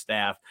from this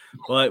staff.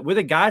 But with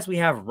the guys we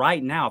have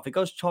right now, if it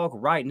goes chalk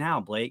right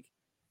now, Blake,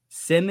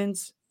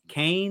 Simmons,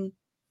 Kane,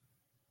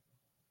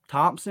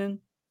 Thompson,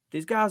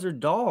 these guys are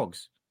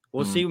dogs.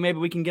 We'll see. Maybe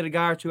we can get a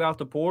guy or two out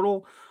the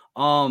portal.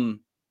 And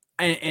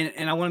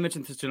I want to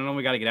mention this too. I know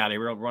we got to get out of here.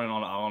 We're running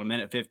on a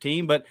minute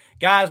 15. But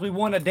guys, we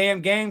won a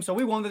damn game, so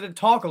we wanted to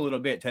talk a little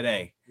bit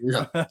today.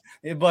 Yeah.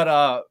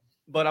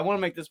 But I want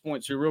to make this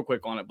point too, real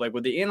quick on it, Blake.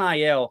 With the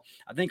NIL,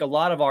 I think a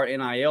lot of our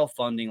NIL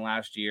funding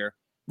last year.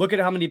 Look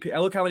how many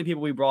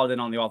people we brought in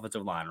on the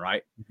offensive line,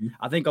 right? Mm-hmm.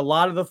 I think a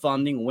lot of the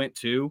funding went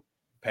to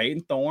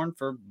Peyton Thorne,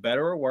 for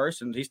better or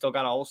worse, and he still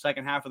got a whole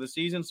second half of the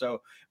season.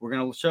 So we're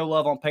going to show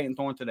love on Peyton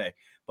Thorne today.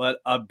 But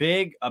a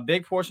big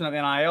portion of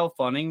NIL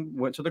funding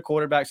went to the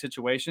quarterback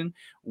situation,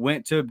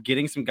 went to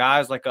getting some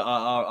guys like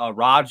a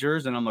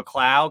Rodgers and a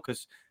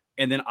McLeod,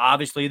 and then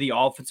obviously the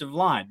offensive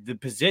line. The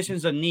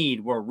positions of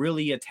need were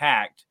really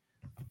attacked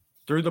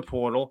through the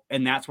portal,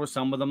 and that's where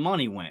some of the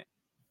money went.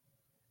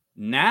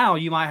 Now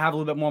you might have a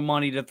little bit more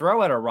money to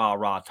throw at a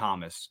Ra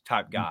Thomas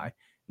type guy.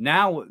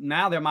 Now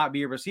there might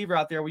be a receiver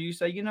out there where you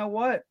say, you know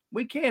what,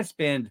 we can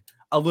spend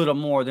a little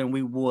more than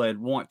we would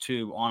want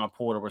to on a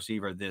portal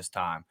receiver this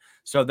time.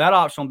 So that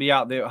option will be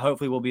out there.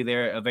 Hopefully will be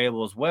there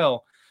available as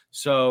well.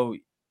 So,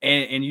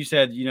 and you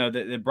said,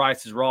 that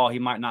Bryce is raw. He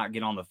might not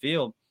get on the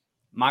field.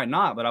 Might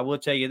not, but I will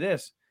tell you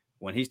this.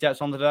 When he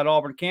steps onto that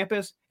Auburn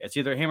campus, it's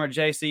either him or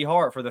J.C.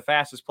 Hart for the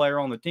fastest player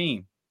on the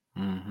team.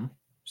 Mm-hmm.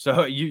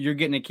 So you're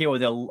getting a kid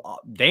with a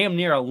damn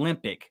near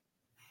Olympic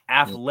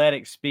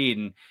athletic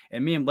speed,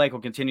 and me and Blake will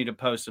continue to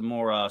post some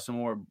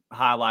more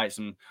highlights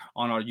on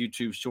our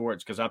YouTube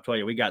shorts, because I'll tell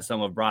you, we got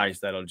some of Bryce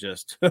that'll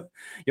just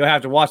you'll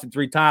have to watch it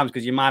 3 times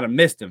because you might have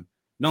missed him.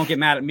 Don't get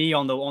mad at me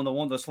on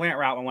the slant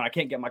route when I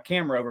can't get my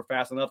camera over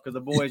fast enough because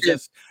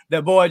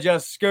the boy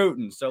just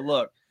scooting. So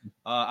look,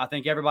 I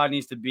think everybody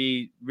needs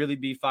to really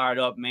be fired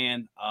up,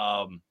 man.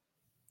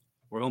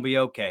 We're gonna be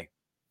okay.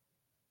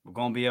 We're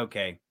gonna be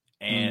okay,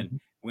 and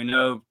we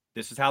know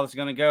this is how it's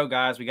gonna go,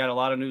 guys. We got a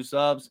lot of new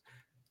subs.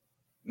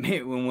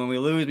 When we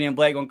lose, me and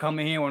Blake gonna come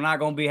in here, we're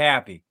not gonna be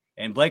happy.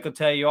 And Blake will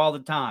tell you all the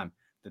time,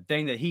 the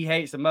thing that he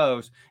hates the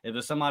most is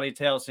if somebody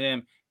tells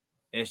him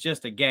it's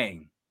just a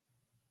game.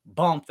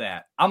 Bump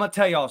that. I'm gonna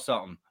tell y'all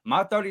something.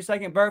 My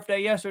 32nd birthday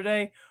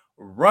yesterday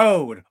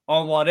rode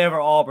on whatever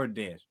Auburn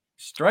did.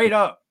 Straight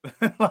up.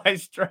 Like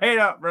straight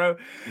up, bro.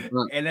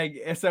 And I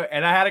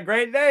had a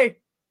great day.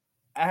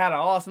 I had an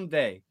awesome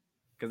day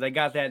because they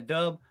got that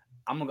dub.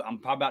 I'm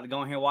probably about to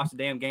go in here and watch the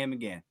damn game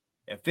again.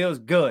 It feels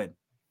good.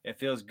 It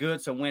feels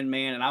good to win,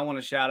 man. And I want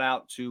to shout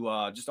out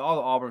to just all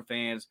the Auburn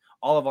fans,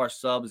 all of our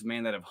subs,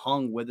 man, that have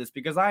hung with us,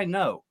 because I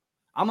know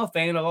I'm a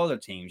fan of other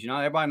teams.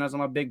 Everybody knows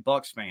I'm a big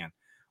Bucks fan.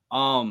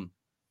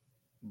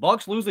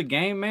 Bucks lose a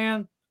game,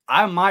 man,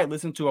 I might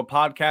listen to a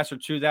podcast or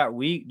two that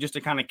week just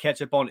to kind of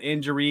catch up on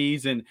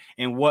injuries and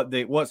what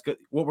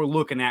we're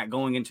looking at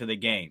going into the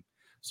game.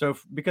 So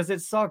because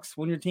it sucks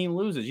when your team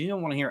loses, you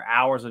don't want to hear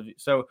hours of.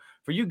 So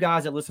for you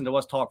guys that listen to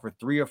us talk for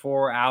 3 or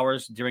 4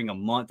 hours during a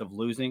month of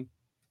losing,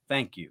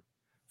 thank you.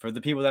 For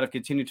the people that have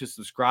continued to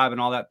subscribe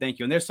and all that, thank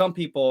you. And there's some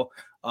people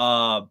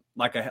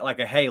like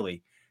a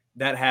Haley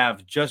that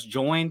have just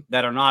joined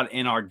that are not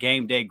in our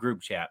game day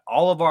group chat.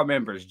 All of our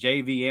members,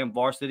 JVM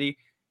Varsity,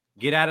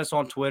 get at us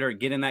on Twitter.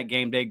 Get in that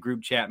game day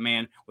group chat,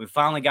 man. We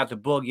finally got to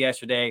book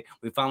yesterday.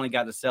 We finally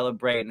got to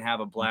celebrate and have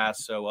a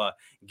blast. So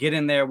get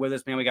in there with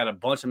us, man. We got a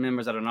bunch of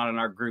members that are not in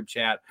our group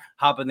chat.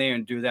 Hop in there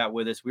and do that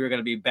with us. We are going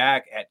to be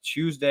back at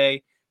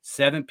Tuesday,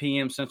 7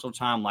 p.m. Central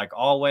Time, like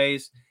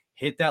always.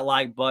 Hit that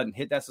like button,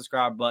 hit that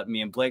subscribe button.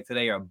 Me and Blake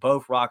today are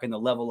both rocking the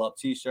Level Up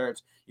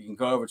t-shirts. You can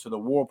go over to the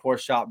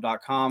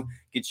warreportshop.com,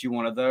 get you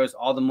one of those.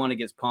 All the money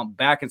gets pumped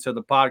back into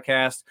the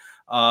podcast.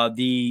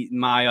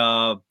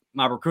 My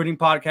recruiting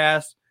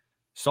podcast.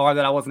 Sorry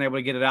that I wasn't able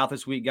to get it out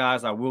this week,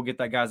 guys. I will get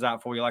that guys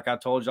out for you like I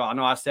told y'all. I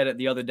know I said it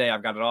the other day.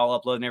 I've got it all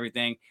uploaded and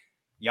everything.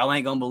 Y'all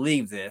ain't going to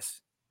believe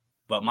this,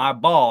 but my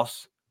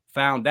boss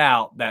found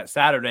out that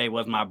Saturday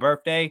was my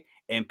birthday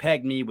and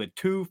pegged me with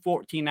 2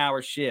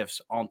 14-hour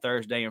shifts on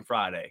Thursday and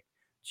Friday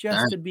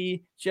just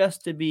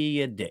to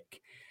be a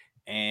dick.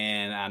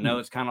 And I know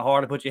it's kind of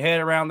hard to put your head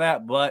around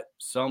that, but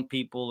some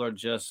people are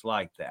just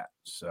like that.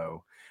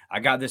 So I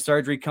got this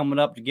surgery coming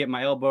up to get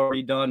my elbow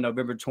redone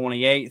November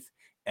 28th.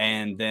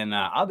 And then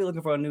I'll be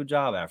looking for a new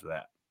job after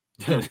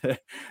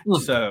that.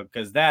 So,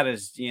 because that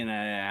is,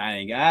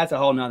 that's a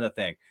whole nother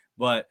thing.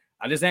 But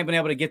I just ain't been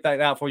able to get that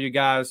out for you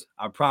guys.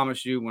 I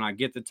promise you, when I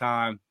get the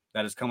time,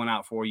 that is coming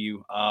out for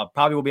you.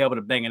 Probably will be able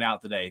to bang it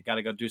out today. Got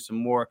to go do some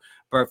more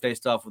birthday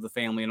stuff with the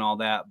family and all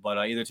that. But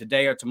either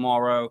today or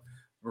tomorrow,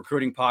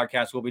 recruiting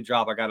podcast will be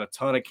dropped. I got a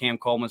ton of Cam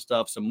Coleman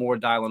stuff, some more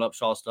Dylan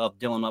Upshaw stuff,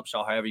 Dylan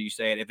Upshaw, however you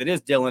say it. If it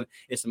is Dylan,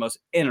 it's the most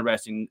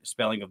interesting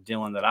spelling of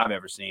Dylan that I've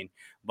ever seen.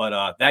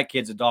 But that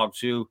kid's a dog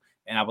too.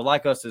 And I would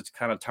like us to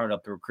kind of turn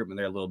up the recruitment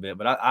there a little bit,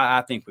 but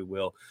I think we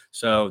will.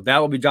 So that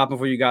will be dropping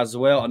for you guys as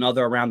well.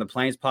 Another Around the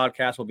Plains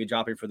podcast will be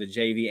dropping for the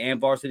JV and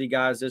varsity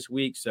guys this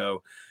week.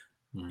 So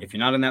if you're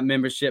not in that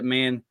membership,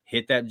 man,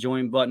 hit that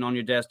join button on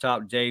your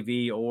desktop,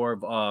 JV or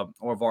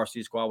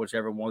varsity squad,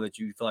 whichever one that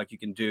you feel like you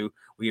can do.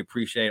 We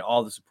appreciate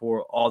all the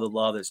support, all the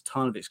love. There's a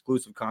ton of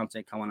exclusive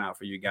content coming out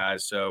for you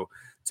guys. So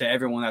to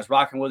everyone that's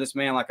rocking with us,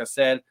 man, like I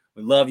said,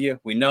 we love you.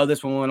 We know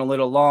this one went a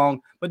little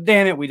long, but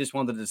damn it, we just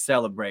wanted to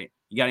celebrate.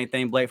 You got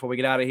anything, Blake, before we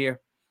get out of here?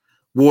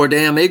 War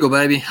damn Eagle,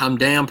 baby. I'm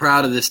damn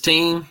proud of this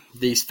team,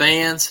 these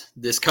fans,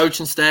 this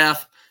coaching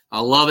staff. I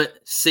love it.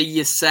 See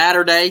you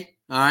Saturday,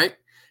 all right,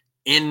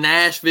 in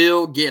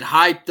Nashville. Get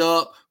hyped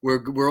up.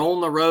 We're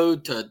on the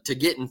road to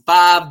getting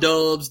 5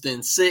 dubs,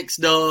 then 6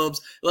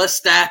 dubs. Let's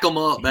stack them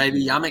up,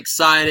 baby. I'm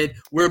excited.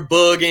 We're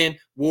bugging.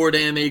 War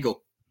damn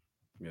Eagle.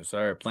 Yes,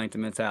 sir. Plankton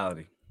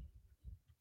mentality.